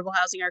affordable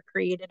housing are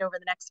created over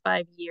the next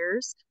 5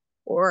 years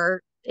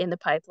or in the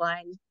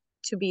pipeline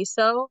to be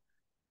so,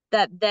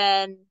 that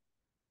then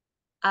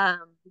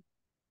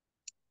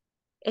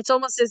it's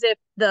almost as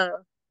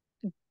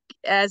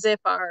if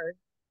our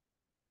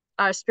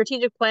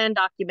strategic plan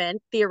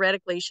document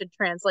theoretically should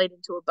translate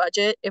into a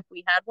budget if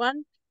we had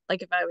one,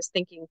 like if I was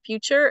thinking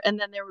future, and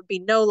then there would be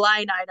no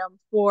line item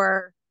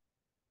for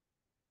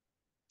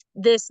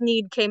this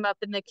need came up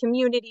in the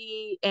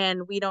community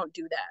and we don't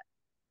do that,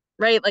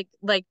 right?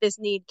 Like this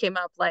need came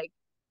up, like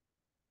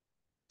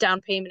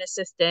down payment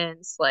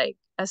assistance, like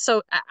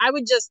so I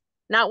would just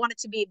not want it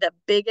to be the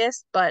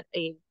biggest, but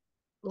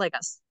like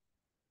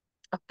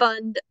a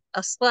fund,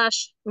 a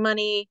slush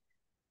money,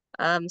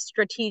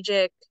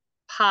 strategic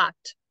pot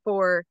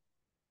for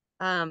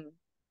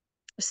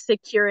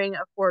securing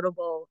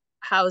affordable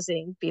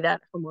housing, be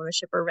that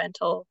homeownership or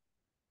rental.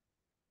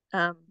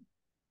 Um,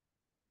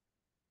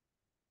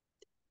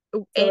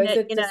 So in is a,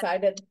 it in a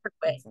decided? different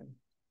way.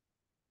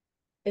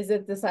 Is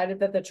it decided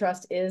that the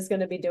trust is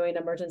going to be doing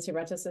emergency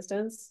rent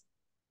assistance?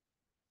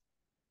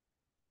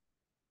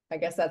 I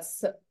guess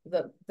that's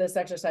this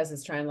exercise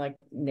is trying to like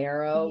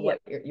narrow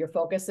Yep. what your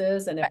focus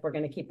is. And if we're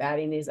going to keep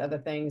adding these other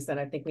things, then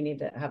I think we need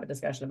to have a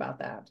discussion about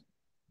that.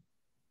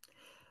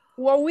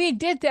 Well, we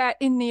did that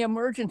in the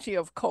emergency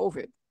of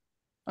COVID.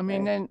 I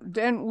mean, Right.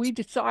 then we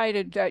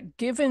decided that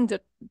given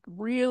the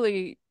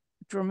really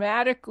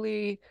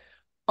dramatically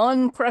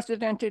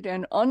unprecedented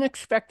and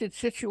unexpected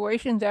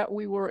situation that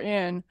we were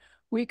in,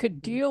 we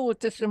could deal with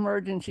this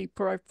emergency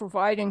by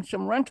providing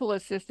some rental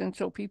assistance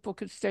so people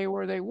could stay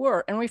where they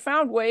were. And we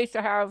found ways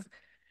to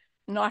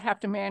not have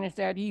to manage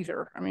that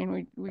either. I mean,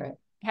 we Right.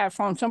 have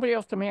found somebody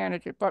else to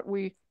manage it, but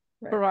we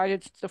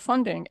provided the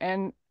funding.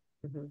 And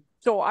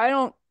so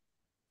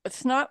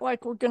it's not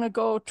like we're going to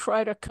go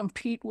try to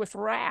compete with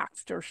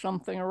Raft or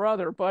something or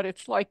other, but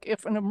it's like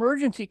if an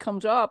emergency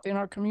comes up in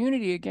our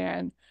community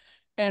again,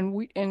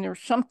 and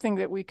there's something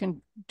that we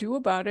can do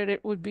about it,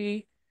 it would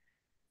be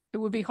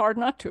hard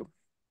not to.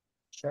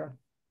 Sure.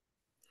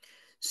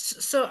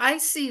 So I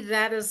see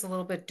that as a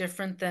little bit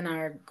different than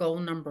our goal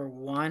number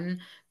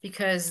one,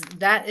 because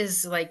that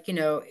is like,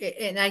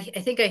 and I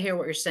think I hear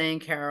what you're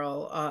saying,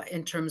 Carol,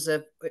 in terms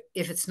of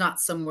if it's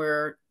not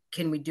somewhere,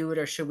 can we do it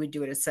or should we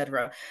do it, et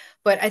cetera.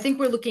 But I think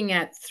we're looking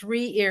at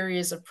 3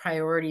 areas of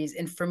priorities.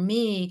 And for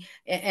me,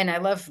 and I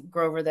love,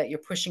 Grover, that you're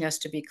pushing us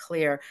to be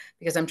clear,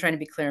 because I'm trying to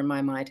be clear in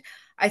my mind.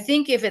 I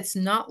think if it's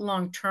not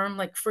long-term,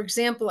 like, for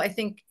example, I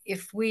think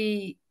if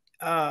we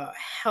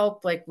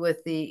help like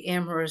with the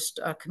Amherst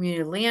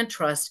Community Land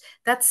Trust,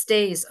 that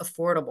stays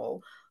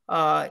affordable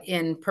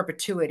in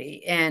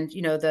perpetuity. And,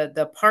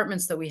 the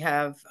apartments that we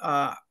have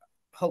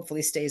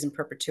hopefully stays in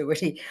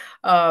perpetuity.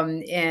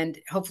 And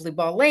hopefully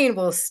Ball Lane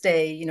will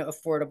stay,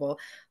 affordable.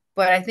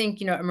 But I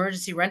think,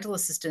 emergency rental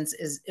assistance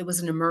it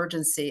was an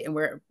emergency. And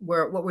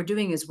what we're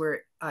doing is we're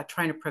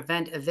trying to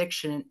prevent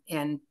eviction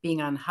and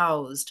being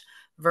unhoused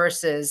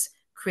versus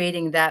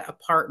creating that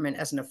apartment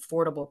as an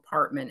affordable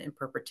apartment in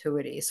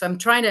perpetuity. So I'm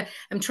trying to,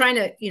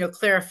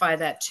 clarify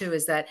that too,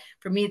 is that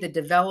for me, the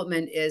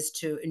development is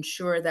to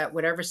ensure that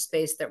whatever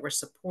space that we're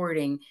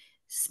supporting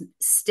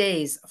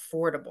stays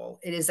affordable.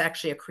 It is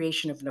actually a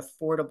creation of an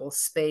affordable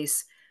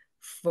space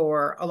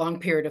for a long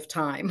period of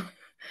time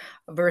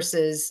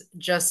versus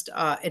just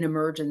an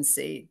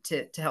emergency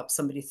to help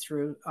somebody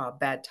through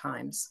bad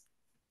times.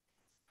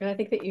 And I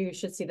think that you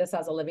should see this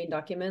as a living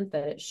document,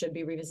 that it should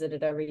be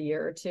revisited every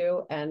year or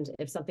two. And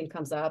if something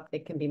comes up,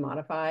 it can be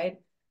modified.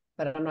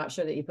 But I'm not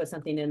sure that you put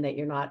something in that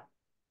you're not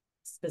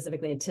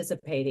specifically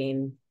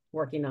anticipating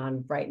working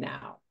on right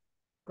now.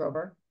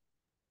 Grover?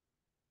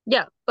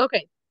 Yeah,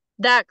 okay.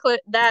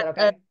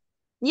 Okay?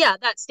 Yeah,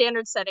 that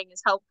standard setting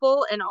is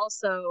helpful. And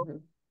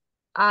also,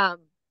 I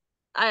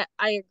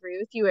agree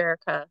with you,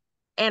 Erica.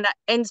 And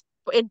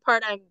in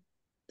part, I'm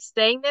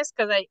saying this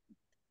because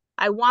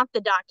I want the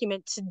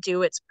document to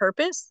do its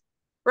purpose,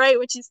 right?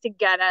 Which is to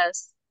get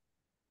us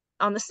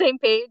on the same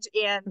page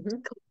and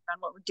clear on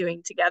what we're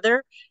doing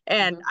together.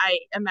 And I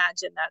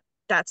imagine that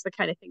that's the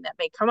kind of thing that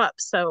may come up.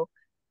 So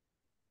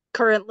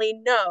currently,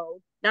 no,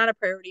 not a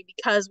priority,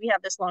 because we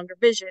have this longer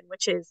vision,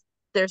 which is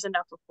there's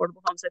enough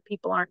affordable homes that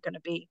people aren't going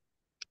to be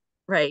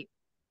right,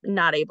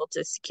 not able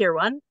to secure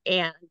one.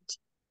 And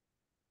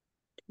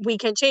we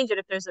can change it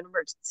if there's an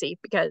emergency,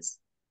 because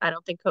I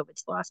don't think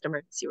COVID's the last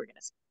emergency we're going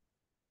to see.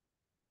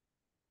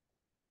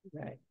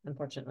 Right,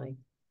 unfortunately.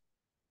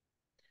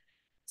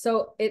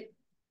 So it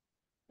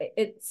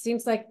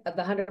seems like the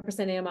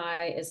 100%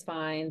 AMI is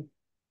fine.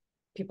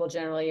 People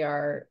generally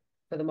are,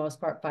 for the most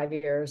part, 5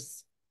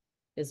 years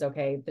is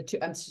okay.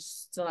 I'm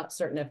still not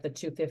certain if the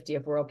 250,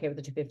 if we're okay with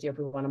the 250, if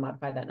we want to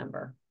modify that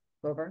number.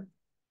 Grover?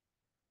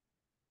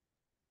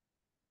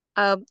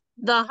 The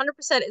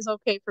 100% is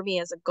okay for me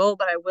as a goal,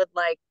 but I would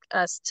like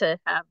us to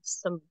have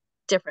some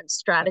different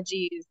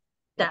strategies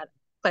that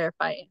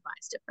clarify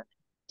AMIs differently.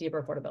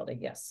 Deeper affordability,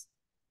 yes,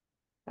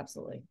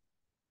 absolutely.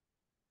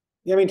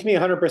 Yeah, I mean, to me,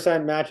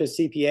 100% matches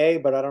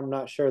CPA, but I'm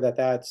not sure that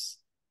that's,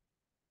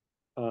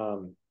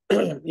 you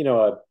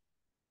know,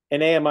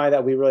 an AMI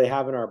that we really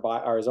have in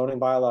our zoning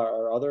bylaw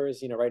or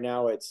others. You know, right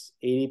now it's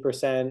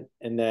 80%,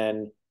 and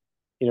then,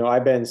 you know,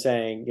 I've been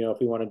saying, you know, if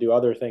we want to do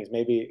other things,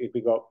 maybe if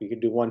we could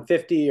do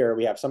 150, or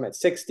we have some at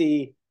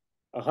 60.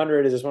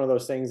 100 is just one of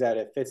those things that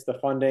it fits the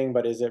funding,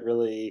 but is it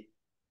really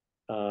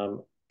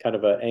kind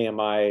of an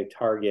AMI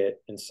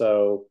target? And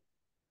so,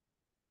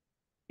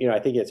 you know, I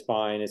think it's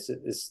fine.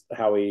 It's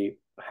how we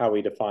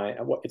define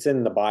it's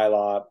in the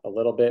bylaw a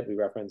little bit. We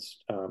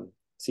referenced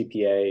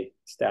CPA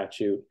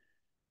statute.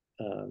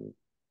 In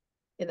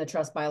the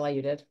trust bylaw,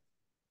 you did.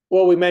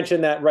 Well, we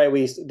mentioned that, right?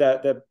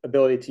 That the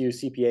ability to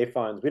use CPA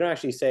funds. We don't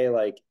actually say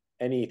like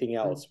anything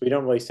else. We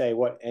don't really say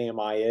what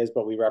AMI is,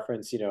 but we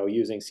reference, you know,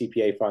 using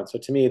CPA funds. So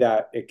to me,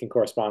 that it can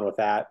correspond with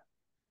that.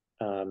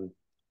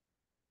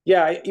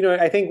 Yeah, you know,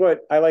 I think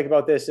what I like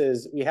about this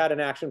is we had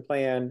an action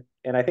plan,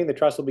 and I think the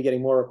trust will be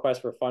getting more requests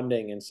for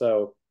funding. And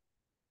so,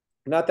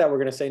 not that we're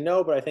going to say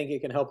no, but I think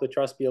it can help the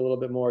trust be a little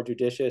bit more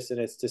judicious in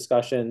its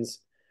discussions.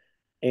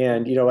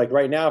 And, you know, like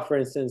right now, for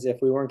instance, if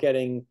we weren't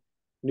getting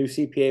new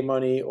CPA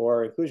money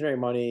or inclusionary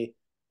money,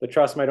 the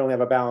trust might only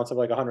have a balance of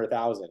like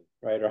 100,000,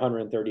 right, or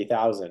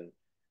 130,000.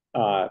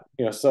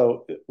 You know,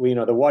 so you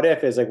know, the what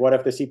if is like, what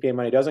if the CPA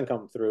money doesn't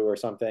come through or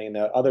something, and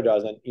the other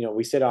doesn't? You know,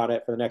 we sit on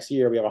it for the next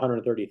year, we have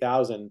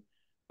 130,000.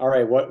 All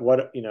right,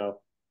 what you know?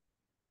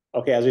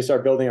 Okay, as we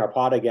start building our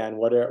pot again,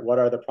 what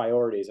are the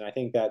priorities? And I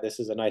think that this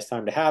is a nice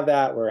time to have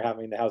that. We're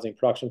having the housing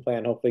production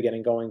plan hopefully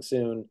getting going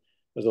soon.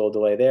 There's a little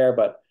delay there,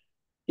 but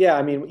yeah,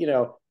 I mean, you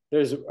know,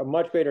 there's a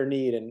much greater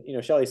need, and you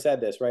know, Shelley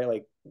said this, right?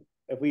 Like,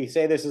 if we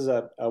say this is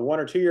a 1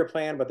 or 2 year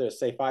plan, but there's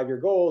say 5 year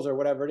goals or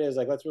whatever it is,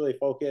 like let's really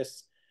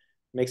focus,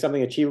 make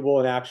something achievable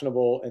and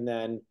actionable, and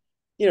then,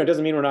 you know, it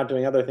doesn't mean we're not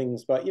doing other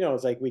things, but you know,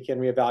 it's like we can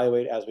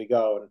reevaluate as we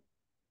go, and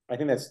I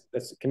think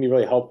that's can be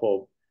really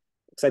helpful,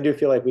 because I do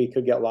feel like we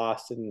could get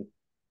lost and,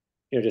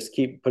 you know, just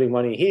keep putting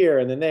money here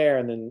and then there,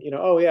 and then, you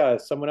know, oh yeah,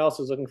 someone else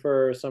is looking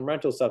for some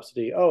rental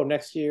subsidy. Oh,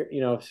 next year, you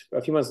know,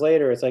 a few months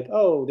later, it's like,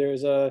 oh,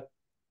 there's a,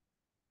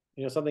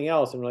 you know, something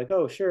else, and we're like,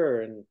 oh,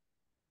 sure. And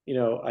you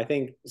know, I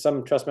think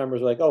some trust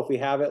members are like, oh, if we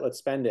have it, let's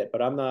spend it.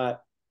 But I'm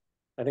not.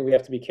 I think we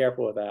have to be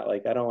careful with that.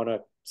 Like, I don't want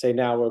to say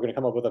now we're going to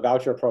come up with a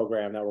voucher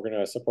program, that we're going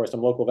to support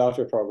some local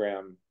voucher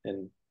program.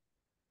 And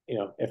you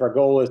know, if our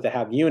goal is to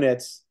have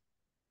units,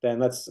 then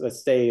let's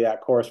stay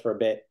that course for a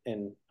bit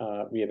and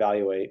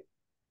reevaluate.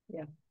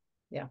 Yeah,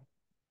 yeah.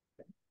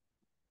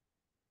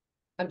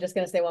 I'm just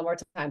going to say one more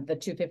time, the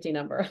 250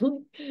 number.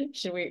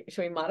 should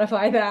we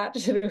modify that?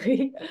 Should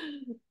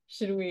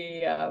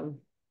we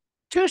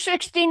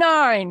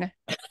 269.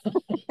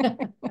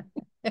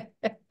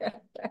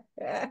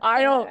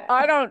 I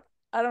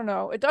don't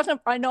know. It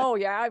doesn't, I know,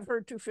 yeah, I've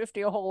heard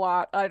 250 a whole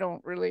lot. I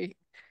don't really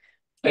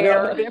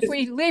care. If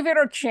we leave it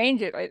or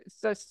change it, it's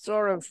just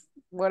sort of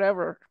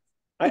whatever.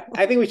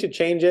 I think we should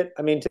change it.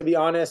 I mean, to be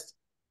honest,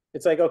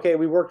 it's like, okay,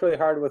 we worked really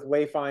hard with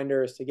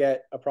Wayfinders to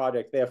get a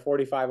project. They have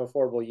 45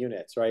 affordable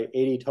units, right?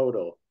 80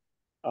 total.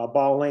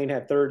 Ball Lane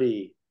had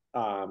 30.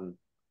 And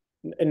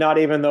not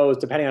even those,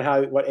 depending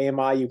on what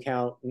AMI you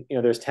count, you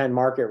know, there's 10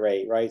 market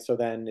rate, right? So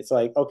then it's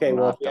like, okay,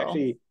 well, if we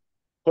actually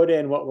put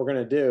in what we're going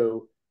to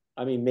do,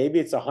 I mean, maybe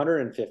it's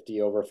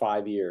 150 over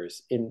 5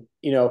 years in,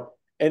 you know,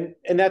 and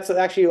that's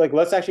actually like,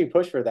 let's actually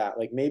push for that.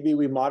 Like maybe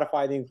we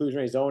modify the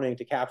inclusionary zoning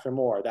to capture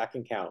more, that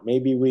can count.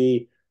 Maybe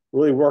we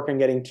really work on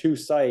getting 2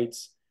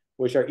 sites,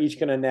 which are each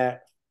going to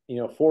net, you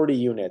know, 40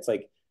 units.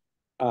 Like,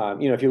 you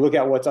know, if you look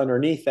at what's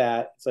underneath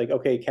that, it's like,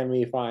 okay, can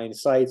we find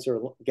sites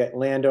or get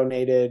land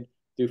donated,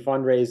 do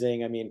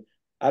fundraising? I mean,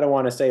 I don't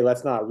want to say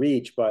let's not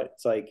reach, but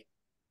it's like,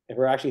 if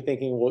we're actually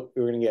thinking we're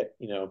going to get,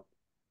 you know,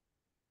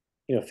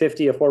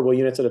 50 affordable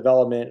units of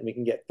development, and we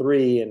can get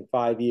 3 in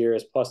 5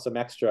 years plus some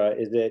extra,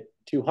 is it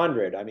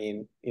 200? I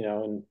mean, you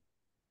know, and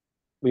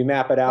we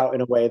map it out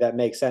in a way that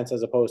makes sense,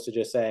 as opposed to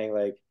just saying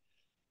like,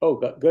 oh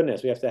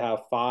goodness, we have to have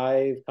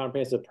 5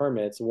 comprehensive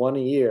permits, 1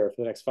 a year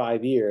for the next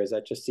 5 years.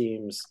 That just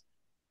seems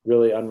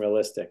really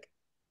unrealistic.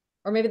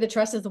 Or maybe the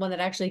trust is the one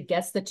that actually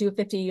gets the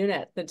 250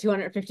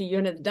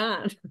 units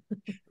done.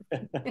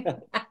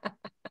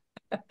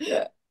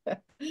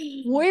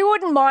 We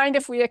wouldn't mind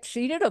if we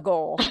exceeded a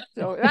goal.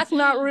 So that's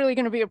not really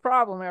going to be a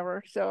problem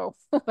ever. So,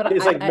 But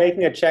It's like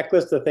making a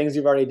checklist of things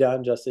you've already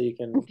done just so you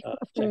can check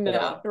it no,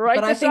 off. write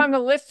but I this on think the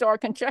list so I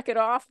can check it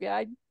off.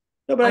 Yeah.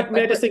 No, but I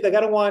mean, I just but think like I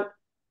don't want,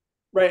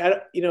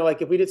 right?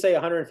 Like if we did say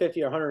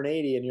 150 or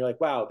 180, and you're like,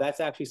 wow, that's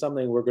actually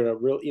something we're gonna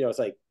really, it's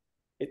like,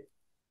 it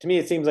to me,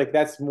 it seems like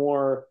that's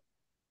more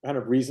kind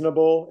of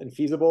reasonable and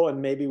feasible,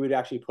 and maybe we'd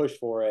actually push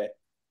for it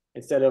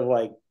instead of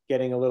like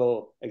getting a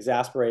little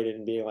exasperated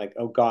and being like,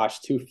 oh gosh,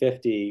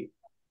 250,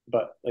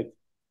 but like,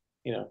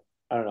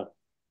 I don't know.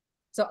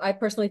 so I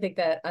personally think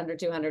that under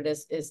 200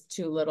 is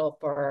too little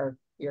for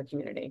your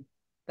community.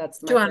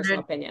 That's my 200. personal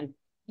opinion.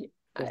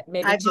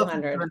 Maybe I vote for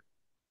 200. 200.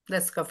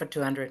 Let's go for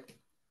 200.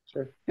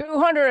 Sure.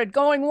 200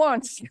 going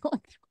once.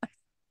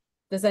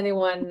 Does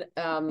anyone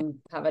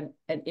have an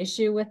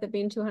issue with it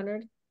being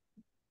 200?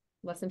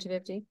 Less than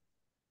 250?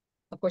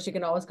 Of course, you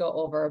can always go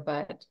over,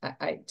 but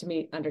to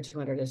me, under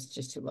 200 is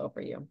just too low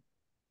for you.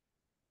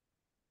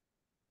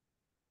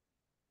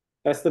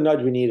 That's the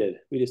nudge we needed.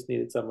 We just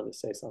needed someone to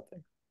say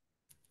something.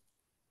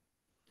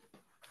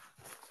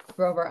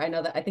 Grover,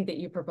 I think that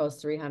you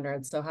proposed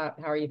 300. So how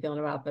are you feeling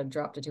about the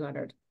drop to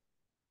 200?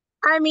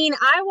 I mean,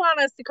 I want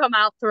us to come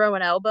out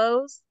throwing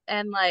elbows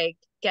and like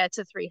get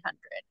to 300.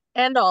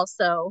 And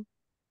also,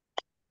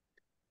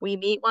 we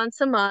meet once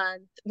a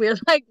month.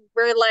 I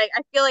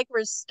feel like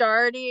we're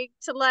starting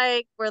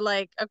to we're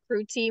like a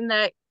crew team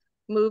that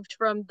moved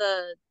from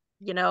the,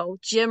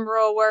 gym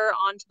rower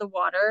onto the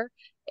water.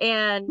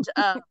 And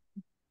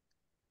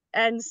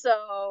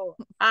so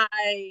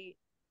I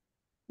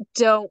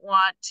don't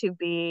want to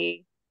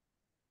be,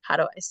 how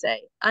do I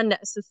say,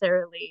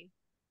 unnecessarily,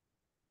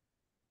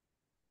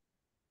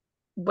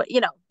 but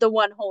the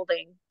one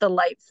holding the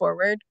light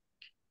forward.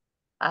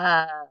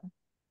 Uh,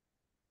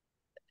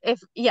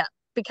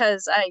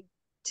 because I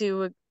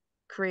do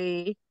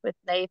agree with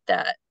Nate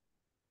that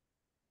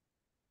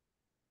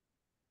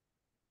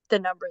the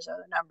numbers are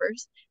the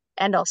numbers,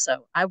 and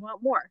also I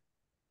want more.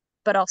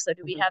 But also,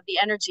 do we have the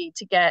energy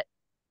to get,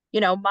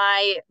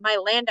 my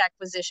land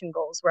acquisition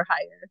goals were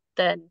higher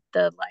than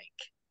the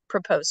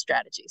proposed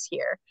strategies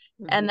here,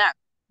 and that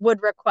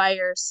would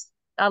require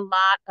a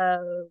lot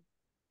of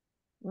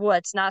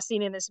what's not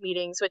seen in this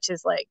meetings, which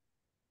is like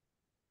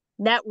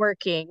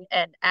networking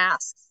and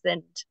asks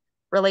and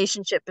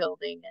relationship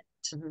building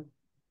and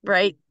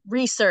right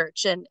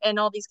research and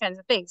all these kinds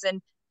of things.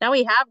 And now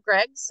we have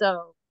Greg,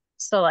 so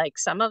like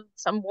some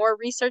more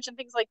research and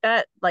things like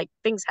that, like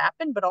things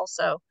happen, but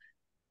also,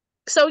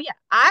 so yeah,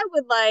 I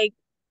would like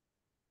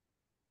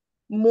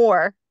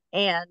more,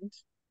 and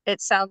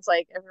it sounds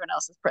like everyone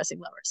else is pressing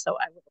lower, so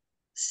I will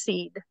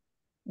cede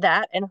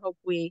that and hope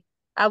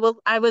I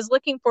was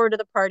looking forward to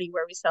the party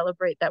where we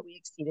celebrate that we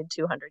exceeded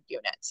 200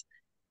 units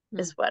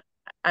is what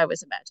I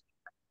was imagining.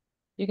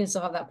 You can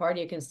still have that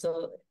party. You can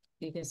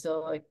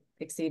still like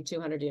exceed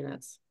 200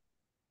 units.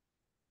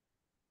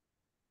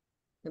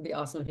 It'd be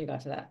awesome if you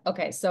got to that.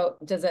 Okay, so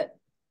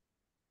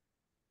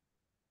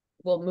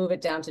we'll move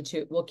it down to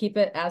 2. We'll keep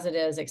it as it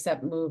is,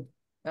 except move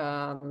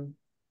from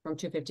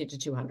 250 to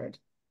 200.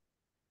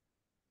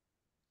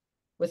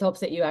 With hopes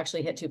that you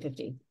actually hit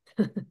 250.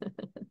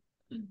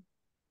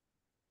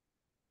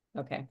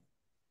 Okay.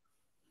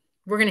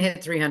 We're going to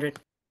hit 300.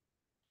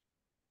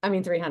 I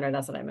mean, 300,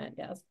 that's what I meant,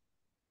 yes.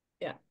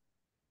 Yeah.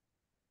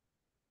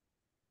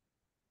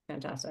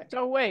 Fantastic.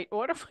 So wait,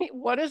 what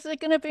is it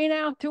going to be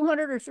now?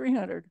 200 or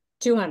 300?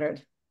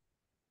 200.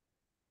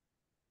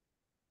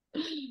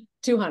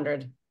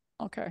 200.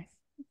 Okay.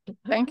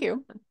 Thank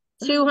you.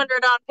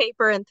 200 on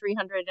paper and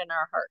 300 in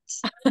our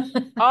hearts.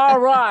 All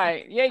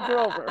right. Yay,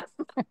 Grover.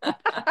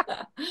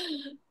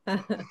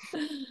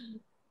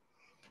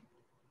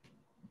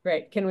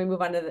 Great. Can we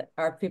move on to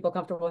are people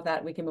comfortable with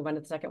that? We can move on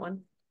to the second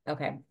one.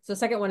 Okay. So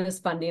second one is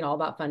funding, all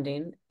about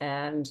funding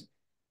and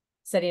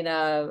setting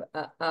a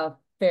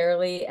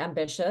fairly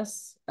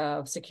ambitious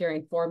of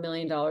securing $4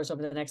 million over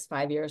the next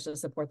 5 years to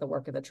support the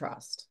work of the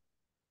trust.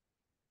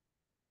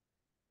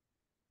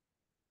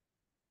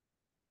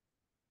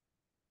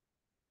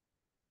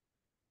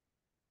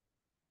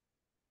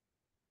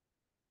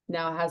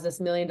 Now, has this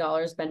 $1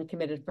 million been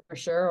committed for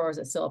sure, or is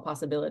it still a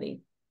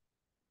possibility?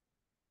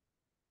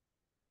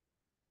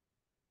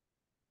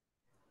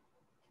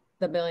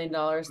 The $1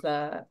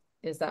 million,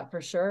 is that for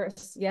sure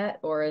yet,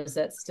 or is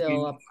it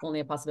still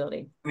only a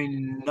possibility? I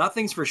mean,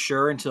 nothing's for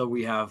sure until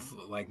we have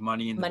like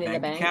money in the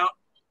bank account.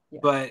 Yeah.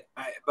 But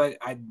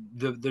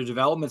the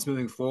developments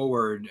moving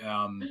forward.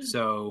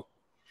 So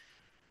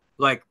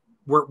like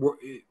we're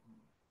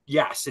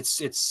yes,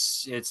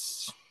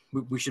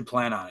 we should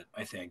plan on it,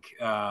 I think.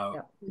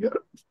 Yeah,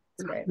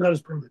 Great. that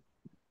is perfect.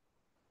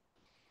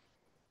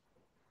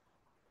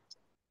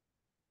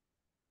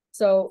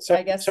 So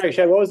I guess, sorry,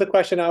 Shed, what was the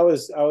question? I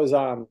was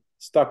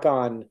stuck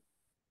on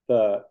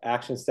the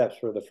action steps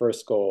for the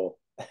first goal.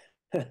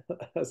 I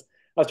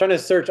was trying to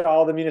search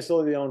all the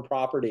municipally owned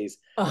properties,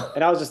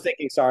 and I was just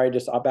thinking, sorry,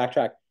 I'll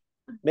backtrack.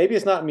 Maybe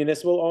it's not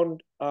municipally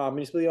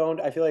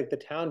owned. I feel like the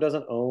town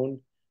doesn't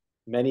own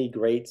many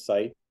great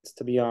sites,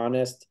 to be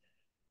honest.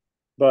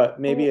 but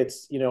maybe Oh.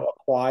 it's,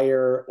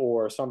 acquire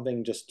or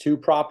something, just two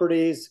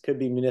properties, could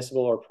be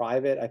municipal or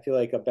private. I feel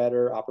like a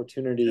better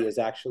opportunity is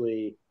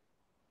actually,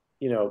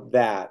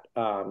 that.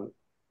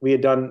 We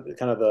had done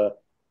kind of the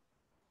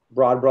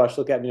broad brush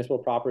look at municipal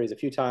properties a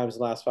few times in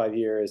the last 5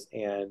 years.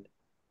 And,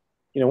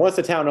 once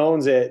the town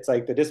owns it, it's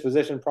like the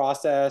disposition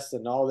process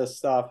and all this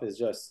stuff is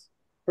just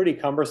pretty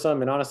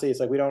cumbersome. And honestly, it's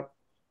like we don't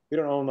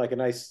own like a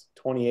nice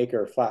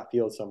 20-acre flat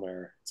field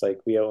somewhere. It's like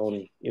we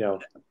own,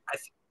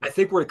 I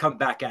think we're to come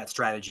back at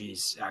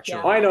strategies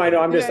actually. Yeah. I know. I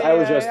was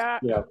just,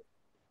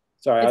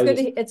 sorry.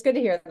 It's good to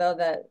hear though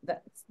that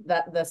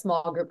the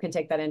small group can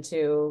take that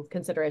into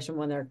consideration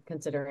when they're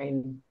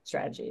considering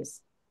strategies.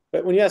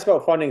 But when you ask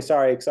about funding,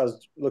 sorry, because I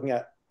was looking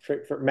at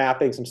for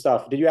mapping some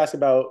stuff. Did you ask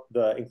about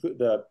the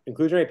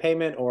inclusionary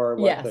payment or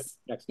what the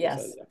next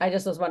Yes. says? I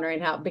just was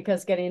wondering how,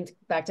 because getting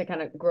back to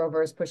kind of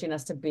Grover's pushing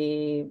us to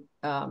be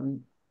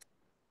thoughtful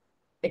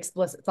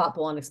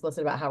and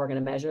explicit about how we're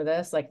going to measure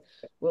this. Like,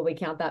 will we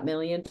count that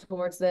million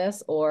towards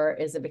this, or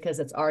is it because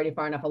it's already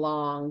far enough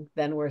along?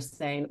 Then we're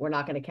saying we're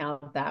not going to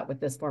count that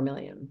with this 4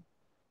 million.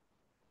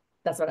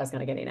 That's what I was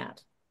kind of getting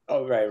at.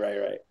 Oh, right.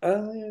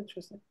 Oh, yeah,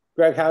 interesting.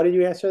 Greg, how did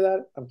you answer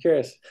that? I'm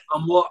curious.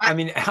 Well, I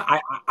mean,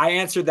 I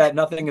answered that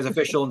nothing is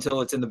official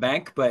until it's in the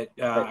bank, but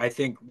Right. I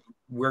think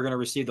we're going to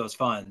receive those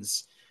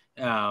funds.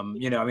 I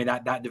mean,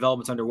 that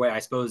development's underway. I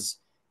suppose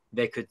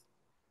they could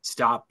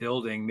stop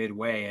building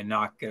midway and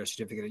not get a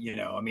certificate.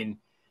 I mean,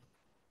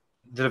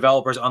 the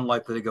developer's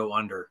unlikely to go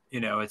under.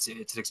 It's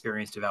an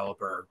experienced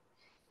developer.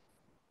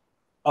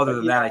 Other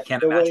than that, I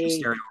can't imagine a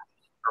scenario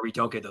where we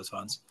don't get those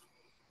funds.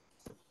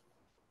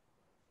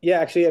 Yeah,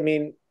 actually, I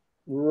mean,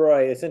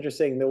 right. It's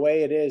interesting. The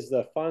way it is,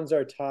 the funds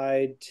are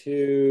tied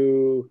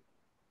to,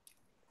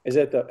 is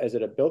it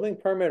a building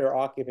permit or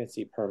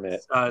occupancy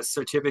permit?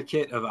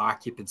 Certificate of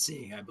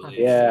occupancy, I believe.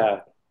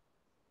 Yeah.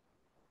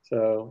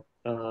 So,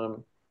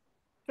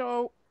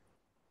 So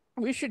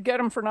we should get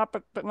them for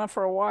but not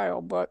for a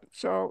while. But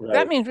so right.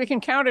 that means we can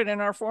count it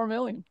in our 4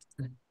 million.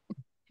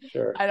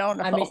 Sure. I don't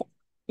know. I mean,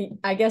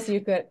 I guess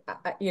you could,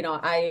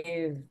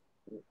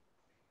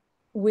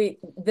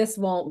 this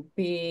won't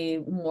be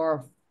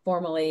more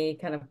formally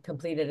kind of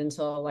completed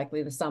until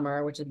likely the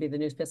summer, which would be the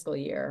new fiscal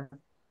year.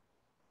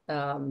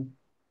 So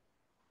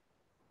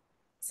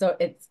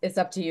it's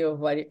up to you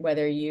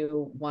whether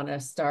you want to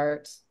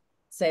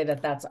say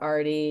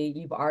that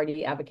you've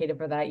already advocated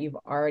for that, you've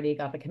already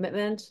got the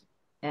commitment,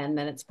 and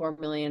then it's 4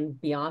 million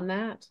beyond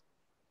that.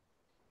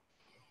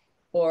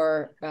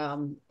 Or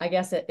I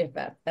guess if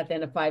at the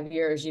end of 5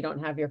 years you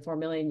don't have your 4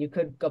 million, you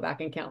could go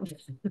back and count.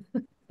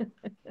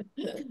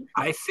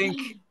 I think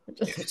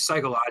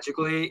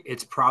psychologically,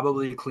 it's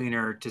probably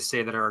cleaner to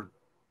say that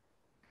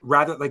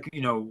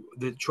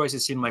the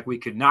choices seem like we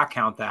could not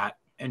count that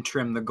and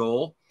trim the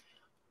goal.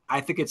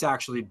 I think it's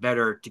actually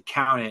better to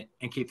count it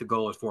and keep the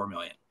goal at 4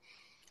 million.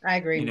 I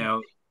agree.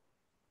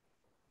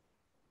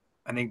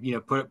 I think,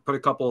 put a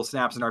couple of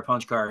snaps in our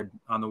punch card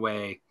on the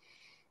way.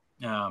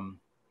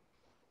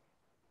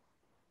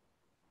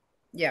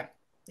 Yeah.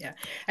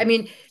 I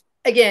mean,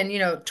 again,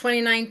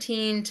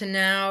 2019 to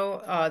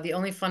now, the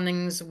only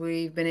fundings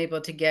we've been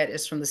able to get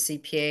is from the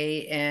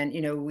CPA, and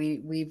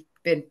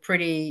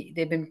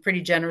they've been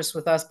pretty generous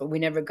with us, but we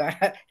never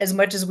got as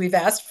much as we've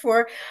asked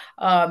for.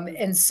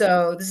 And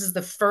so this is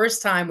the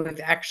first time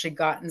we've actually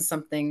gotten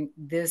something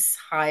this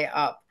high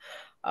up.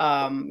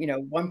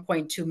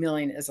 1.2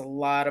 million is a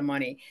lot of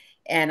money.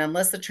 And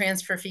unless the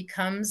transfer fee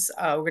comes,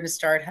 we're going to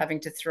start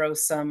having to throw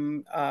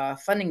some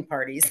funding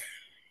parties.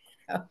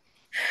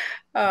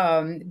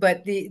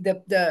 But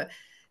the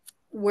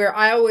where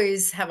I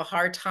always have a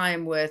hard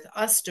time with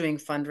us doing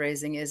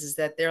fundraising is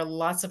that there are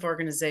lots of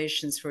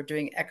organizations who are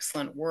doing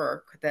excellent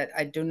work that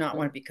I do not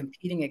want to be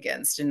competing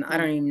against, and I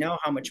don't even know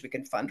how much we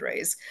can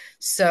fundraise.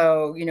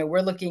 So,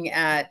 we're looking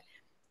at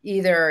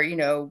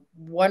either,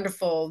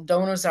 wonderful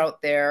donors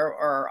out there,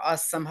 or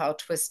us somehow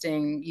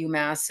twisting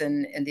UMass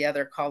and the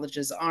other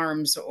colleges'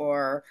 arms,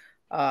 or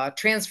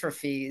transfer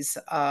fees,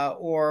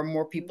 or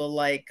more people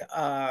like,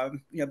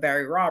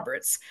 Barry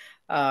Roberts.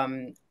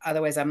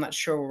 Otherwise, I'm not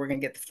sure where we're going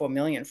to get the 4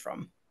 million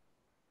from.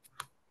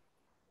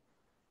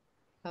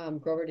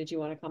 Grover, did you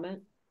want to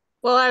comment?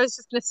 Well, I was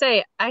just going to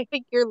say, I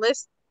think your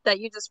list that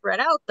you just read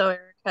out, though,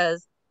 Erica,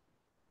 is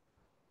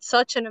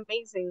such an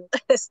amazing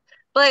list.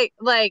 Like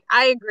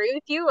I agree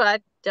with you. I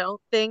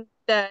don't think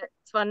that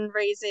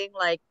fundraising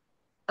like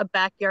a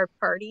backyard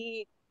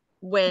party,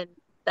 when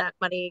that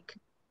money,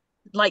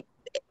 like,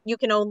 you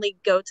can only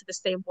go to the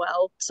same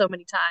well so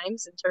many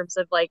times, in terms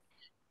of like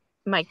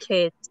my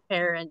kids'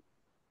 parent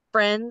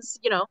friends,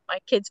 my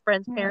kids'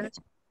 friends' parents.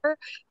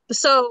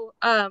 So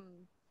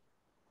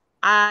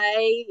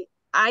I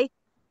I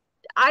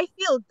I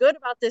feel good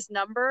about this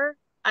number.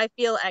 I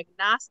feel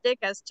agnostic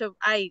as to,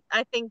 I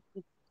think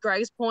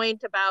Greg's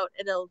point about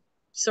it'll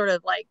sort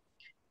of like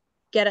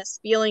get us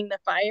feeling the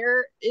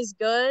fire is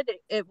good.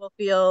 It will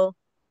feel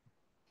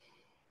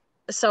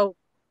so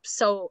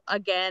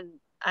again,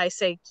 I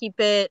say keep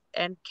it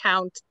and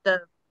count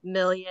the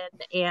million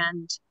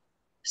and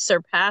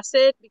surpass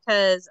it,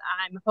 because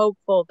I'm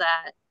hopeful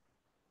that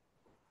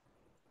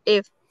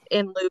if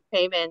in lieu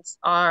payments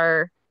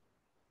are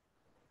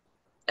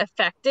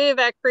effective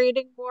at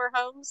creating more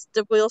homes,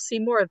 we'll see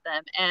more of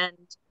them. And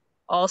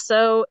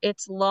also,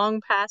 it's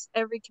long past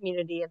every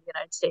community in the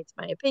United States,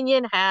 in my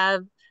opinion,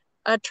 have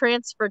a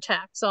transfer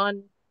tax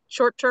on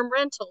short-term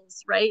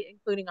rentals, right,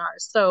 including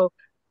ours. So,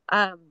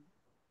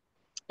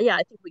 yeah,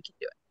 I think we can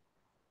do it.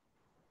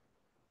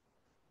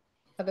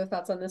 Other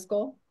thoughts on this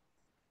goal?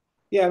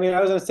 Yeah, I mean, I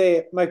was going to say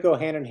it might go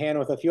hand in hand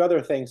with a few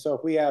other things. So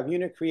if we have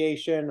unit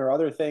creation or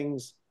other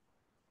things,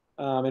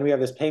 and we have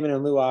this payment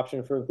in lieu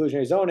option for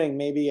inclusionary zoning,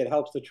 maybe it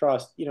helps the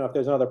trust, if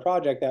there's another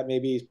project that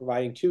maybe is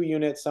providing 2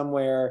 units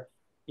somewhere,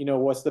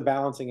 what's the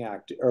balancing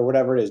act or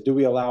whatever it is? Do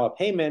we allow a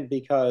payment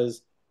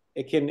because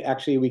we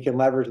can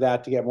leverage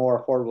that to get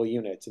more affordable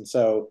units? And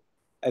so,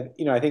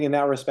 I think in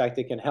that respect,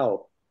 it can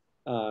help.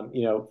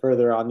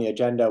 Further on the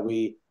agenda,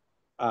 we're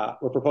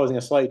proposing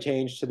a slight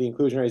change to the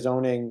inclusionary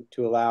zoning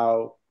to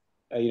allow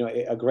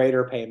a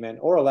greater payment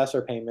or a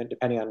lesser payment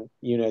depending on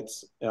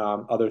units,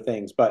 other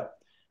things. But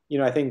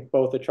I think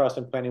both the trust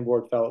and planning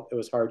board felt it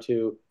was hard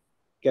to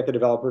get the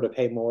developer to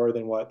pay more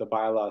than what the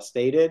bylaw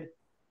stated.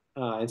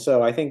 And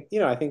so I think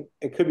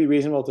it could be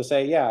reasonable to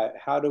say, yeah,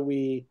 how do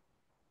we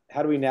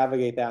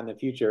navigate that in the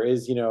future?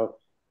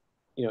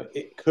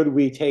 Could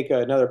we take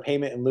another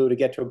payment in lieu to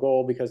get to a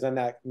goal? Because then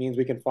that means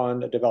we can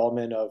fund a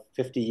development of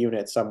 50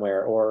 units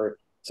somewhere, or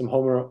some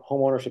home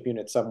ownership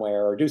units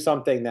somewhere, or do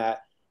something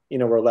that,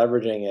 we're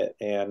leveraging it.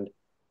 And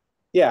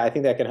yeah, I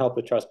think that can help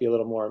the trust be a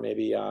little more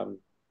maybe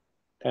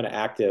kind of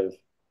active.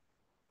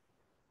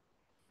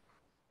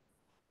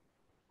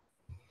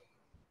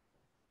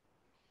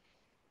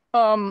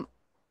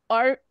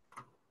 I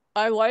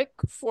I like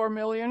 4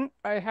 million.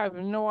 I have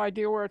no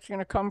idea where it's going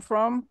to come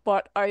from,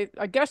 but I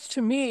guess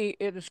to me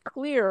it is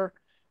clear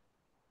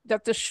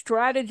that the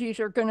strategies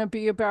are going to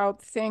be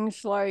about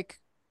things that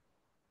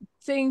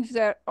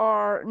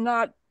are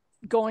not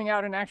going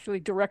out and actually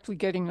directly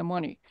getting the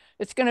money.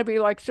 It's going to be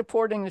like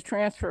supporting the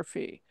transfer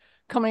fee,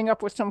 coming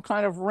up with some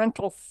kind of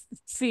rental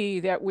fee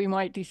that we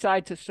might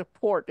decide to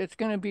support. It's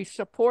going to be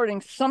supporting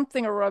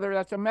something or other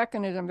that's a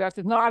mechanism that's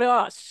not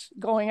us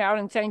going out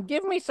and saying,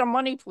 give me some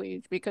money,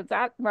 please, because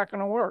that's not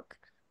going to work.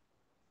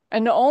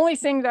 And the only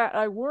thing that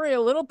I worry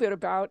a little bit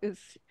about is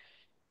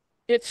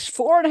it's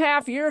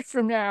 4.5 years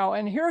from now,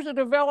 and here's a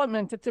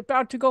development that's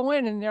about to go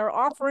in, and they're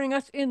offering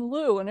us in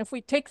lieu. And if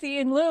we take the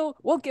in lieu,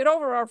 we'll get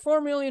over our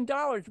 $4 million.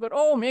 But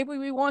oh, maybe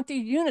we want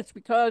these units,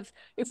 because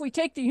if we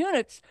take the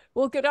units,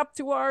 we'll get up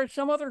to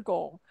some other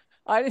goal.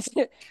 I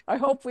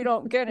hope we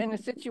don't get in a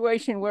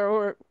situation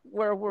where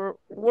we're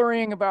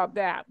worrying about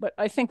that. But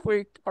I think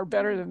we are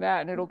better than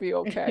that, and it'll be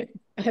okay.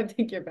 I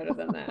think you're better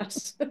than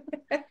that.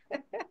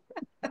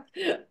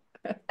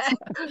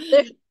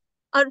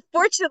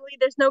 Unfortunately,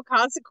 there's no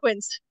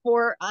consequence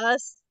for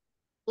us,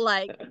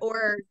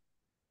 or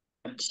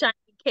shiny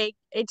cake.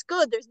 It's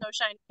good there's no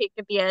shiny cake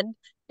at the end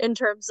in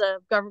terms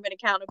of government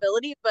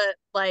accountability, but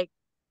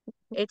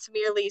it's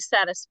merely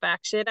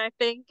satisfaction, I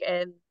think,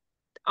 and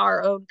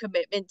our own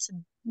commitment to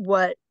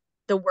what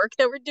the work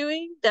that we're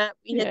doing, that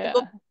we hit the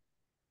goal,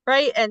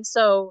 right? And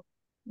so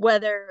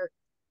whether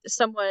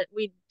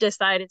we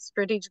decide it's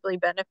strategically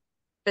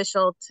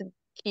beneficial to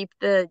keep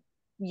the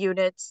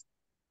units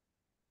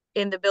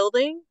in the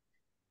building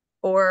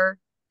or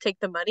take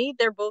the money,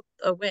 they're both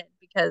a win,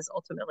 because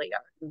ultimately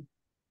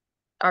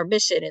our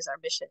mission is our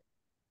mission.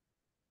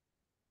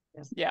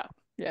 Yeah,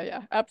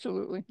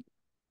 absolutely.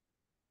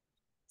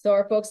 So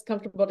are folks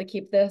comfortable to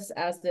keep this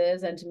as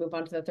is and to move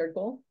on to the third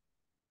goal?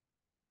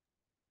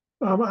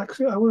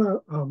 Actually, I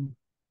want to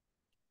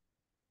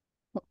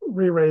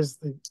re-raise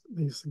the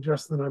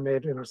suggestion that I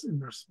made in our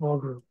small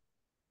group,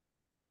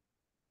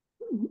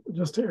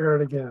 just to air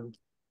it again.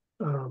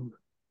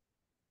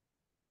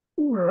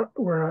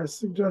 Where I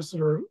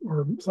suggested, or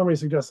somebody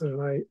suggested,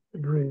 and I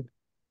agreed,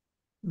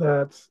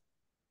 that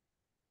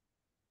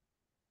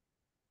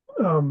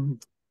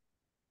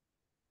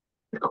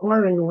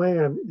acquiring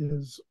land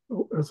is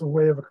a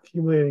way of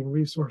accumulating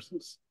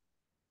resources,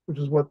 which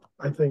is what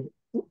I think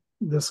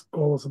this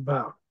goal is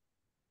about.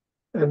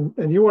 And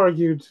you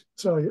argued,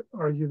 Sally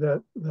argued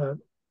that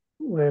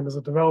land is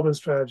a development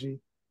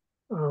strategy,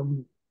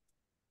 but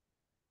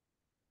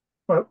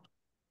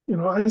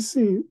I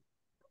see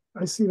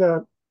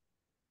that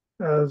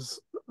as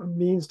a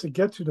means to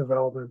get to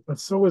development, but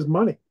so is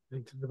money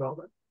to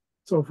development.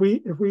 So if we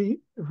get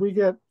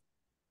 $1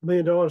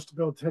 million to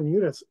build 10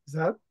 units, is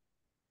that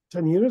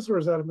 10 units or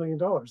is that $1 million?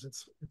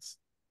 It's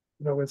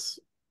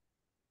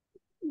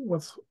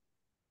what's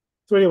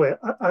so anyway.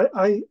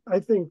 I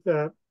think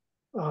that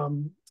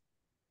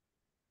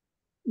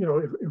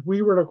if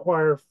we were to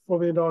acquire $4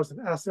 million in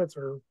assets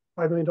or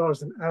 $5 million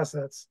in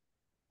assets,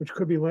 which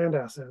could be land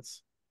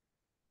assets,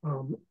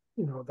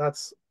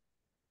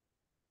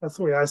 that's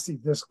the way I see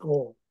this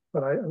goal.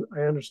 But I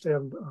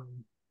understand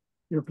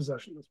your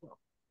position as well.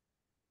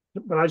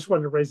 But I just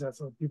wanted to raise that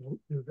so people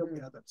knew that we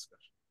had that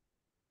discussion.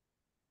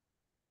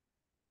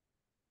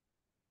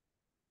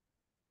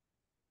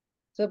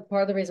 So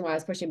part of the reason why I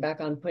was pushing back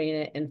on putting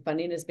it in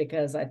funding is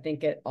because I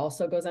think it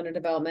also goes under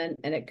development,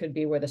 and it could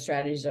be where the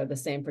strategies are the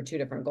same for two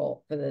different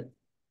goals.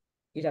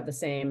 You'd have the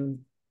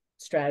same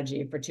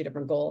strategy for two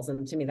different goals,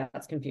 and to me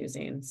that's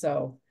confusing.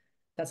 So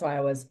that's why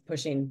I was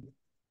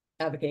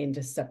advocating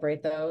to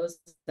separate those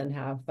and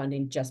have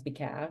funding just be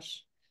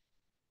cash.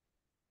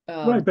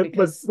 Right,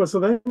 Because so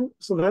then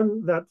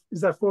that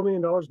is that $4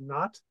 million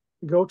not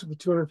go to the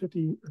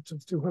 250 to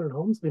the 200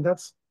 homes? I mean,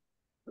 that's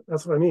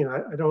what I mean.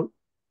 I don't.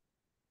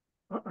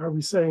 Are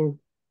we saying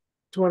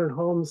 200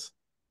 homes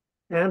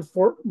and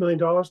 $4 million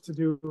to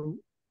do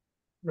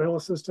rental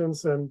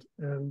assistance and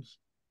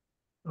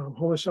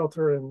homeless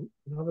shelter and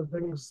other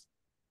things?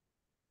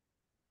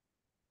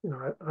 You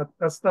know,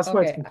 that's why it's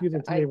okay,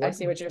 confusing to me. I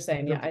see what you're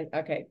saying. Yeah,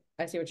 okay,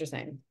 I see what you're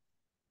saying.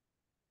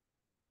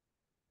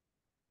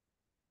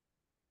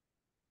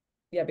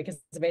 Yeah, because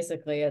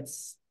basically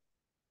it's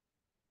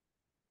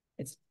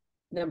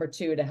number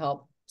two to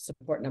help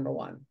support number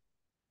one.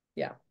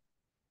 Yeah.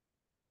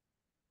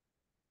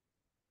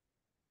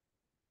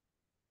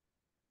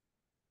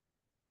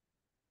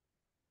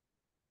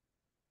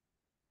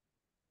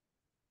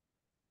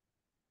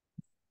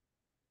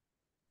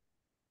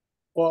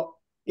 Well,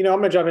 I'm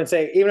going to jump in and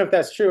say, even if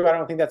that's true, I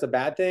don't think that's a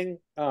bad thing.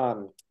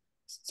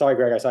 Sorry,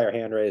 Greg, I saw your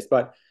hand raised,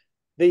 but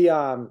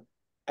I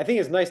think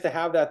it's nice to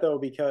have that though,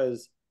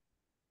 because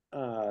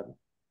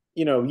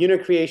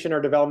unit creation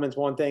or development is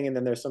one thing, and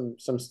then there's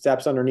some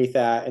steps underneath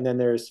that, and then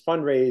there's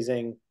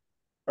fundraising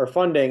or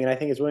funding, and I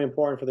think it's really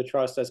important for the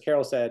trust, as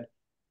Carol said,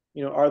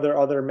 are there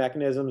other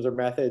mechanisms or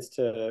methods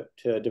to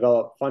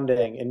develop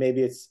funding, and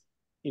maybe it's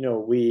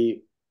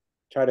we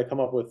try to come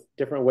up with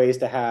different ways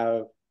to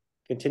have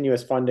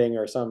continuous funding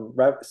or some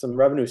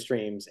revenue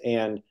streams,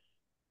 and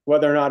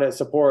whether or not it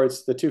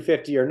supports the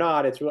 250 or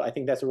not, I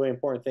think that's a really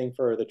important thing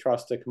for the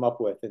trust to come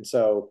up with. And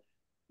so,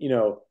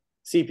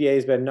 CPA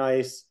has been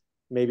nice.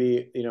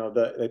 Maybe,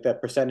 that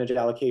percentage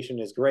allocation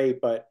is great,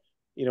 but,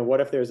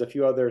 what if there's a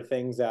few other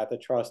things that the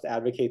trust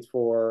advocates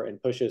for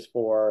and pushes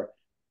for,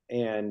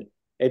 and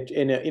it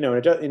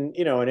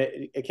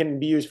can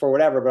be used for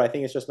whatever, but I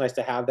think it's just nice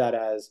to have that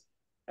as,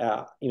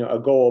 a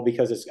goal,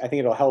 because I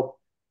think it'll help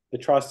the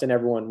trust and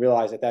everyone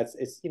realize that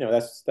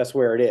that's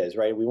where it is,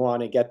 right? We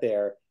want to get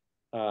there.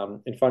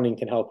 And funding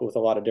can help with a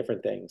lot of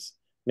different things.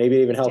 Maybe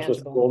it even helps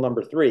with goal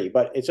number 3,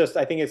 but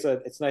I think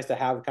it's nice to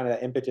have kind of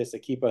that impetus to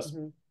keep us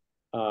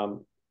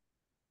kind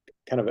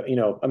of,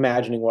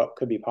 imagining what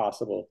could be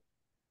possible.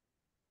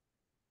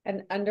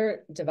 And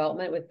under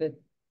development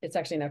it's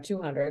actually now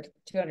 200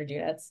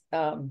 units.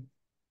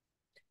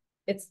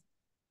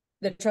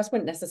 The trust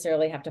wouldn't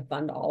necessarily have to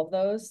fund all of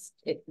those.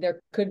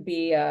 There could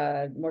be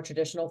a more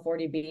traditional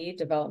 40B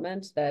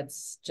development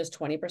that's just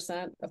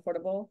 20%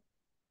 affordable,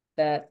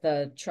 that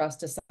the trust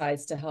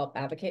decides to help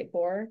advocate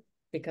for,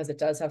 because it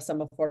does have some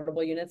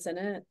affordable units in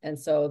it. And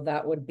so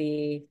that would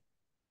be,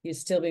 you'd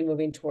still be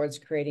moving towards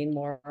creating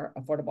more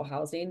affordable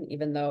housing,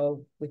 even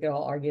though we could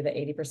all argue that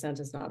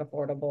 80% is not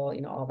affordable,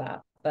 all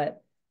that.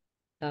 But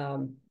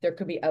there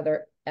could be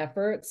other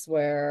efforts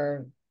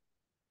where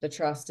the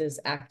trust is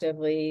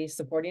actively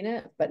supporting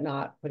it, but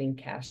not putting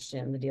cash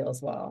in the deal as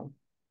well.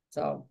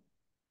 So,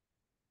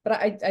 but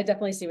I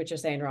definitely see what you're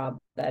saying, Rob,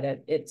 that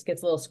it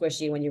gets a little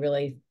squishy when you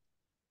really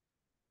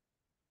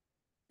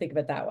think of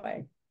it that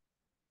way.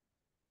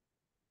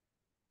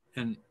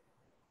 And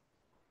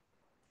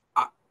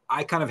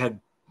I kind of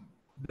had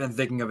been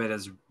thinking of it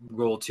as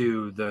goal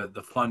 2,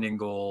 the funding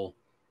goal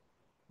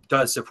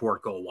does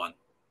support goal 1,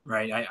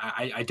 right?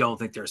 I don't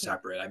think they're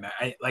separate.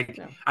 I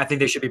think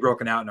they should be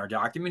broken out in our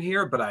document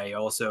here, but I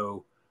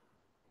also,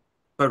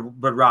 but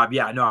Rob,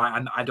 yeah, no,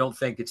 I don't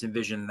think it's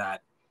envisioned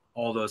that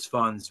all those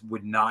funds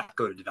would not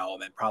go to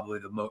development. Probably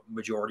the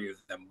majority of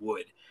them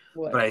would.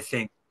 But I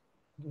think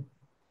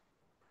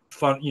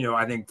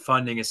I think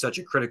funding is such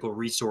a critical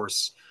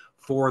resource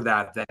for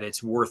that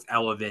it's worth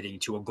elevating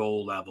to a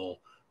goal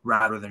level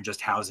rather than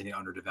just housing it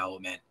under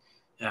development.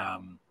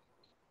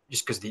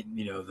 Just because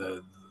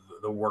the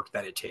work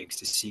that it takes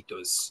to seek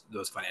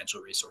those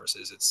financial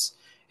resources,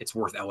 it's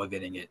worth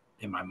elevating it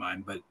in my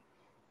mind. But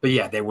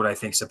yeah, they would, I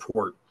think,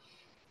 support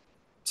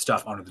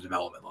stuff under the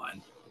development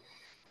line,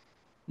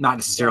 not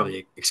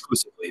necessarily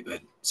exclusively,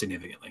 but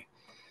significantly.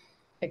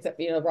 Except,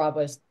 Rob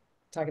was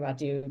talking about,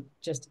 do you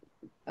just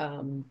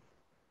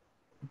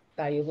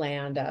value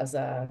land as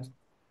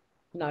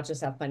not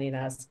just have funding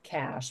as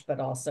cash,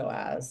 but also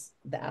as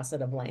the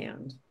asset of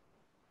land?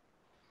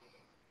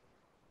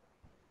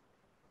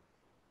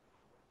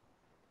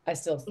 I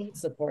still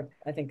support,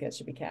 I think it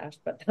should be cash,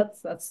 but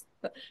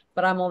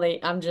but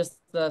I'm just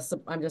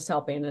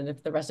helping. And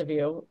if the rest of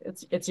you,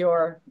 it's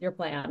your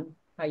plan,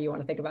 how you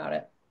want to think about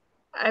it.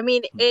 I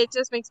mean, it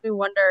just makes me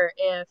wonder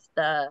if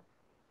the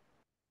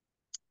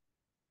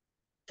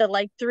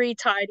like 3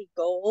 tidy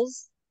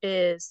goals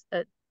it's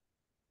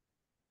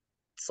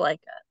like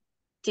a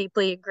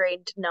deeply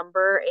ingrained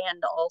number,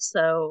 and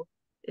also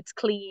it's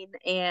clean,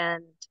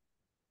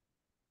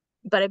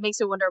 but it makes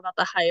me wonder about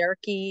the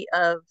hierarchy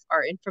of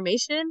our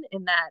information,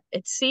 in that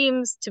it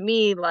seems to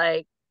me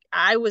like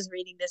I was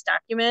reading this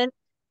document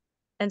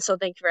and so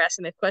thank you for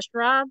asking the question,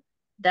 Rob,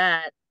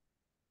 that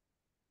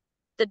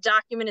the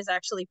document is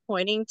actually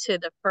pointing to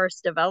the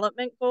first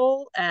development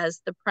goal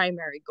as the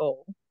primary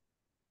goal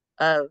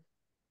of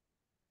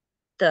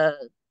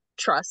the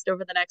trust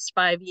over the next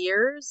 5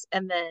 years.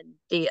 And then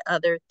the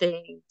other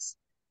things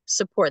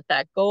support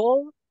that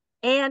goal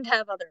and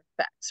have other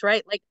effects,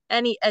 right? Like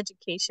any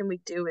education we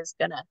do is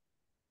going to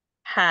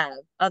have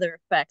other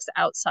effects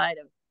outside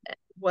of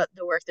what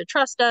the work the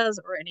trust does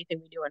or anything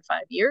we do in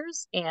 5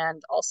 years.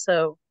 And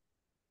also,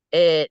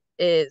 it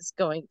is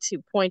going to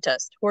point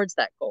us towards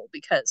that goal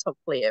because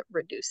hopefully it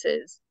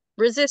reduces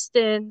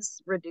resistance,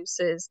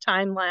 reduces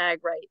time lag,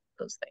 right?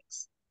 Those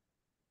things.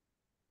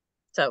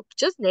 So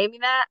just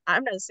naming that,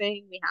 I'm not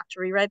saying we have to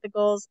rewrite the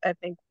goals. I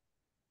think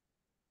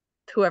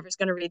whoever's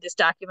going to read this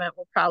document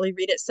will probably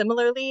read it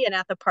similarly. And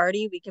at the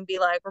party, we can be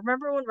like,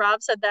 remember when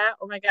Rob said that?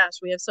 Oh my gosh,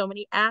 we have so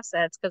many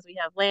assets because we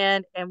have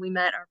land and we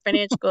met our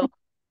financial goal.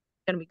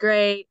 It's going to be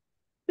great.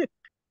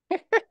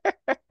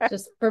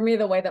 Just for me,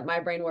 the way that my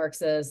brain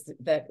works is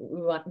that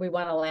we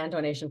want a land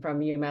donation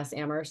from UMass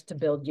Amherst to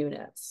build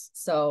units.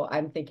 So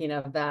I'm thinking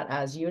of that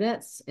as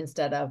units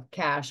instead of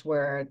cash,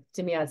 where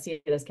to me, I'd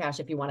see it as cash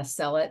if you want to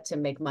sell it to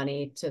make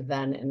money to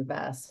then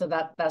invest. So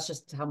that's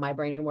just how my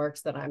brain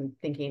works, that I'm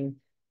thinking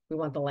we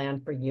want the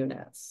land for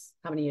units.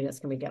 How many units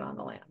can we get on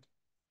the land?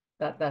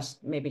 That's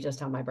maybe just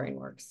how my brain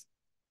works.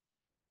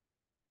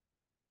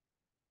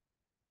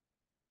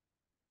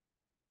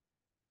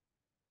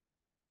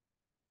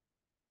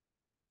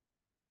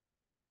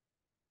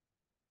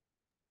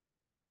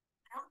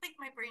 I don't think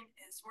my brain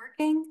is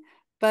working,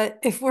 but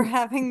if we're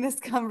having this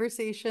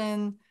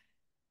conversation,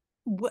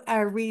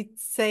 are we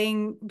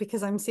saying,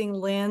 because I'm seeing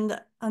land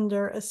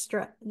under a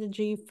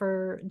strategy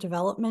for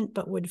development,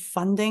 but would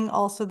funding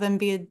also then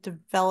be a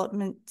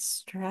development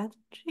strategy?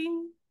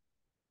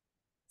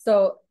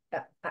 So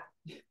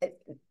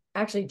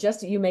actually,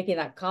 just you making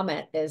that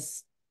comment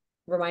is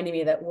reminding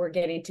me that we're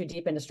getting too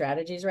deep into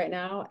strategies right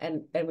now,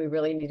 and we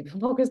really need to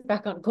focus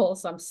back on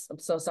goals. So I'm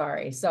so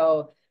sorry.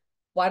 So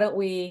why don't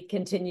we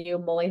continue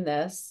mulling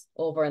this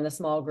over in the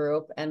small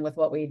group and with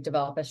what we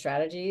develop as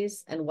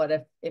strategies? And what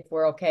if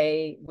we're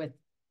okay with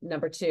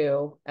number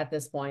 2 at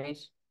this point,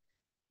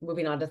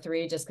 moving on to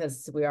 3, just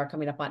because we are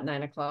coming up on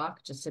 9 o'clock,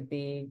 just to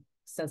be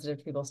sensitive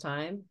to people's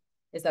time.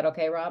 Is that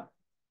okay, Rob?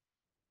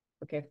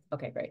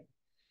 Okay, great.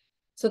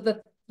 So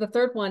the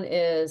third one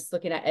is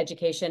looking at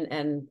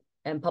education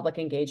and public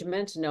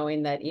engagement,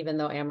 knowing that even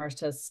though Amherst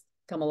has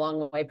come a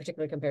long way,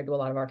 particularly compared to a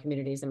lot of our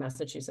communities in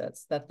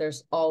Massachusetts, that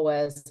there's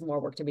always more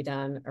work to be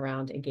done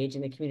around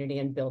engaging the community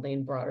and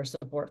building broader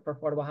support for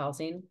affordable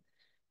housing.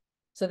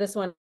 So this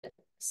one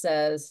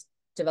says,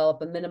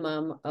 develop a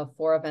minimum of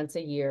 4 events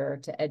a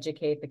year to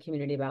educate the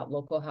community about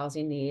local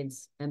housing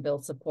needs and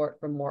build support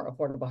for more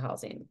affordable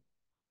housing.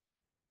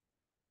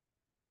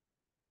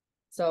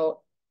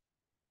 So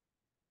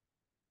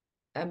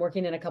I'm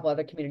working in a couple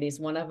other communities.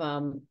 One of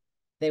them,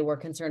 they were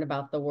concerned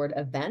about the word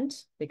event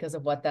because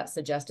of what that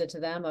suggested to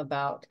them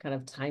about kind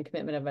of time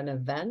commitment of an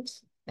event.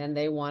 And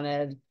they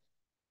wanted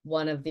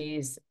one of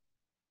these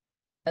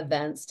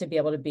events to be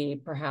able to be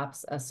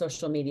perhaps a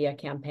social media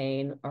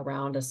campaign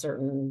around a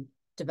certain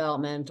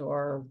development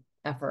or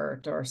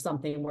effort or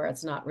something where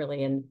it's not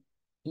really an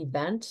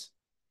event.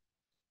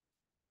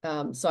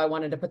 So I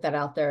wanted to put that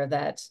out there,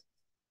 that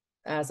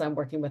as I'm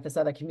working with this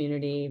other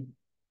community,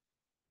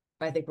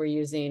 I think we're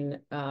using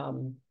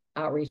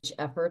outreach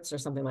efforts or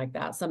something like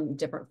that, some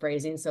different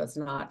phrasing, so it's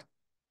not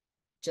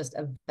just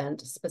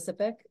event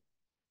specific.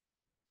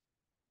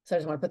 So I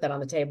just want to put that on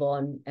the table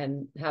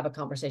and have a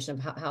conversation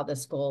of how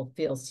this goal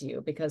feels to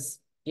you, because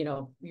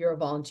you're a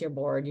volunteer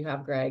board, you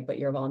have Greg, but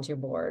you're a volunteer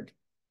board.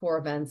 4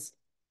 events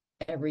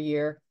every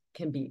year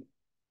can be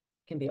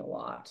a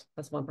lot.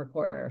 That's 1 per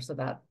quarter, so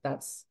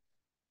that's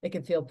it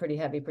can feel pretty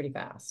heavy pretty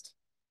fast.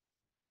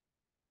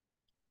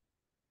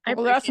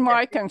 Well, that's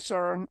my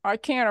concern. I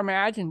can't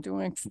imagine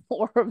doing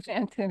 4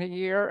 events in a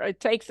year.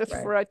 It takes us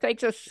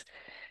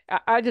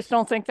I just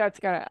don't think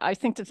I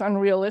think that's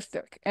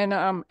unrealistic.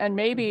 And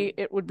maybe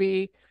it would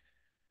be,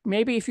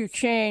 maybe if you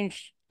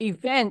change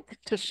event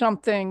to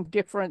something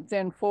different,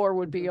 then 4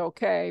 would be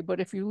okay. But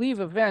if you leave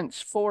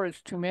events, 4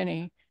 is too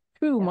many.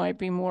 2 might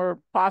be more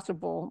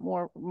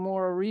possible,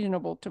 more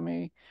reasonable to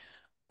me.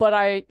 But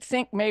I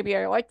think maybe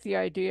I like the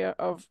idea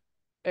of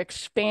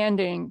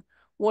expanding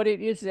what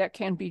it is that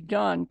can be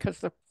done, because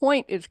the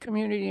point is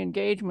community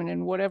engagement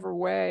in whatever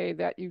way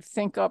that you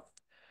think up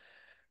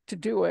to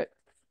do it.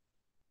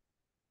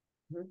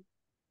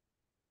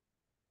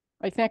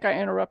 I think I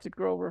interrupted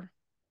Grover.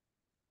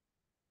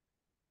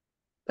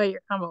 But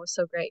your comment was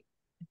so great.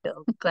 I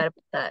feel glad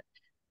about that.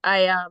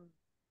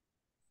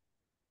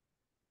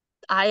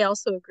 I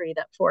also agree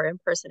that 4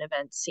 in-person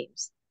events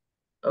seems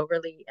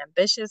overly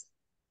ambitious.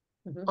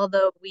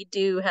 Although we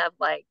do have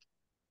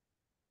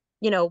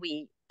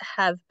we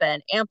have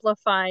been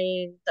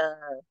amplifying the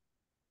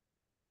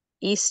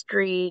East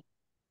Street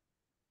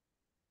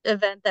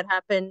event that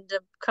happened a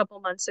couple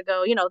months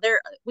ago.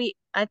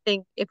 I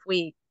think if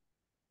we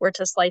were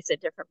to slice it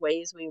different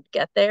ways, we would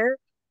get there.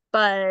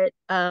 But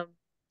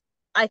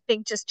I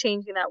think just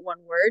changing that one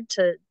word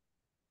to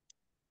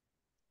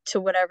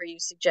whatever you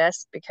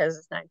suggest because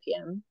it's 9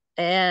 p.m.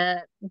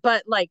 And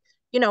but like,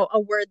 a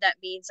word that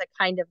means a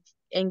kind of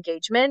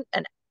engagement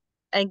and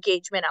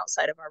engagement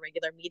outside of our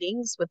regular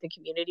meetings with the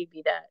community,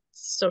 be that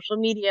social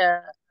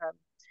media,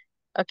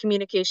 a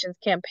communications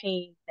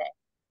campaign,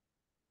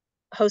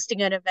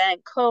 hosting an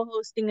event,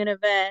 co-hosting an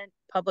event,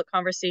 public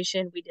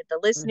conversation. We did the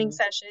listening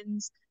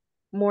sessions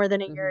more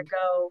than a year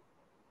ago.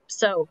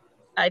 So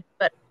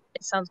but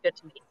it sounds good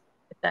to me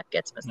if that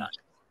gets massaged.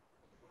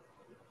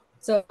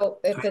 So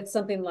if it's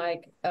something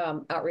like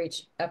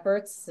outreach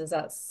efforts, does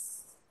that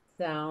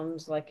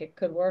sound like it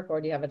could work,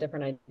 or do you have a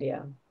different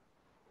idea?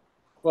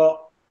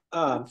 Well,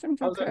 That I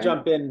seems was gonna okay.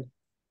 jump in.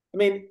 I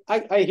mean,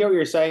 I hear what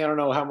you're saying. I don't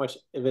know how much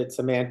if it's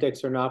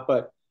semantics or not,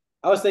 but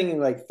I was thinking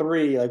like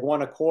three, like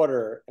one a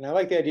quarter. And I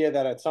like the idea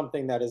that it's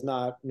something that is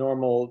not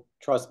normal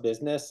trust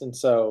business. And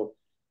so,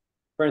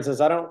 for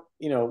instance, I don't,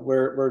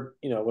 we're,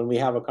 when we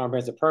have a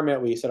comprehensive permit,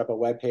 we set up a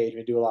web page,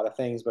 we do a lot of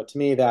things. But to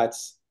me,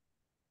 that's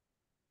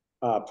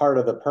part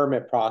of the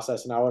permit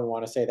process, and I wouldn't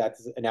want to say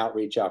that's an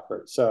outreach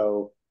effort.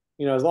 So,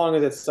 as long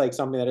as it's like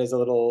something that is a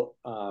little,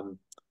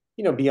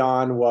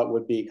 beyond what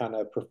would be kind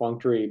of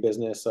perfunctory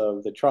business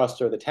of the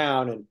trust or the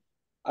town, and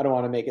I don't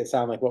want to make it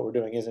sound like what we're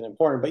doing isn't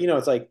important, but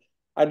it's like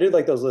I do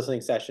like those listening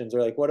sessions,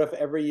 or like what if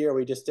every year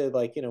we just did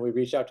like, we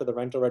reached out to the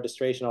rental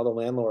registration, all the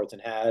landlords,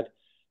 and had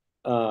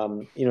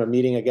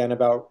meeting again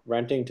about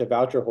renting to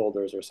voucher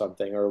holders or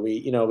something, or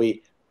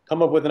we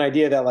come up with an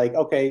idea that like,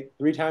 okay,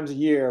 3 times a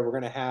year we're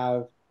going to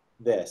have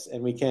this,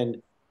 and we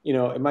can,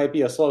 it might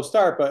be a slow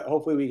start, but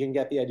hopefully we can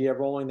get the idea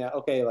rolling that,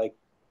 okay, like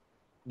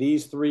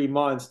these 3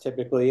 months,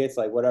 typically it's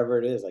like whatever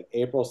it is, like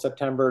April,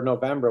 September,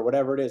 November,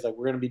 whatever it is, like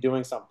we're going to be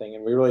doing something,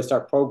 and we really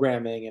start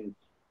programming and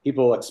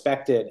people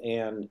expect it.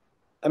 And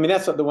I mean,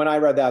 that's when I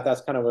read that,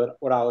 that's kind of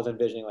what I was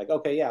envisioning. Like,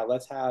 okay, yeah,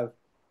 let's have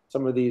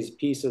some of these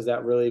pieces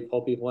that really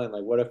pull people in.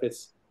 Like, what if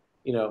it's,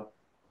 you know,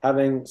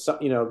 having some,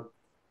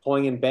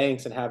 pulling in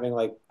banks and having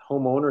like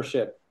home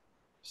ownership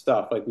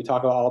stuff. Like we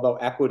talk all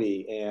about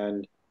equity,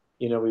 and,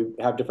 we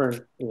have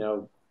different,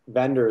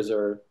 vendors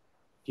or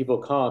people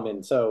come.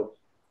 And so,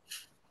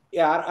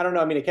 yeah, I don't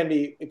know. I mean, it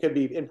could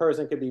be in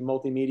person, it could be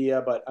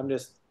multimedia, but I'm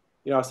just,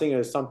 I was thinking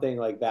of something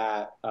like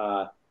that.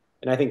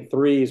 And I think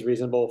three is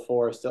reasonable.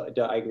 Four still,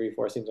 I agree.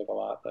 Four seems like a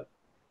lot, but.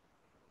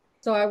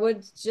 So I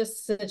would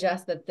just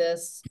suggest that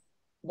this,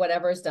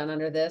 whatever is done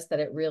under this, that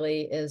it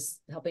really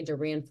is helping to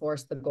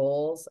reinforce the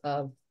goals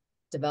of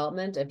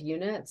development of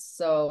units.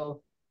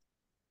 So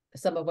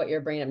some of what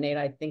you're bringing up, Nate,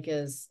 I think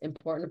is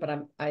important,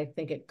 but I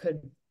think it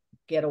could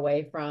get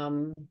away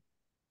from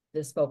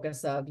this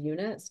focus of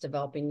units,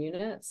 developing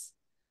units.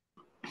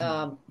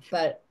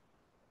 But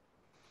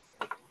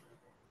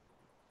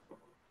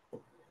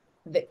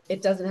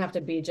it doesn't have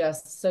to be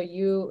just,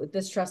 so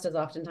this trust has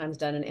oftentimes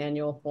done an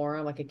annual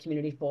forum, like a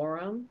community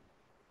forum.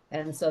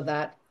 And so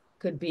that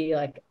could be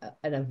like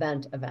an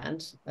event,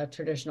 a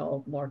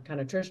traditional, more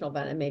kind of traditional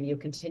event. And maybe you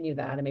continue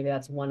that, and maybe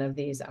that's one of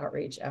these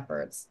outreach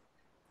efforts.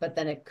 But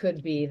then it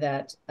could be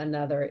that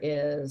another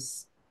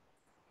is,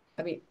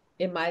 I mean,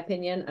 in my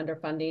opinion, under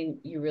funding,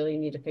 you really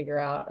need to figure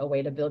out a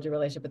way to build your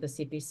relationship with the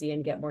CPC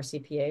and get more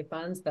CPA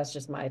funds. That's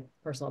just my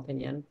personal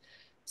opinion.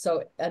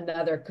 So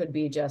another could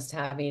be just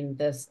having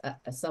this,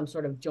 some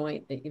sort of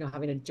joint,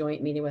 having a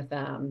joint meeting with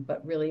them,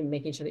 but really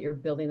making sure that you're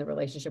building the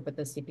relationship with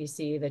the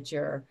CPC, that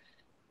you're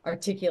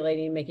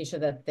articulating, making sure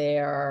that they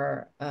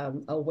are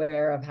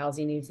aware of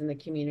housing needs in the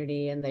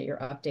community and that you're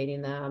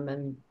updating them.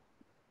 And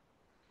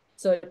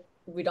so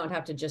we don't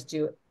have to just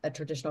do a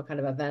traditional kind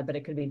of event, but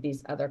it could be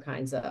these other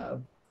kinds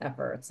of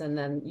efforts. And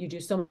then you do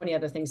so many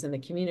other things in the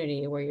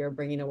community where you're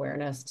bringing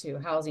awareness to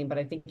housing, but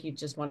I think you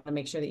just want to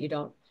make sure that you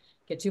don't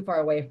get too far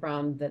away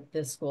from that.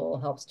 This goal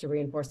helps to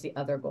reinforce the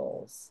other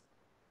goals.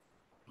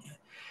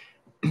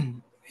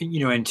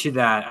 And to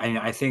that,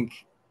 I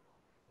think,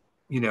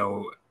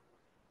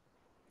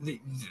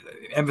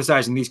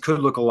 emphasizing these could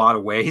look a lot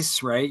of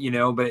ways, right?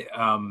 But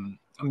an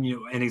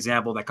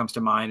example that comes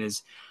to mind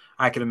is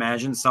I could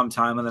imagine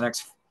sometime in the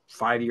next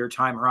 5-year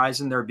time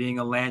horizon there being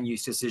a land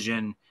use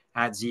decision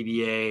at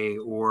ZBA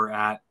or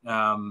at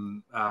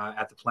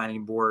the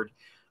planning board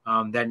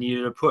that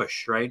needed a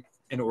push, right?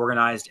 An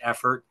organized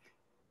effort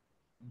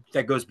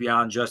that goes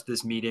beyond just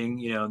this meeting,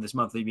 this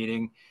monthly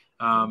meeting,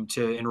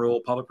 to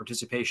enroll public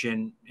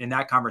participation in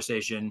that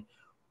conversation.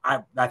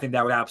 I think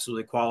that would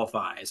absolutely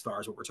qualify as far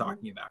as what we're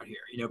talking about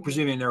here.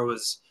 Presuming there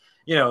was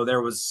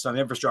some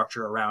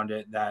infrastructure around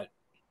it that,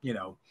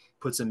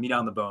 put some meat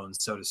on the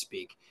bones, so to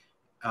speak.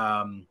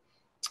 If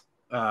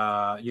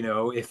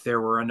there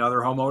were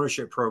another home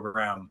ownership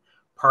program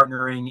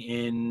partnering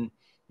in,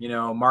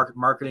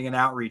 marketing and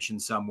outreach in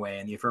some way,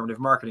 and the affirmative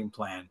marketing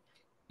plan,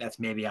 that's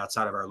maybe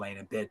outside of our lane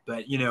a bit,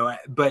 but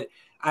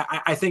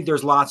I think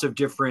there's lots of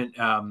different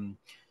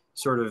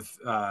sort of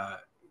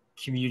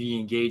community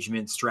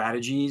engagement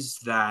strategies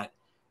that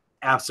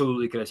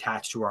absolutely could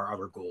attach to our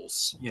other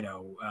goals,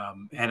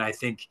 and I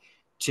think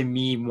to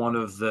me one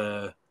of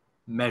the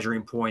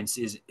measuring points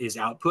is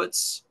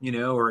outputs,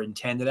 or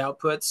intended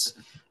outputs.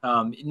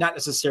 Not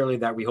necessarily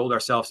that we hold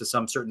ourselves to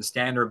some certain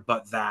standard,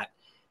 but that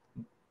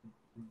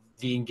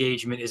the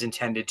engagement is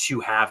intended to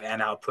have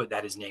an output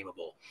that is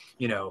nameable.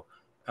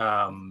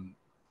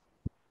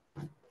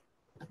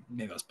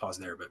 Maybe I'll pause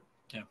there, but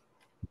yeah,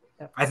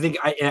 yep.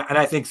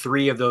 I think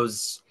 3 of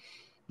those,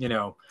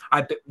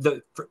 at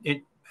the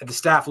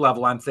staff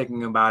level, I'm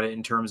thinking about it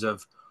in terms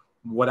of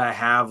what I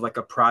have, like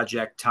a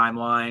project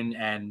timeline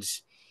and,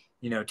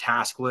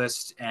 task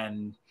list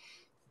and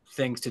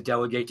things to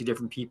delegate to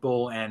different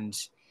people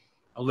and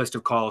a list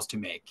of calls to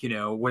make,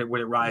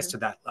 would it rise to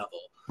that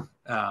level?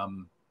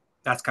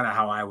 That's kind of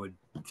how I would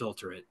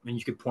filter it. I mean,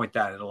 you could point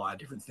that at a lot of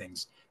different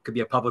things. Could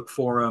be a public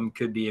forum,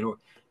 could be an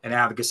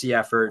advocacy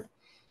effort,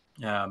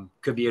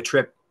 could be a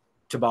trip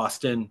to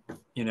Boston,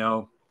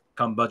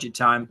 come budget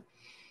time,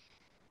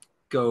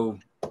 go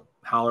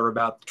holler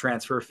about the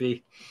transfer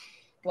fee.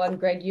 Well, and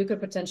Greg, you could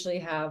potentially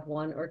have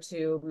 1 or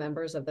 2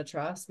 members of the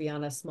trust be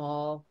on a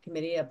small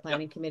committee, a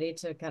planning committee,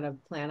 to kind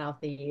of plan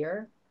out the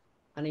year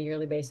on a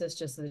yearly basis,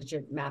 just so that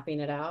you're mapping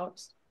it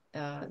out.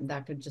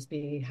 That could just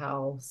be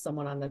how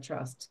someone on the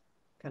trust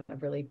kind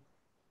of really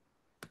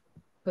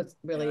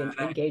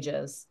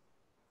engages.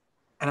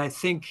 And I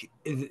think,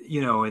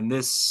 in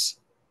this,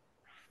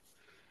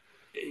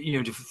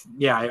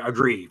 I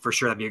agree for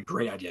sure. That'd be a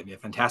great idea. It'd be a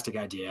fantastic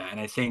idea. And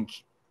I think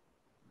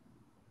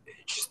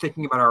just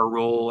thinking about our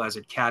role as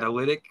a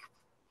catalytic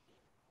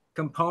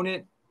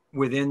component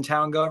within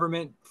town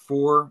government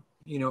for,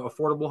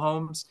 affordable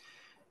homes,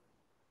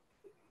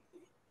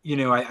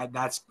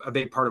 that's a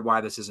big part of why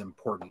this is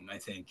important. I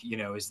think,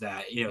 is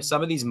that,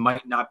 some of these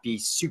might not be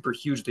super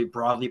hugely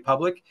broadly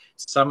public.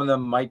 Some of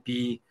them might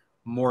be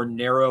more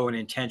narrow and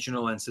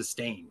intentional and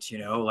sustained,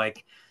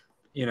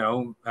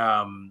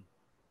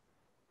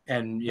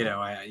 and,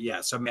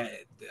 so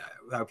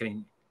without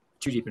getting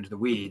too deep into the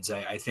weeds,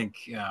 I think,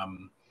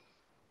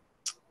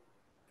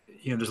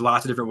 there's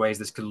lots of different ways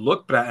this could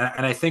look,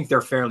 and I think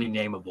they're fairly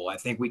nameable. I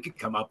think we could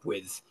come up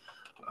with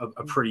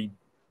a pretty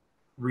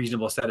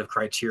reasonable set of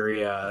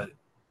criteria,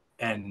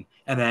 and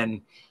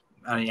then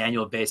on an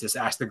annual basis,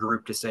 ask the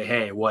group to say,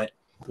 hey, what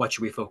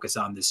should we focus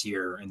on this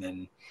year, and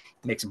then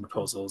make some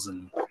proposals.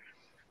 And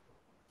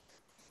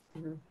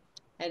and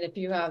if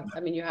you have,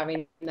 you're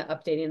having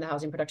updating the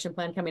housing production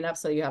plan coming up,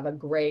 so you have a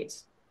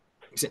great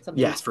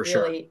something for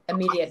really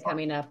immediate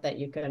coming up that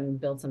you can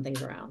build some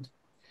things around.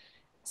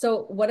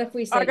 So what if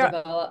we say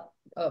develop?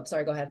 Oh,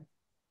 sorry, go ahead.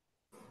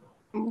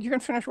 You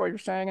can finish what you're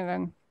saying, and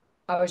then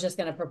I was just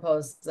going to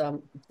propose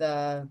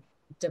the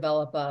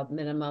develop a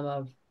minimum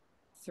of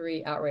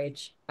 3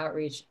 outreach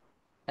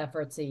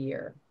efforts a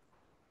year.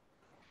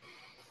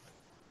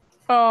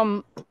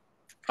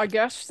 I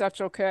guess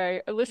that's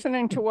okay.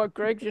 Listening to what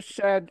Greg just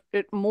said,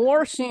 it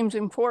more seems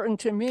important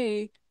to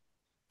me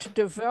to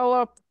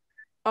develop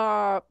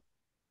a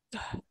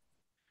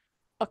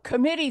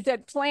committee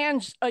that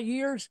plans a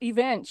year's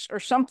events or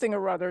something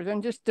or other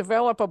than just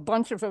develop a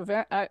bunch of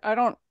events. I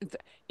don't,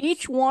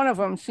 each one of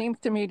them seems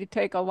to me to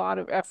take a lot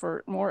of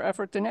effort, more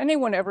effort than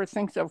anyone ever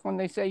thinks of when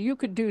they say you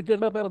could do da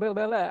da da da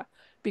da da,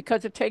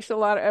 because it takes a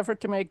lot of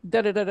effort to make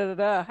da da da da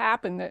da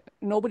happen that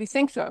nobody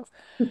thinks of.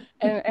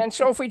 And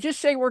so if we just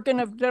say we're going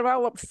to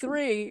develop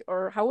 3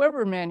 or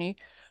however many,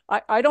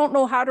 I don't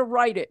know how to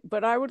write it,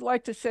 but I would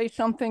like to say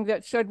something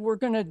that said we're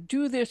going to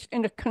do this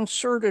in a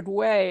concerted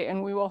way,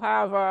 and we will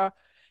have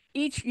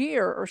each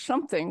year or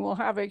something, we'll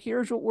have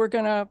here's what we're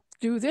going to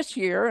do this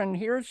year, and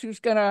here's who's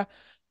going to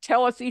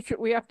tell us each what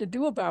we have to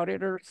do about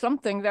it, or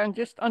something than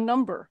just a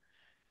number.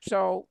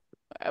 So,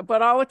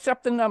 but I'll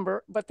accept the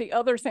number. But the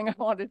other thing I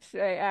wanted to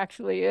say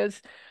actually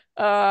is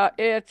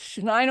it's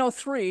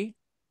 9:03.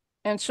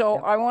 And so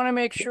I want to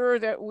make sure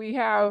that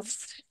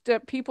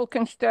that people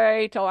can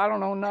stay till, I don't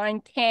know,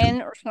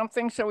 9:10 or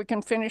something, so we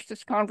can finish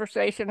this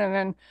conversation, and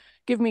then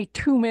give me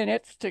 2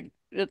 minutes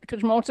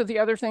because most of the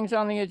other things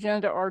on the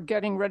agenda are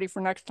getting ready for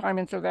next time.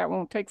 And so that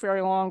won't take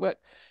very long, but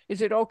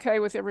is it okay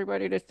with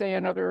everybody to stay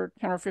another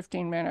 10 or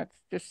 15 minutes?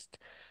 Just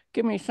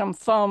give me some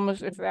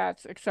thumbs if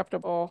that's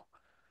acceptable.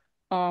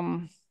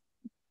 Okay.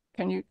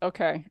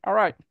 All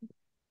right,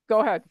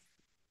 go ahead.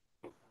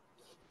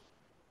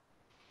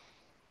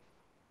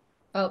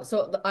 Oh,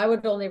 so I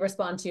would only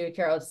respond to you,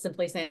 Carol,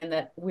 simply saying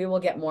that we will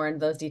get more into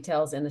those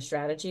details in the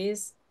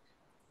strategies.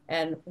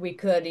 And we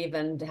could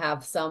even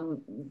have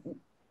some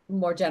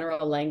more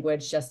general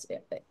language just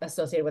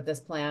associated with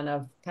this plan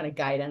of kind of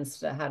guidance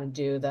to how to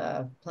do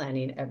the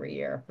planning every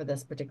year for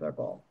this particular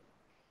goal.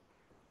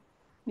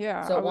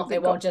 Yeah. So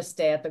it won't just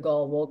stay at the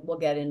goal. We'll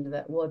get into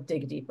that. We'll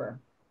dig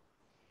deeper.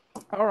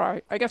 All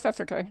right. I guess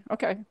that's okay.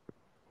 Okay.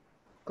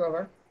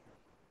 Grover?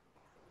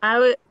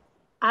 I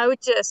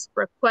would just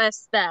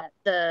request that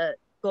the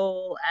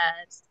goal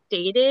as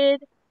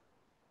stated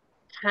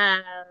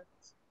have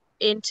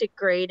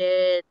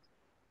integrated,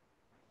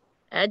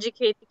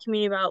 educate the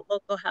community about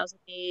local housing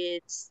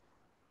needs,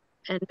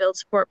 and build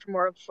support for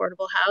more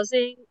affordable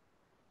housing.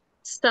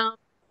 Some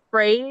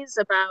phrase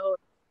about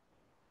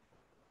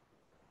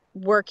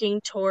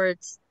working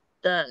towards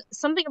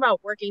something about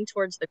working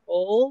towards the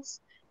goals,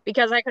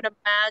 because I could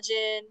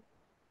imagine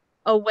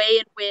a way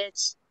in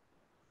which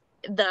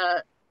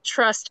the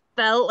trust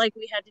felt like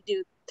we had to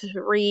do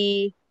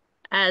three,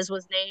 as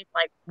was named,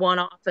 like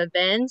one-off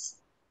events,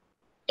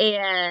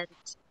 and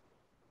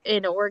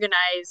in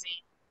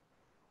organizing,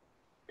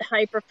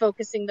 hyper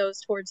focusing those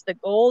towards the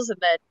goals, and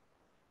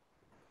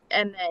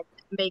then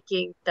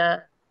making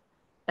the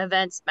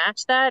events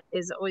match that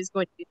is always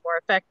going to be more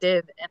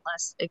effective and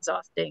less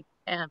exhausting.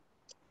 And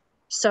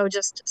so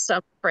just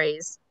some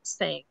phrase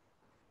saying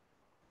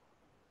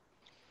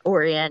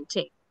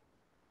orienting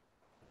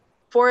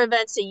 4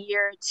 events a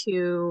year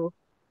to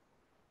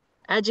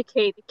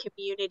educate the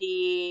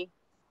community,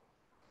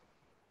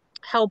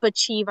 help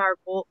achieve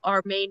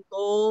our main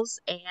goals,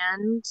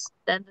 and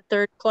then the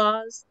third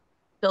clause,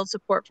 build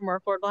support for more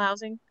affordable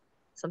housing,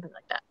 something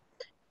like that.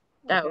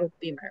 That Okay. would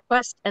be my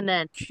request. And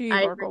then Achieve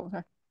I our agree, goals.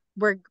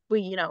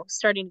 we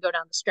starting to go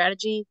down the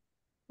strategy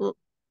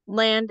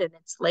land, and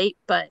it's late,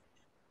 but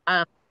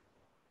um,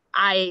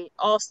 I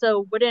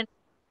also wouldn't.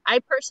 I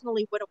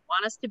personally wouldn't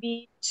want us to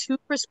be too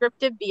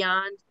prescriptive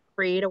beyond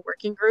create a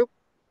working group,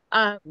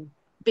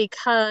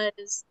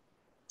 because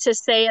to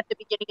say at the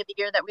beginning of the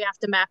year that we have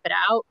to map it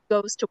out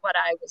goes to what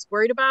I was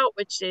worried about,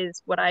 which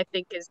is what I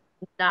think is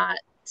not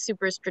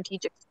super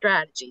strategic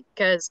strategy.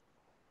 Because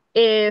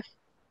if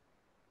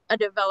a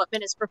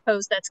development is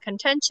proposed that's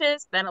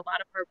contentious, then a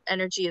lot of our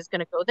energy is going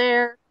to go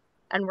there,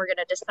 and we're going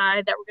to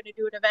decide that we're going to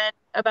do an event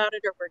about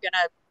it, or we're going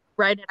to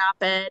write an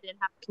op-ed and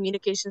have a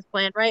communications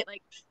plan, right?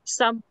 Like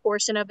some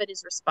portion of it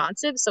is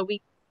responsive, so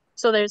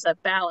there's a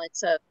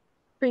balance of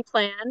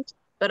pre-planned,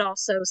 but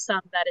also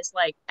some that is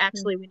like,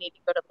 actually we need to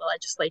go to the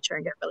legislature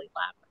and get really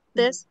loud with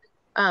this.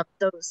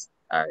 Those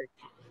are,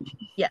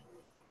 yeah,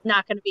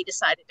 not going to be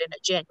decided in a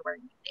January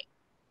meeting.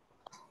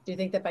 Do you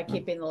think that by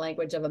keeping the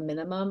language of a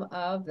minimum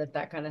of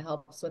that kind of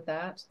helps with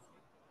that?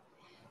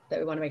 That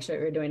we want to make sure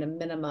we're doing a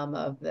minimum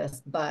of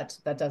this, but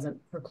that doesn't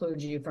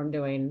preclude you from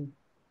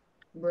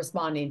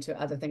responding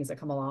to other things that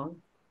come along?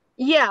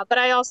 Yeah, but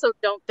I also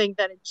don't think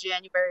that in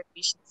January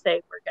we should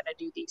say we're going to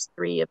do these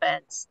 3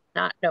 events,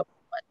 not knowing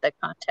what the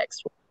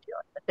context we're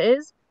dealing with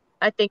is.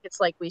 I think it's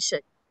like we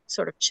should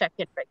sort of check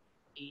in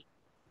regularly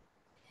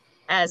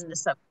as the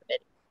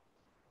subcommittee.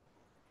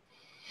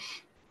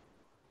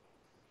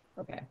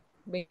 Okay,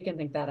 we can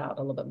think that out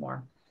a little bit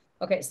more.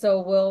 Okay,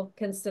 so we'll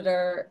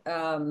consider,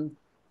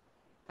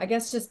 I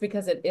guess just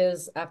because it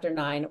is after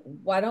 9,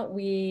 why don't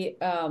we,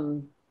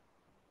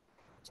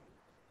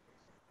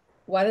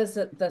 what is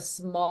it,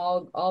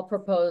 I'll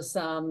propose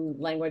some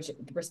language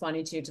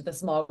responding to the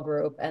small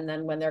group, and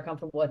then when they're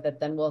comfortable with it,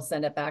 then we'll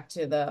send it back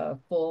to the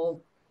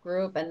full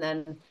group. And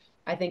then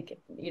I think,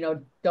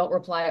 don't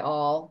reply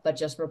all, but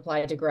just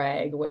reply to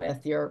Greg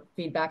with your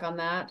feedback on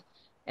that.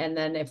 And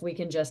then if we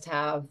can just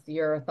have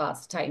your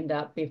thoughts tightened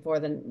up before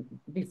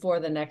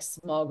the next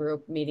small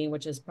group meeting,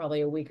 which is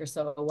probably a week or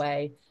so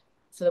away,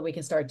 so that we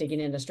can start digging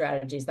into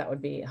strategies, that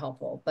would be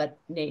helpful. But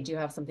Nate, do you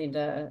have something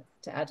to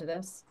add to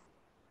this?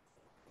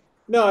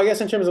 No, I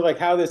guess in terms of like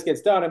how this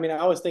gets done, I mean,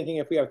 I was thinking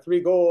if we have 3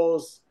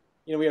 goals,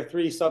 we have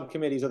 3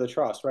 subcommittees of the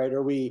trust, right?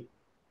 The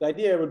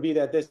idea would be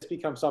that this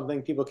becomes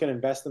something people can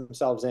invest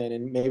themselves in,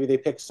 and maybe they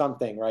pick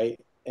something, right?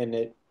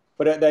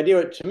 But the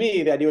idea to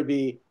me, the idea would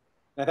be,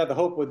 and I thought the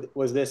hope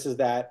was this is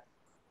that,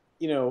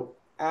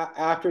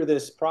 after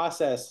this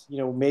process,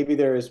 maybe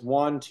there's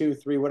 1, 2,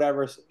 3,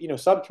 whatever,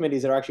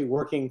 subcommittees that are actually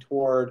working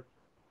toward,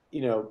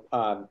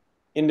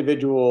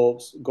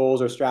 individual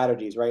goals or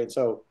strategies, right? And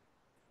so,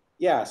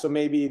 yeah, so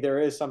maybe there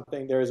is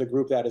a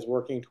group that is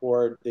working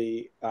toward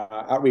the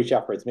outreach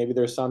efforts. Maybe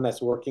there's some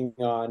that's working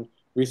on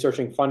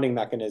researching funding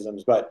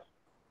mechanisms, but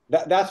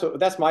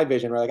that's my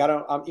vision, right?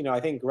 Like I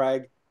think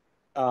Greg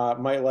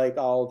might like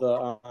all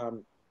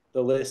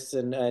the lists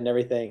and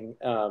everything,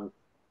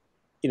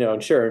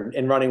 and sure,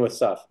 and running with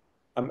stuff.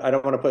 I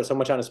don't want to put so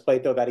much on his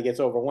plate though that he gets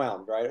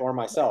overwhelmed, right? Or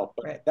myself.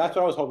 But Right. that's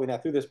what I was hoping,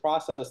 that through this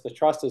process, the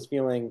trust is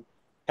feeling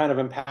kind of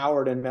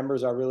empowered and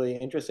members are really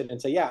interested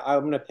and say, yeah, I'm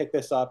going to pick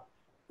this up,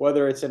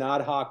 whether it's an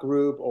ad hoc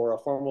group or a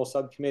formal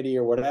subcommittee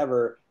or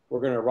whatever, we're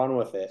going to run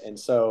with it. And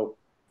so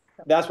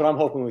that's what I'm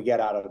hoping we get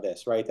out of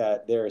this, right?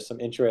 That there is some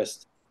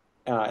interest,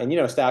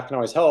 and staff can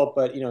always help,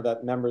 but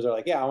that members are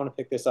like, yeah, I want to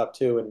pick this up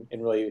too,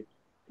 and really,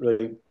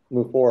 really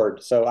move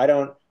forward. So I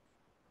don't,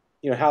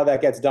 how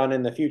that gets done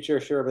in the future,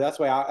 sure, but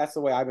that's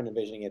the way I've been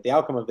envisioning it. The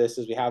outcome of this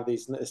is we have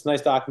this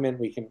nice document,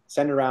 we can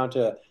send it around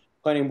to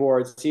planning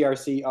boards,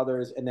 CRC,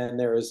 others, and then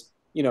there's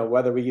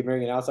whether we can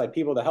bring in outside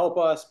people to help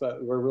us,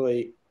 but we're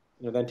really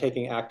then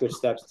taking active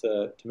steps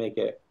to make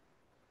it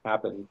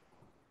happen.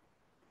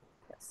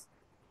 Yes.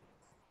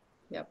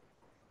 Yep.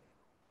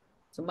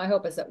 So my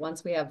hope is that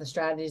once we have the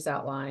strategies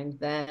outlined,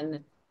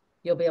 then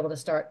you'll be able to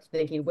start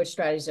thinking which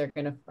strategies are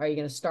you going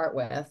to start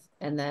with,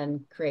 and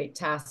then create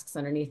tasks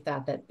underneath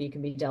that you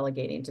can be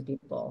delegating to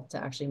people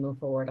to actually move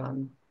forward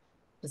on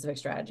specific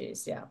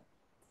strategies. Yeah.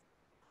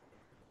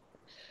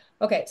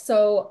 Okay,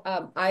 so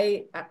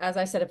as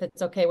I said, if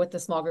it's okay with the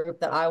small group,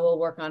 that I will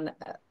work on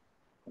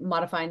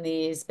modifying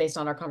these based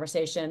on our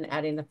conversation,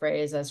 adding the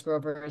phrase as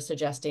Grover is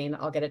suggesting.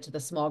 I'll get it to the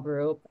small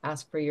group,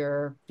 ask for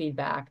your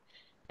feedback,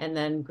 and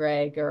then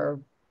Greg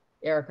or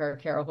Erica or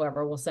Carol,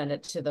 whoever, will send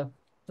it to the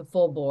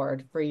full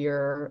board for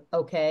your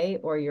okay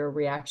or your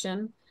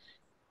reaction,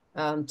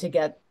 to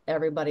get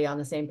everybody on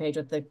the same page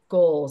with the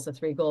goals, the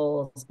 3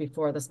 goals,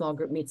 before the small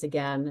group meets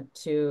again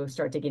to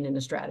start digging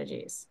into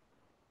strategies.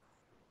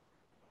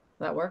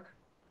 Does that work?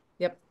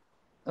 Yep.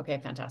 Okay,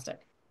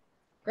 fantastic.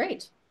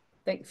 Great.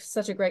 Thanks.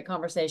 Such a great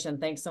conversation.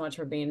 Thanks so much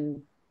for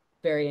being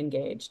very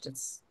engaged.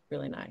 It's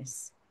really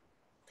nice.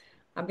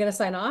 I'm going to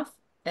sign off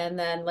and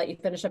then let you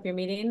finish up your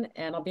meeting,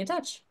 and I'll be in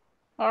touch.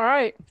 All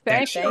right.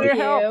 Thanks for your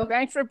help.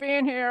 Thanks for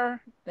being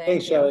here.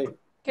 Thanks, Shelley.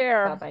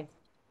 Care. Bye-bye.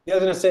 Yeah, I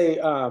was going to say,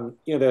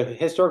 the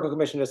Historical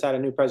Commission just had a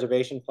new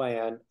preservation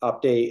plan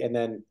update, and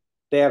then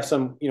they have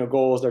some,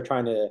 goals they're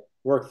trying to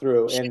work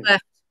through. And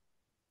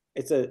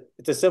it's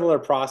a similar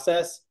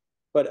process,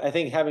 but I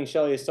think having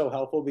Shelley is so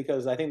helpful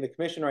because I think the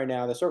commission right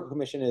now, the Historical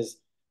Commission, is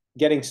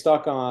getting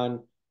stuck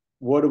on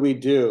what do we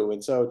do,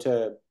 and so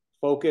to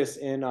focus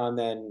in on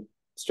then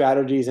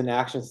strategies and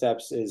action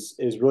steps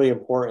is really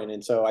important.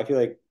 And so I feel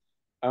like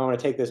I want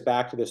to take this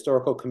back to the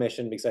Historical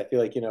Commission because I feel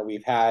like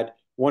we've had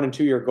 1 and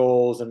 2 year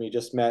goals, and we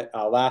just met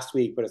last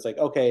week, but it's like,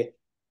 okay,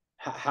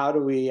 how do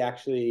we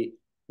actually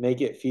make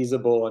it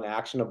feasible and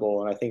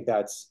actionable? And I think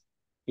that's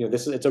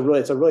it's a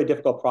really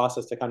difficult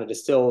process to kind of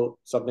distill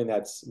something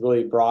that's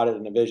really broad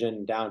in a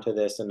vision down to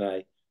this. And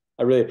I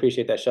really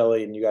appreciate that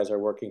Shelley and you guys are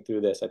working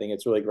through this. I think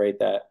it's really great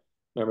that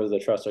members of the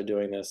trust are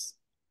doing this.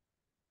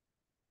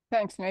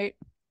 Thanks, Nate.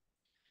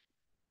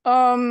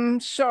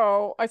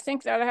 So I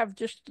think that I have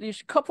just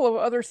these couple of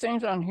other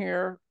things on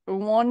here.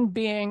 One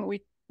being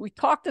we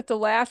talked at the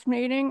last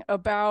meeting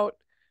about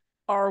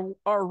our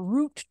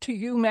route to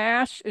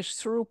UMass is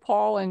through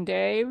Paul and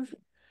Dave.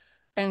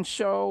 And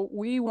so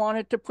we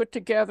wanted to put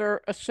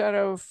together a set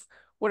of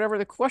whatever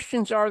the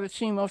questions are that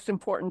seem most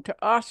important to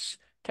us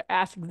to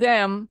ask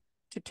them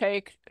to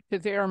take to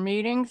their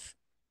meetings.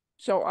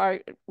 So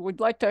I would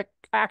like to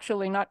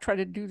actually not try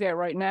to do that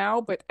right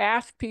now, but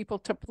ask people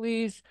to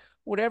please,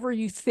 whatever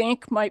you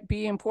think might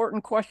be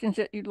important questions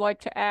that you'd like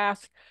to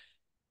ask,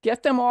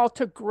 get them all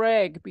to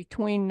Greg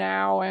between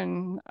now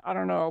and, I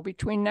don't know,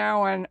 between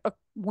now and a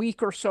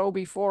week or so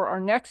before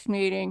our next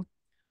meeting,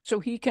 so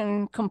he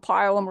can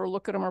compile them or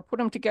look at them or put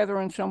them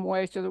together in some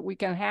way so that we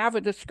can have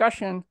a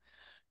discussion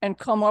and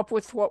come up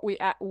with what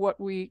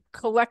we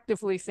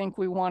collectively think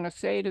we want to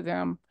say to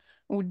them.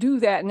 We'll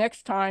do that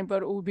next time,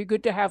 but it would be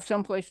good to have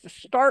some place to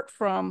start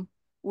from,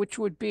 which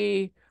would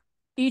be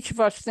each of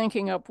us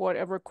thinking up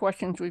whatever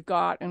questions we've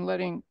got and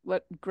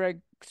let Greg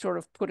sort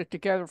of put it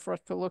together for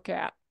us to look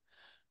at.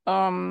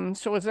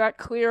 So is that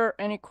clear?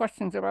 Any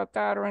questions about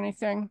that or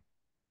anything?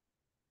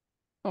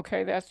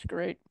 Okay, that's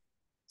great.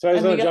 So I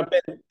just want to jump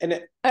in,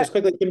 and just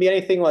quickly, it can be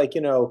anything like,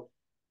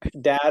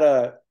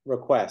 data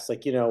requests,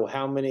 like,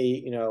 how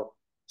many,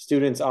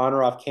 students on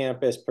or off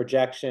campus,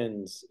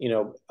 projections,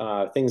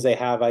 things they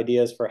have,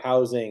 ideas for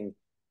housing.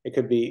 It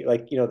could be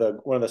like,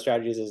 one of the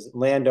strategies is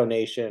land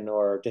donation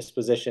or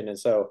disposition. And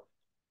so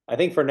I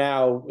think for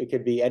now, it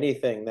could be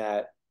anything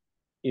that,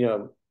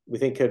 we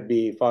think could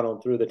be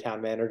funneled through the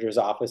town manager's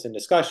office in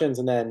discussions,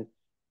 and then,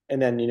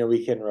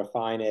 we can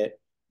refine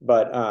it.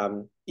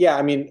 But yeah,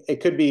 I mean,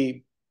 it could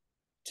be,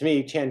 to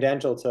me,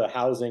 tangential to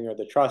housing or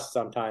the trust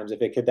sometimes,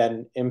 if it could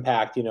then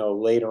impact,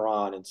 later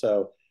on. And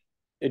so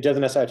it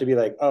doesn't necessarily have to be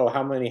like, oh,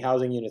 how many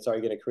housing units are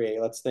you going to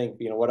create? Let's think,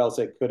 what else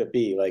could it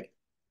be? Like,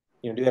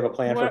 do they have a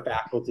plan for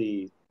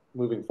faculty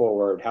moving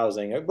forward,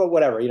 housing, but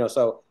whatever,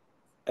 so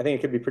I think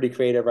it could be pretty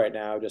creative right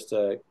now just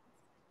to.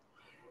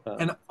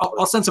 And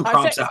I'll send some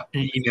prompts out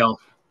in an email.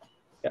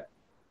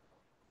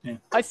 Yeah.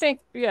 I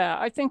think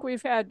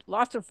we've had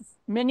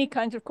many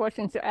kinds of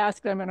questions to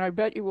ask them, and I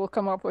bet you will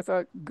come up with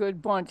a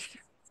good bunch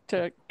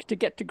to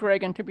get to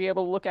Greg and to be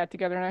able to look at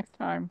together next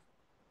time.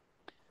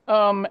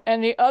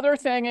 And the other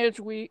thing is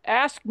we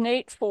asked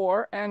Nate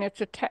for, and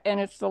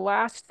it's the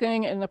last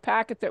thing in the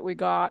packet that we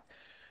got,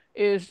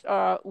 is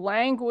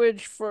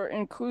language for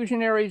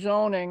inclusionary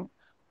zoning.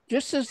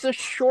 This is the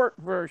short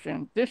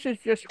version. This is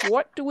just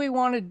what do we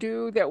want to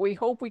do that we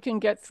hope we can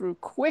get through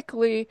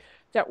quickly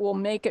that will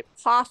make it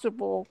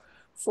possible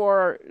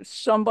for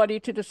somebody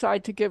to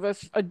decide to give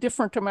us a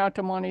different amount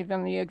of money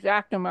than the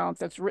exact amount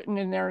that's written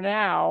in there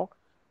now,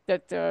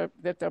 that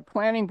the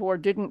planning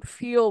board didn't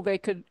feel they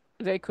could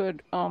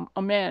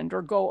amend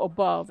or go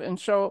above. And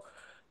so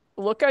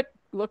look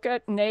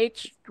at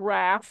Nate's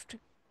draft.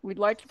 We'd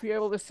like to be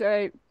able to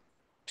say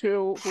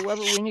to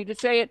whoever we need to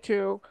say it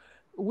to,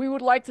 we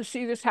would like to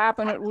see this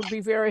happen. It would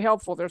be very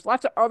helpful. There's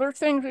lots of other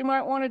things we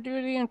might want to do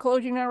to the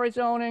inclusionary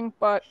zoning,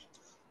 but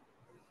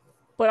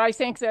I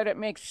think that it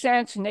makes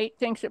sense. Nate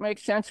thinks it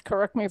makes sense.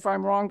 Correct me if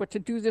I'm wrong, but to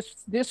do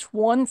this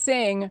one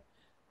thing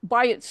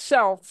by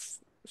itself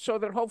so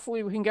that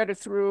hopefully we can get it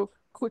through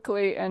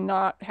quickly and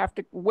not have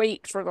to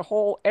wait for the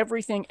whole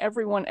everything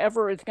everyone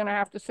ever is going to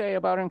have to say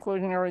about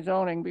inclusionary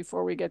zoning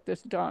before we get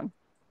this done.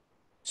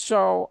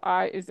 So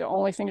the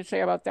only thing to say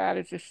about that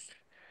is just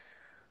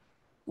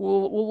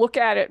we'll look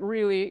at it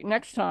really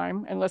next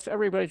time, unless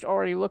everybody's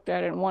already looked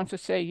at it and wants to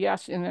say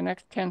yes in the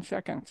next 10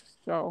 seconds.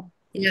 So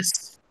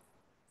Yes.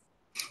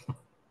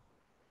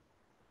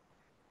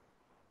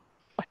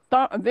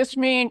 this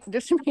means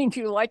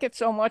you like it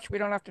so much we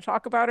don't have to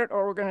talk about it,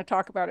 or we're going to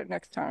talk about it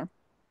next time.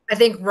 I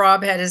think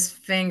Rob had his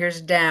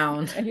fingers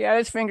down. He had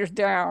his fingers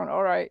down.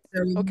 All right.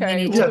 So we Okay.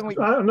 need Well, Yes, then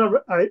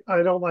we,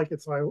 I don't like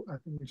it, so I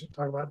think we should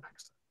talk about it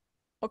next time.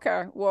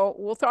 okay. Well,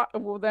 we'll talk.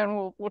 Well,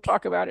 then we'll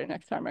talk about it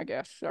next time, I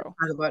guess. So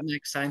talk about it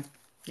next time.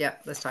 Yeah,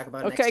 let's talk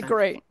about it next okay, time.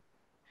 great.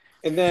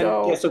 And then,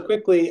 So- so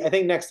quickly, I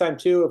think next time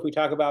too, if we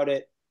talk about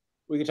it,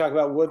 we can talk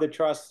about would the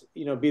trust,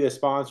 be the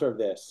sponsor of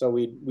this? So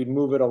we'd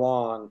move it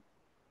along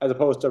as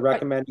opposed to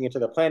recommending it to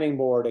the planning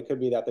board. It could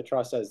be that the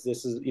trust says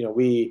this is,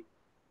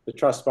 the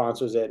trust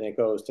sponsors it and it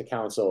goes to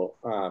council.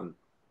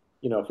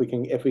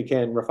 If we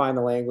can refine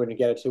the language and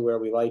get it to where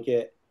we like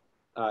it,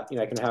 I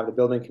can have the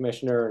building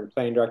commissioner and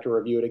planning director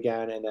review it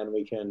again, and then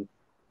we can,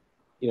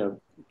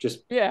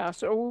 just yeah.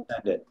 So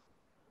send it.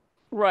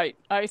 right.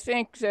 I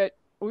think that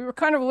we were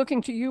kind of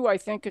looking to you, I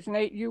think, as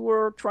Nate, you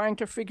were trying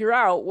to figure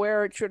out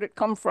where it should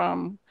come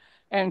from.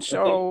 And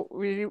so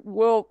we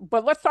will,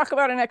 but let's talk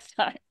about it next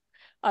time.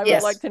 I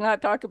would like to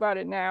not talk about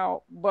it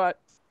now, but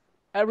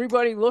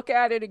everybody look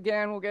at it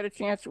again. We'll get a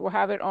chance. We'll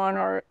have it on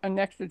our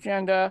next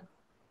agenda.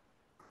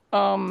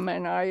 And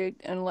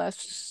unless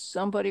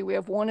somebody, we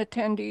have one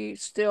attendee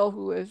still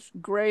who is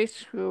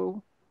Grace,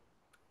 who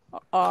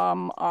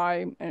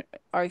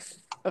I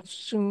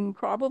assume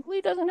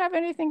probably doesn't have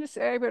anything to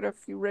say, but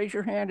if you raise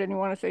your hand and you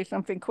want to say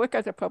something quick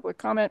as a public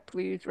comment,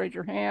 please raise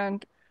your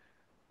hand.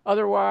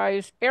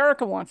 Otherwise,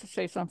 Erica wants to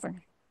say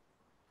something.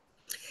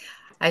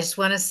 I just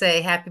want to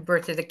say happy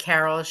birthday to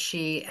Carol.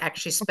 She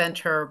actually spent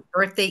her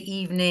birthday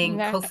evening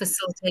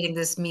co-facilitating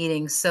this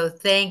meeting. So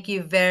thank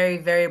you very,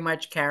 very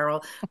much,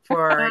 Carol,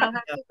 for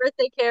happy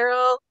birthday,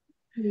 Carol.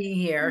 being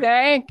here.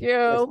 Thank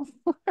you.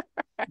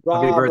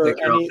 Happy birthday,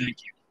 Carol. Thank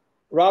you.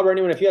 Rob or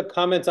anyone, if you have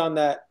comments on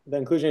that, the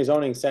inclusionary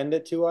zoning, send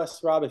it to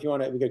us, Rob. If you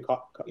want to, we could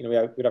call, we'd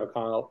have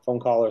a phone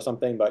call or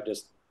something, but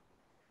just,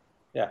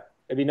 yeah,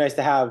 it'd be nice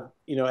to have,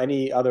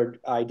 any other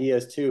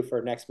ideas too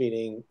for next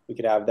meeting. We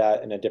could have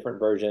that in a different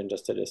version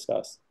just to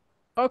discuss.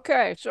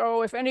 Okay,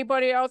 so if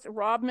anybody else,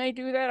 Rob may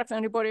do that. If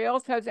anybody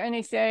else has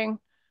anything,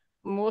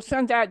 we'll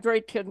send that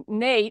right to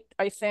Nate,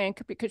 I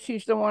think, because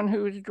he's the one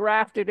who's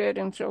drafted it.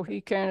 And so he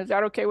can, is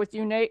that okay with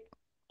you, Nate?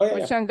 Oh, yeah,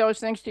 We'll send those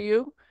things to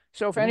you.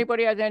 So if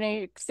anybody has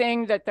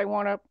anything that they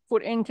want to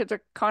put into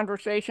the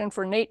conversation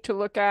for Nate to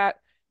look at,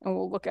 and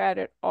we'll look at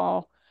it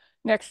all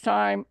next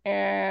time.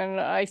 And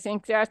I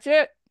think that's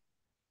it.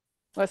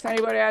 Unless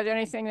anybody has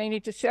anything they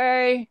need to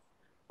say,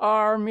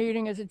 our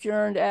meeting is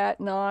adjourned at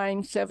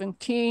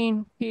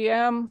 9:17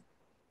 p.m.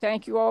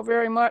 Thank you all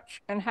very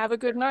much and have a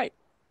good night.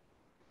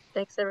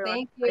 Thanks, everyone.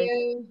 Thank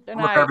you. Good Good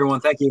night. work,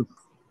 everyone. Thank you.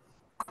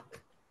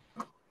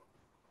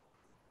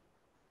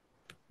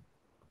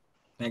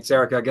 Thanks,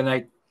 Erica. Good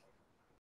night.